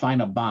 but they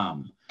find a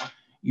bomb.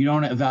 You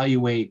don't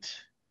evaluate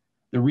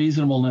the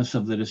reasonableness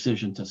of the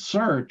decision to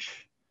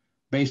search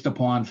based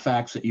upon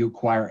facts that you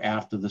acquire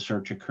after the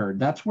search occurred.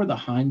 That's where the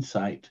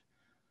hindsight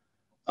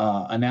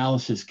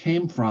analysis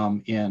came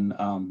from in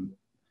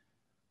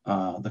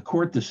the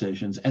court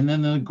decisions. And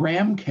then the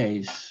Graham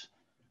case,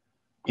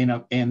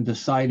 in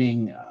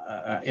deciding,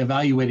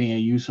 evaluating a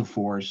use of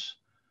force,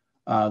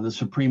 the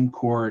Supreme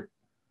Court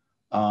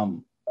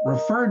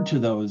referred to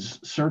those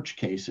search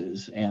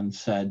cases and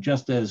said,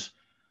 just as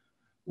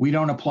we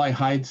don't apply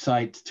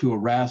hindsight to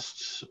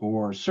arrests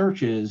or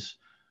searches,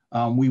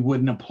 we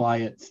wouldn't apply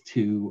it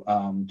to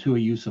a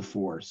use of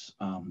force.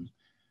 And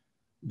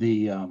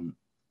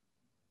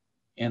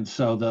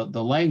so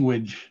the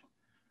language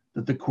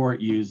that the court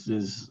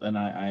uses, and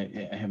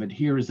I have it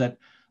here, is that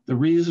the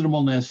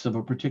reasonableness of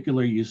a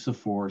particular use of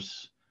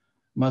force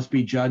must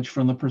be judged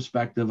from the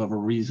perspective of a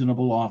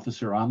reasonable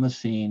officer on the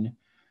scene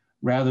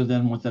rather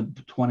than with a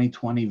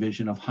 20/20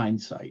 vision of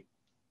hindsight.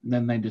 And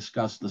then they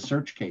discuss the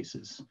search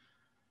cases.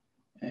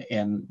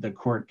 And the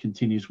court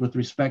continues, with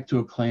respect to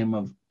a claim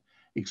of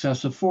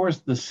excessive force,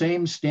 the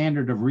same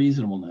standard of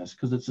reasonableness,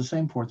 because it's the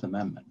same Fourth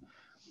Amendment,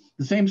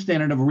 the same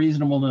standard of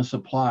reasonableness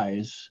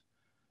applies.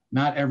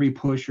 Not every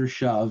push or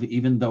shove,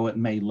 even though it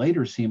may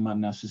later seem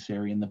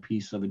unnecessary in the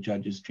peace of a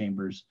judge's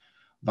chambers,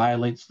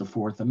 violates the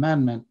Fourth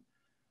Amendment.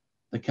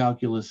 The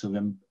calculus of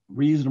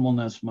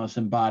reasonableness must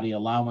embody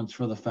allowance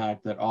for the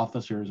fact that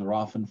officers are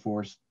often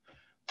forced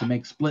to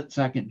make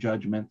split-second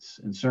judgments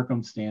in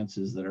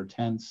circumstances that are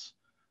tense,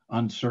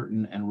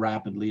 uncertain, and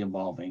rapidly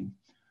evolving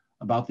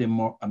about the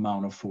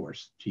amount of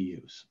force to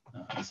use,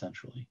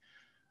 essentially.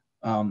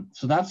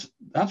 So that's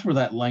where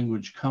that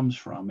language comes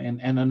from,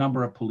 and a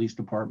number of police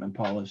department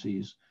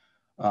policies.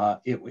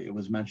 It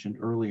was mentioned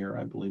earlier,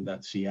 I believe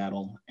that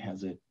Seattle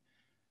has it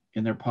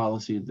in their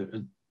policy.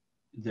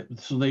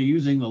 So they're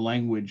using the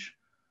language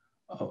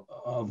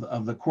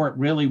of the court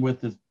really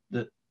with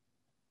the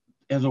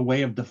as a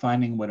way of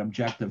defining what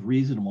objective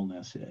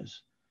reasonableness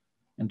is.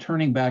 And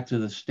turning back to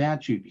the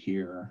statute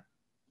here,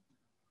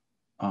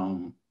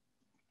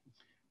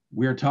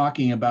 we're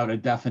talking about a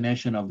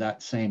definition of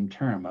that same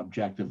term,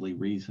 objectively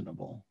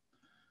reasonable.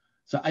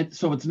 So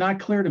it's not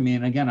clear to me,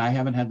 and again, I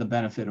haven't had the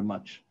benefit of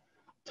much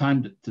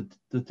time to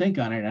think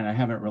on it, and I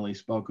haven't really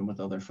spoken with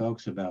other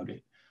folks about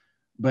it.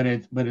 But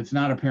it's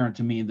not apparent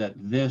to me that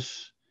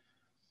this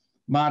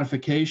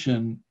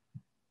modification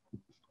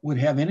would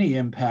have any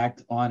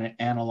impact on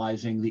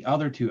analyzing the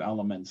other two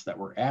elements that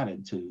were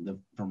added to the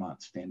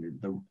Vermont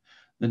standard,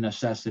 the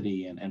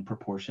necessity and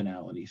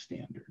proportionality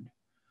standard.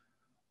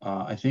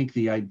 I think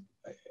at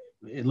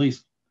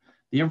least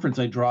the inference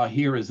I draw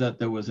here is that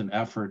there was an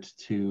effort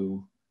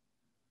to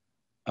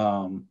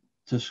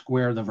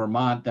square the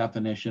Vermont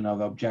definition of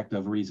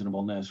objective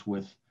reasonableness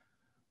with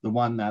the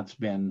one that's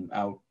been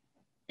out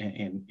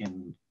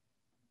in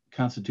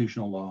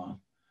constitutional law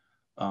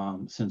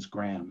since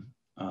Graham.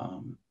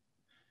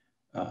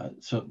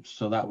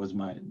 So that was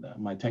my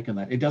take on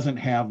that. It doesn't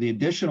have the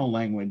additional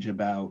language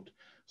about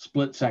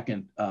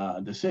split-second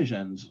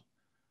decisions,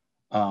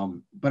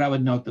 but I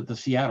would note that the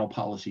Seattle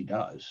policy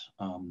does.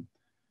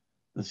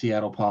 The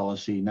Seattle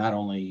policy not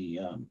only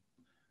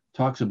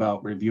talks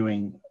about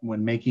reviewing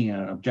when making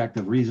an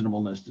objective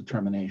reasonableness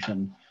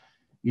determination,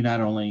 you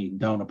not only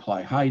don't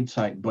apply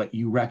hindsight, but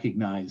you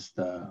recognize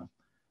the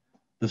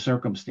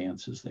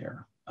circumstances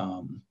there.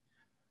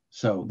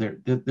 So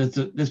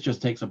this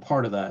just takes a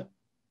part of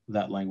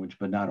that language,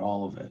 but not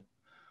all of it.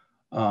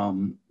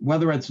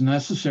 Whether it's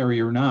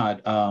necessary or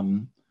not,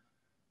 I'm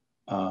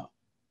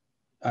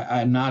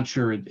not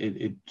sure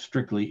it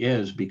strictly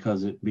is,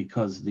 because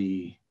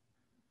the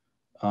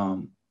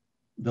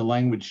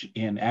language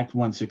in Act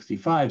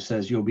 165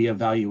 says you'll be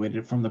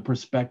evaluated from the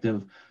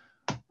perspective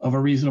of a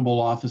reasonable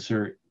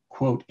officer,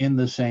 quote, in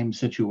the same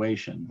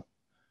situation.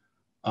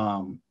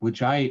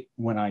 Which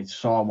when I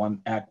saw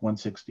Act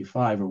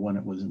 165, or when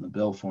it was in the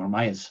bill form,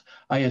 I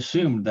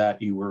assumed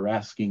that you were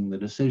asking the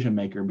decision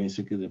maker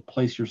basically to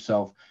place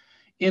yourself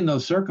in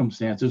those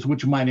circumstances,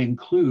 which might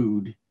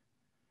include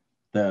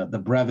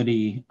the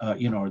brevity,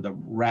 or the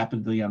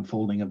rapidly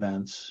unfolding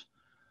events,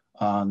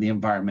 the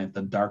environment,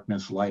 the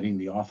darkness, lighting,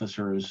 the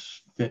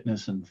officer's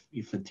fitness and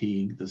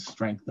fatigue, the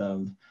strength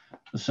of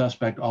the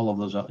suspect, all of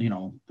those,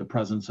 the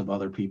presence of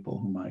other people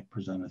who might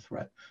present a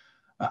threat.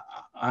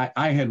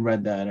 I had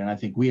read that, and I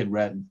think we had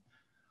read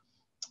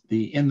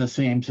the in the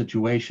same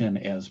situation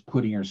as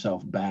putting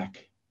yourself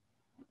back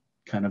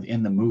kind of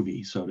in the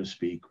movie, so to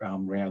speak,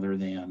 rather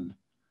than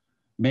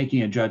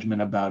making a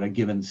judgment about a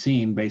given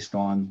scene based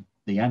on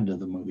the end of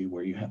the movie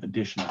where you have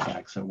additional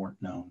facts that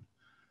weren't known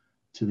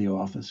to the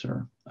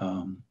officer.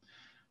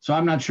 So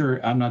I'm not sure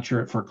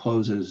it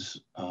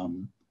forecloses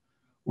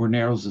or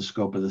narrows the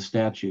scope of the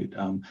statute.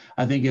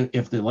 I think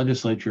if the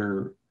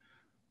legislature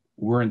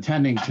were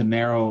intending to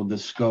narrow the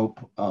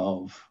scope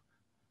of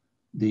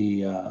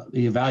the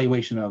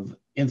evaluation of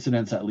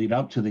incidents that lead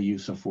up to the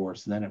use of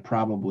force, then it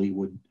probably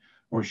would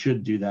or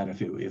should do that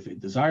if it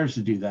desires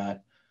to do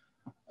that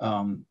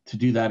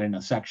in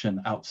a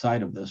section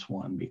outside of this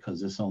one,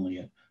 because this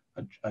only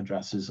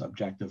addresses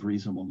objective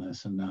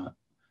reasonableness and not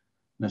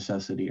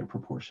necessity or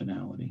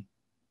proportionality.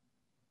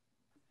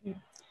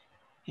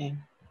 Okay,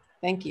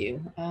 thank you.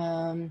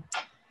 I'm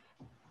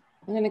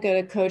going to go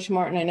to Coach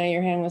Martin. I know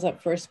your hand was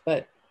up first,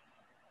 but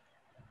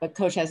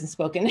Coach hasn't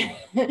spoken.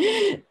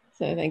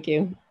 So thank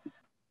you.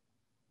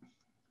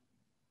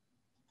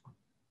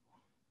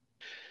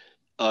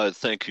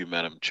 Thank you,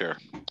 Madam Chair.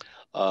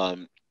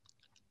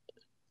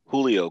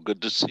 Julio,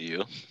 good to see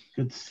you.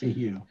 Good to see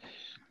you.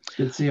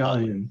 Good to see all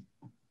of you.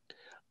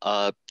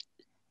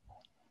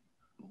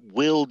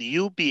 Will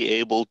you be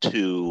able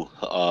to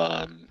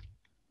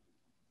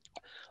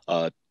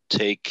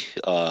take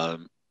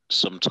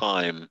some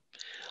time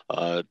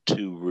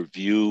to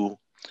review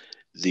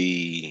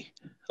the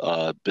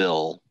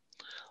bill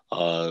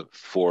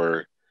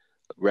for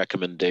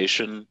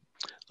recommendation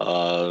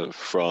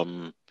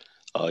from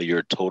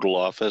your total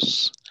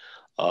office?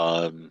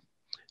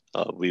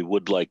 We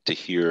would like to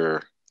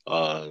hear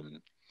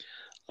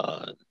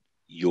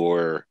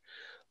your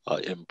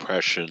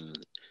impression,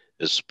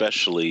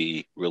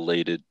 especially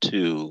related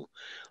to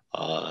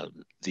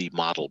the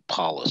model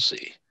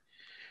policy.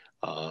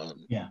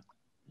 Yeah.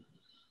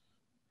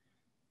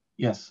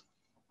 Yes,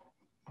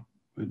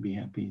 we'd be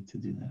happy to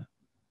do that.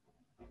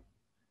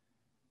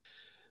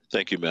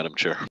 Thank you, Madam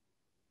Chair.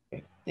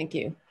 Thank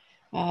you.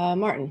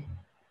 Martin.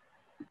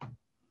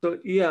 So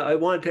yeah, I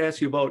wanted to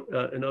ask you about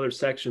another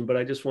section, but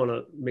I just want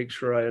to make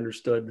sure I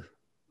understood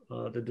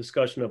the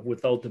discussion of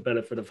without the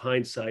benefit of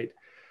hindsight.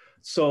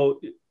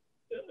 So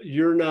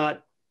you're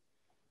not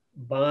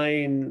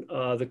buying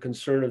the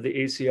concern of the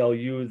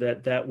ACLU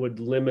that would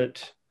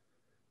limit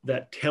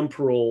that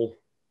temporal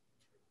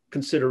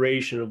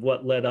consideration of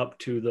what led up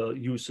to the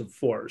use of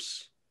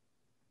force.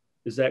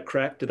 Is that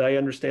correct? Did I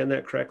understand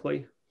that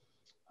correctly?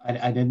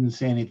 I didn't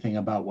say anything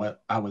about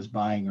what I was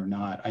buying or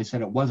not. I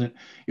said it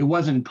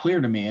wasn't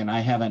clear to me, and I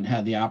haven't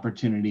had the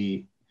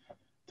opportunity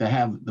to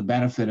have the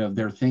benefit of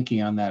their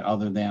thinking on that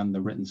other than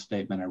the written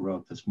statement I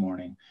wrote this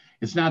morning.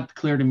 It's not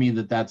clear to me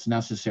that that's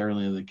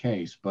necessarily the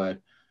case, but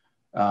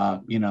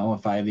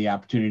if I have the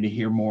opportunity to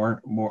hear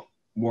more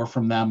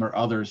from them or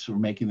others who are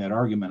making that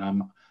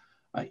argument,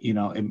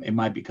 it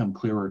might become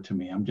clearer to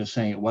me. I'm just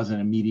saying it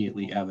wasn't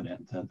immediately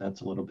evident.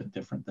 That's a little bit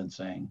different than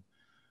saying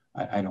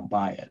I don't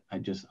buy it.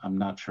 I'm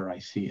not sure I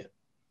see it.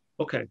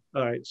 Okay,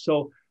 all right.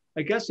 So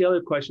I guess the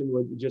other question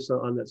would just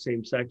on that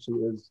same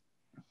section is,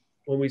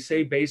 when we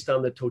say based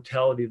on the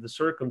totality of the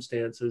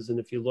circumstances, and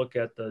if you look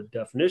at the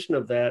definition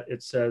of that,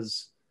 it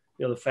says,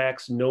 the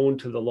facts known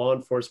to the law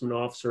enforcement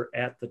officer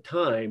at the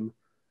time.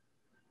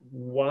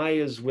 Why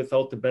is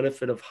without the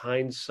benefit of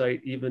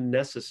hindsight even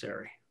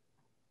necessary?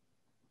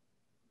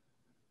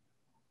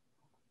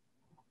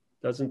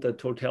 Doesn't the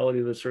totality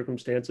of the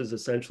circumstances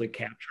essentially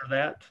capture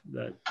that?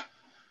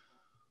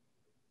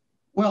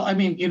 Well, I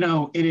mean, it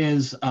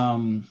is,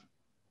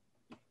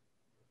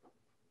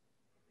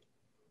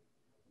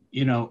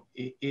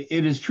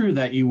 it is true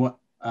that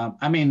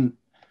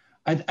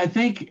I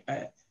think,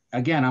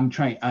 again, I'm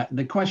trying,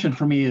 the question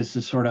for me is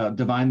to sort of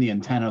divine the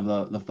intent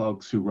of the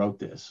folks who wrote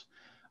this.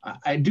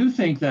 I do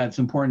think that it's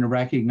important to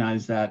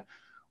recognize that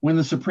when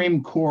the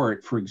Supreme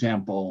Court, for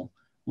example,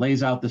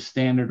 lays out the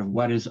standard of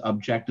what is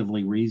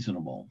objectively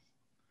reasonable,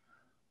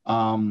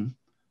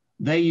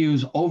 they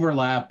use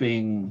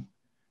overlapping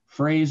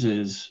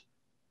phrases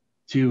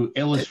to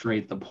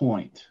illustrate the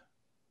point.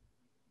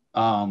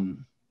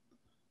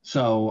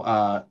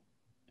 So,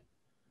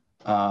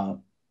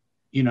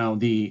 you know,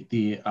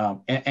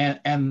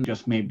 and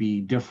just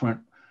maybe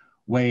different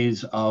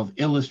ways of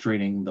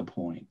illustrating the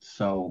point.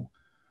 So,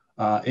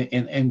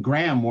 in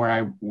Graham,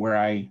 where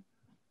I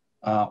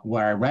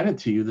read it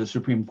to you, the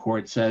Supreme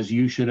Court says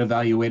you should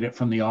evaluate it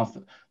from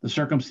the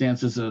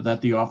circumstances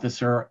that the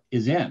officer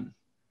is in.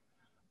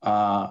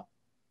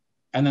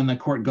 And then the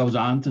court goes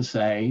on to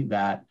say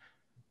that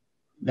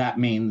that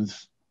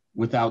means,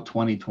 without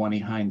 2020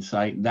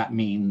 hindsight, that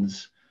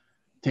means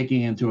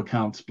taking into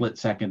account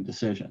split-second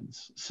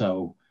decisions.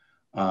 So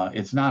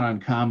it's not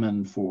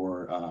uncommon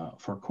for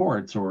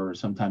courts or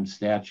sometimes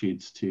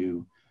statutes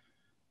to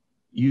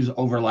use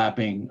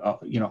overlapping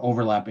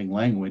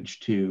language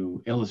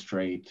to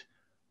illustrate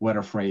what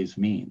a phrase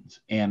means.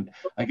 And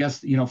I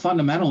guess, you know,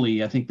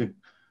 fundamentally, I think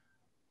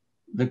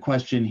the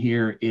question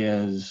here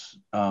is,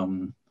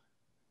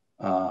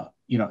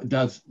 you know,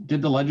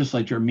 did the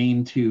legislature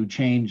mean to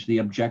change the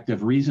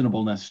objective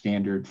reasonableness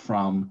standard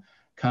from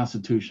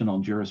constitutional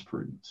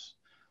jurisprudence?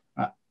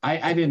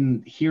 I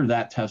didn't hear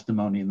that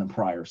testimony in the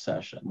prior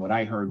session. What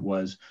I heard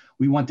was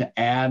we want to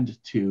add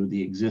to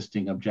the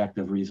existing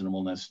objective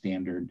reasonableness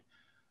standard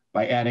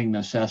by adding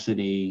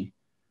necessity,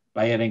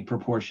 by adding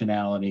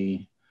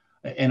proportionality,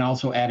 and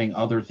also adding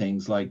other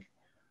things like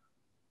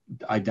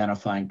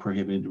identifying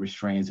prohibited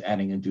restraints,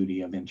 adding a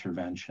duty of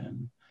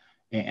intervention.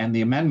 And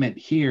the amendment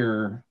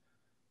here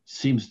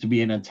seems to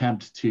be an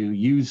attempt to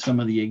use some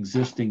of the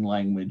existing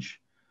language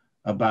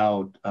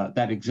about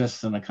that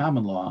exists in the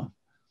common law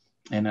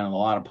and in a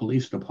lot of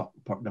police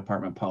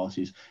department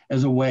policies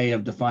as a way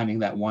of defining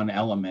that one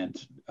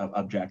element of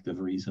objective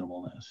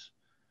reasonableness.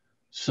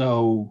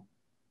 So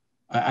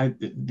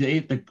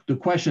the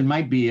question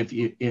might be,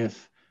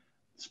 if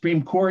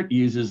Supreme Court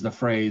uses the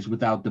phrase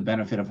 "without the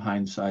benefit of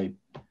hindsight,"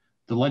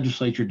 the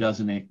legislature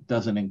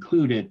doesn't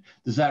include it.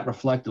 Does that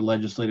reflect the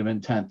legislative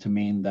intent to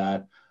mean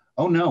that,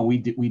 oh no, we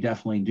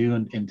definitely do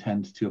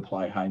intend to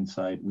apply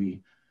hindsight.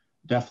 We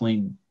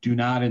definitely do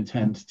not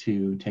intend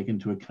to take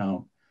into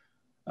account,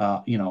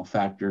 you know,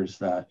 factors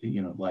that,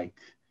 you know, like,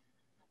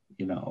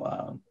 you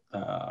know,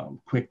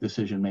 quick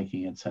decision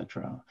making,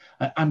 etc.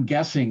 I'm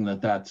guessing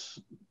that that's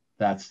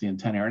the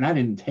intent here, and I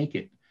didn't take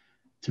it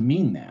to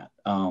mean that.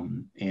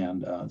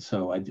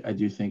 So I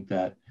do think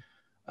that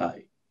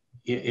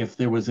if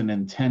there was an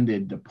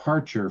intended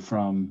departure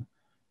from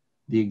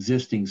the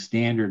existing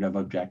standard of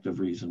objective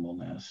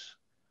reasonableness,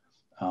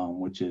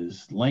 which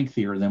is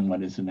lengthier than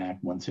what is in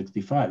Act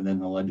 165, then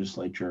the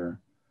legislature,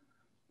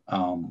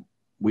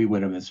 we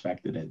would have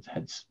expected it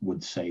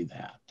would say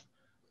that.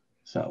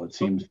 So it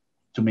seems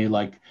to me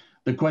like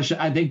the question,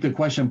 I think the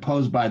question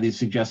posed by these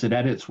suggested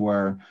edits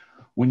were,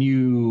 when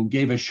you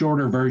gave a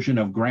shorter version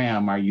of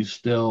Graham, are you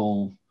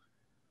still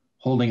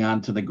holding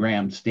on to the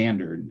Graham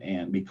standard?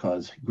 And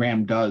because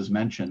Graham does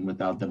mention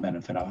without the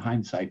benefit of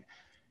hindsight,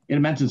 it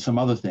mentioned some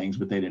other things,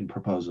 but they didn't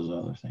propose those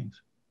other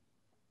things.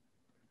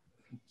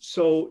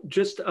 So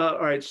just, all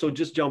right, so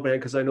just jump in,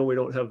 because I know we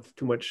don't have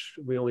too much,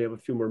 we only have a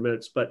few more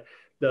minutes, but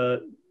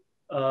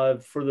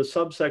for the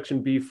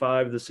subsection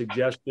B5, the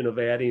suggestion of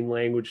adding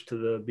language to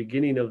the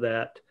beginning of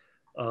that,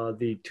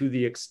 to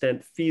the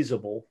extent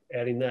feasible,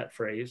 adding that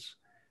phrase.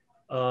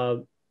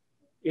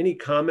 Any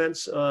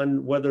comments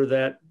on whether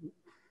that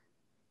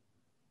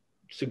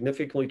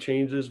significantly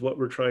changes what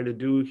we're trying to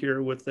do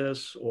here with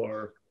this,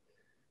 or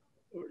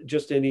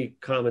just any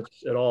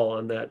comments at all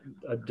on that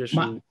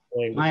additional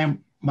language?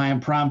 My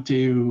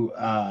impromptu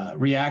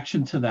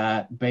reaction to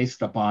that,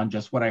 based upon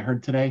just what I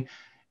heard today,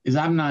 is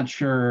I'm not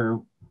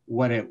sure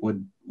what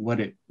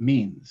it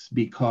means,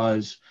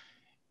 because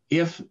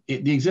if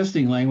the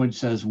existing language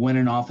says when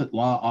an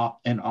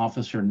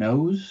officer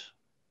knows,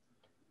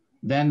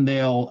 then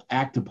they'll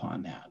act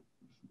upon that,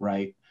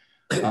 right?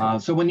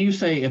 So when you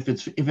say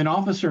if an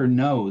officer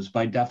knows,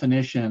 by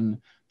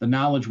definition, the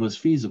knowledge was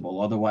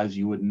feasible, otherwise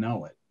you wouldn't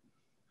know it.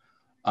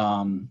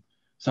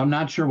 So I'm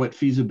not sure what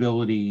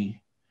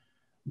feasibility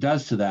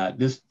does to that.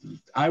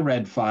 I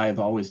read 5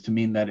 always to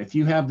mean that if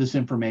you have this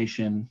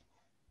information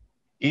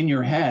in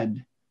your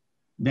head,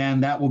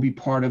 then that will be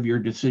part of your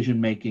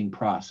decision-making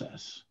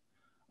process.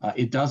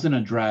 It doesn't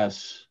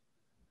address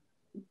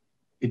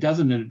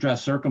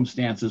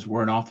circumstances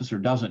where an officer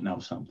doesn't know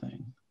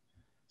something.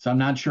 So I'm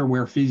not sure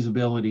where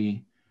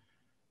feasibility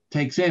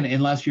takes in,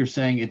 unless you're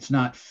saying it's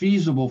not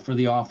feasible for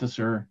the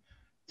officer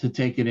to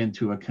take it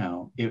into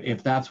account.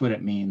 If that's what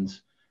it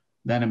means,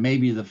 then it may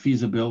be the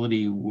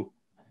feasibility.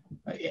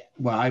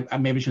 Well, I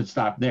maybe should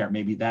stop there.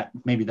 Maybe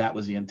that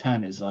was the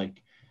intent, is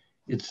like,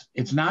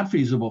 it's not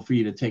feasible for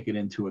you to take it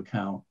into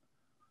account.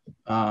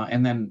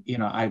 And then, you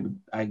know,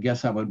 I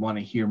guess I would want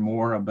to hear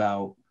more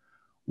about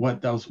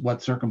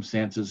what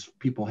circumstances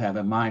people have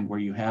in mind where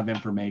you have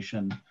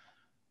information,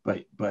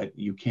 but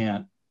you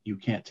can't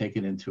take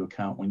it into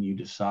account when you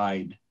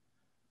decide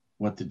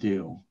what to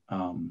do.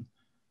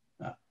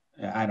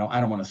 I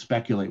don't want to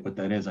speculate what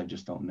that is. I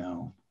just don't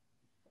know.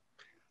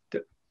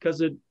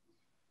 Because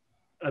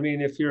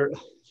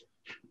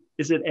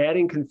is it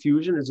adding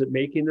confusion? Is it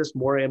making this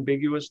more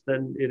ambiguous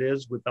than it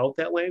is without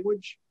that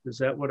language? Is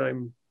that what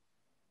I'm?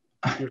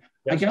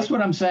 I guess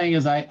what I'm saying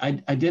is I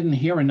didn't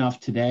hear enough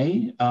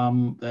today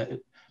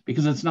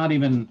because it's not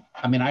even,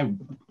 I mean, I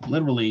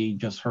literally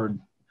just heard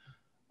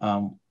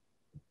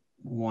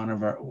one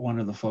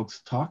of the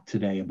folks talk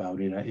today about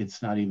it.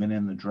 It's not even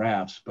in the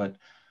drafts, but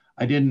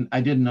I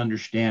didn't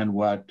understand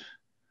what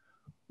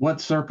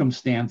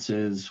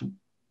circumstances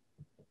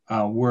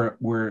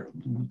were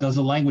does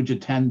the language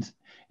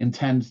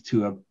intend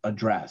to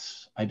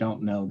address? I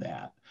don't know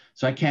that.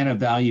 So I can't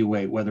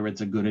evaluate whether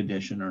it's a good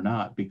addition or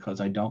not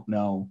because I don't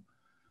know.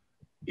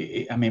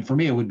 I mean, for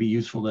me, it would be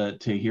useful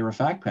to hear a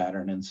fact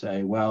pattern and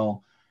say,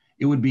 well,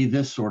 it would be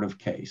this sort of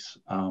case.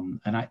 And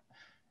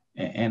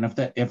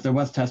if there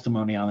was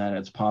testimony on that,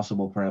 it's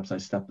possible perhaps I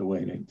stepped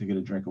away to get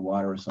a drink of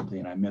water or something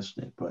and I missed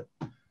it. But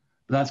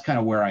that's kind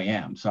of where I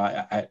am. So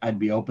I'd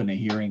be open to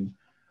hearing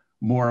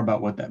more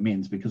about what that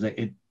means because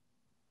it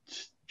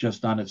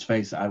just on its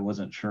face, I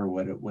wasn't sure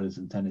what it was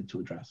intended to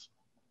address.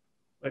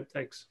 Right,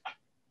 thanks.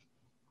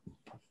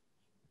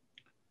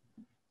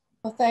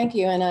 Well, thank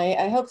you. And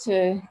I hope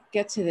to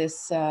get to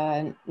this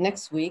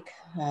next week,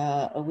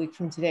 a week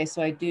from today.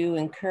 So I do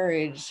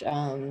encourage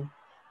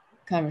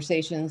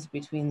conversations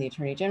between the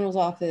Attorney General's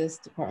Office,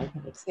 Department of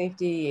Public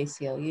Safety,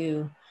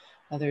 ACLU,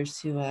 others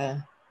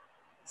to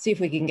see if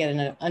we can get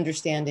an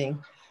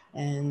understanding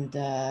and,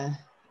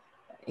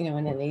 you know,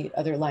 in any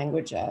other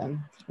language,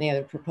 any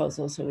other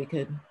proposals so we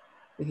could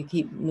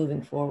keep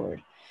moving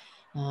forward.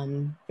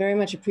 Very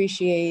much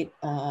appreciate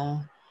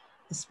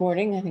this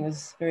morning. I think it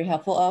was very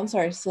helpful. Oh, I'm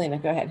sorry, Selena,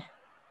 go ahead.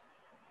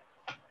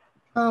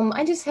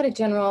 I just had a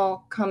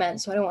general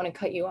comment, so I don't want to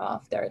cut you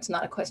off there. It's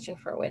not a question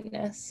for a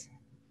witness.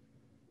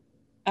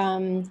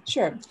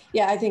 Sure.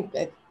 Yeah, I think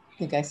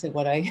I said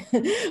what I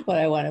what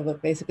I wanted,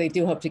 but basically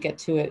do hope to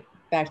get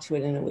back to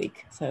it in a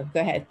week. So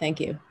go ahead. Thank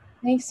you.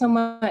 Thanks so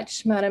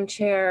much, Madam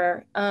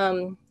Chair.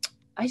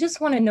 I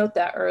just want to note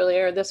that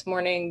earlier this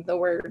morning, the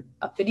word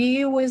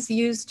uppity was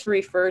used to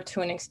refer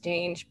to an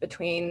exchange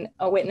between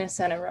a witness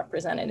and a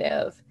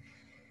representative.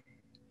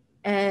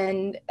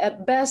 And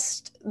at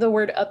best, the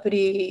word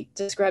uppity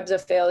describes a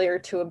failure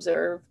to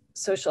observe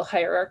social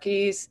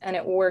hierarchies, and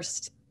at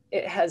worst,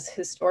 it has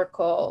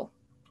historical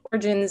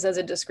origins as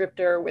a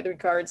descriptor with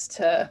regards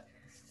to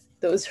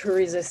those who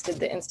resisted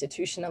the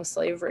institution of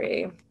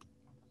slavery.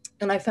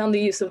 And I found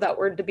the use of that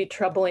word to be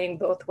troubling,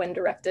 both when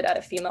directed at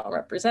a female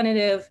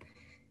representative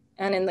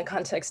and in the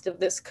context of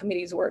this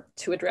committee's work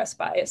to address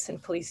bias in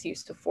police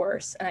use of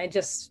force. And I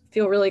just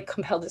feel really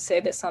compelled to say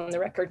this on the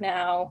record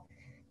now,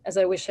 as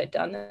I wish I'd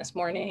done this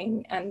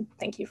morning, and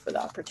thank you for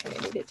the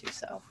opportunity to do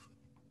so.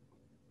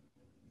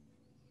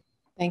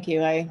 Thank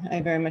you.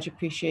 I very much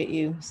appreciate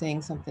you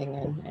saying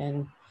something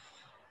and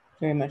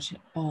very much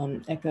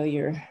echo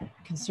your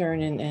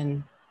concern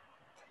and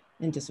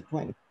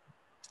disappointment.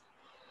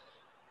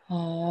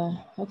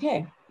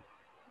 Okay.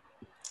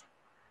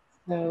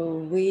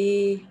 So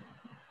we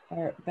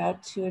are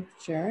about to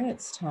adjourn.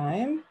 It's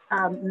time.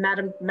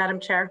 Madam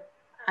Chair,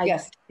 I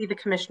see the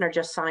commissioner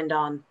just signed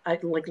on. I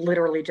like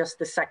literally just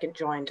the second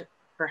joined.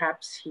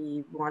 Perhaps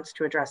he wants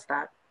to address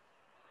that.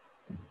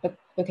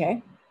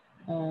 Okay.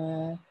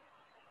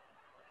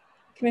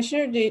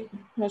 Commissioner, I'm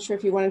not sure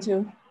if you wanted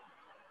to.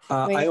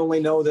 I only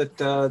know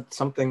that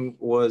something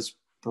was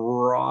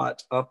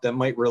brought up that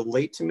might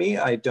relate to me.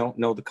 I don't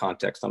know the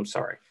context. I'm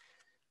sorry.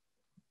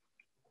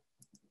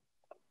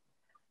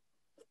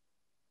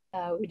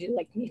 Would you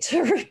like me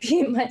to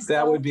repeat myself?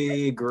 That would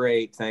be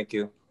great. Thank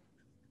you.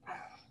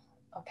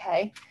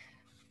 Okay.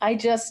 I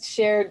just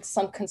shared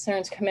some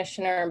concerns,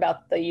 Commissioner,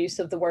 about the use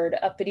of the word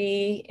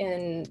uppity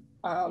in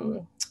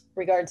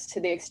regards to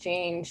the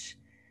exchange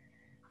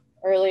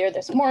earlier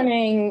this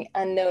morning,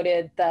 and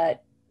noted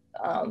that,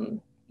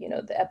 you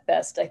know, at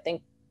best, I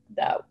think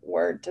that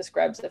word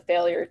describes a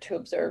failure to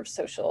observe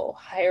social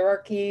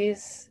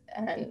hierarchies,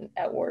 and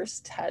at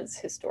worst has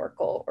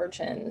historical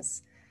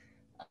origins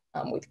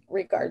with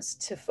regards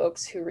to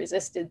folks who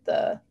resisted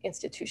the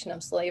institution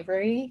of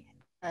slavery,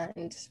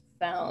 and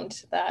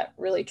found that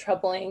really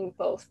troubling,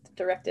 both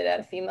directed at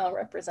a female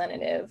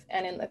representative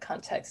and in the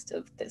context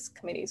of this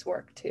committee's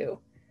work to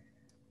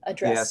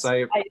address.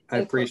 Yes, I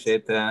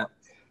appreciate that.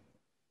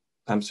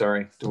 I'm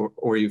sorry,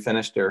 were you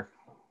finished or?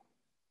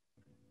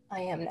 I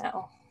am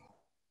now.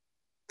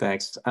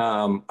 Thanks.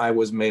 I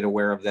was made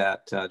aware of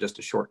that just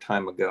a short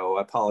time ago.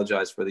 I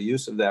apologize for the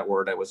use of that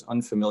word. I was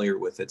unfamiliar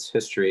with its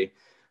history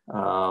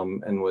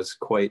and was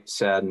quite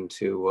saddened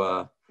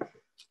to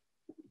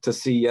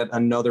see yet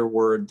another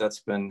word that's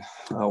been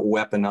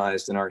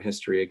weaponized in our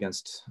history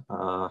against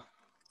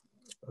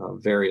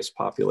various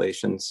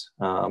populations.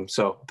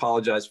 So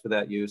apologize for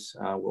that use.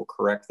 We'll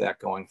correct that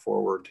going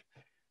forward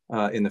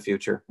in the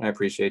future. I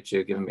appreciate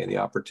you giving me the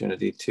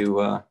opportunity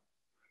to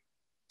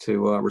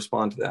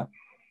respond to that.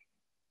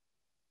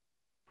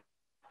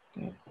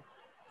 Good.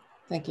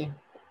 Thank you.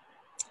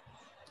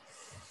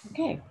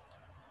 Okay,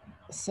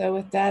 so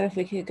with that, if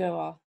we could go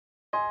off.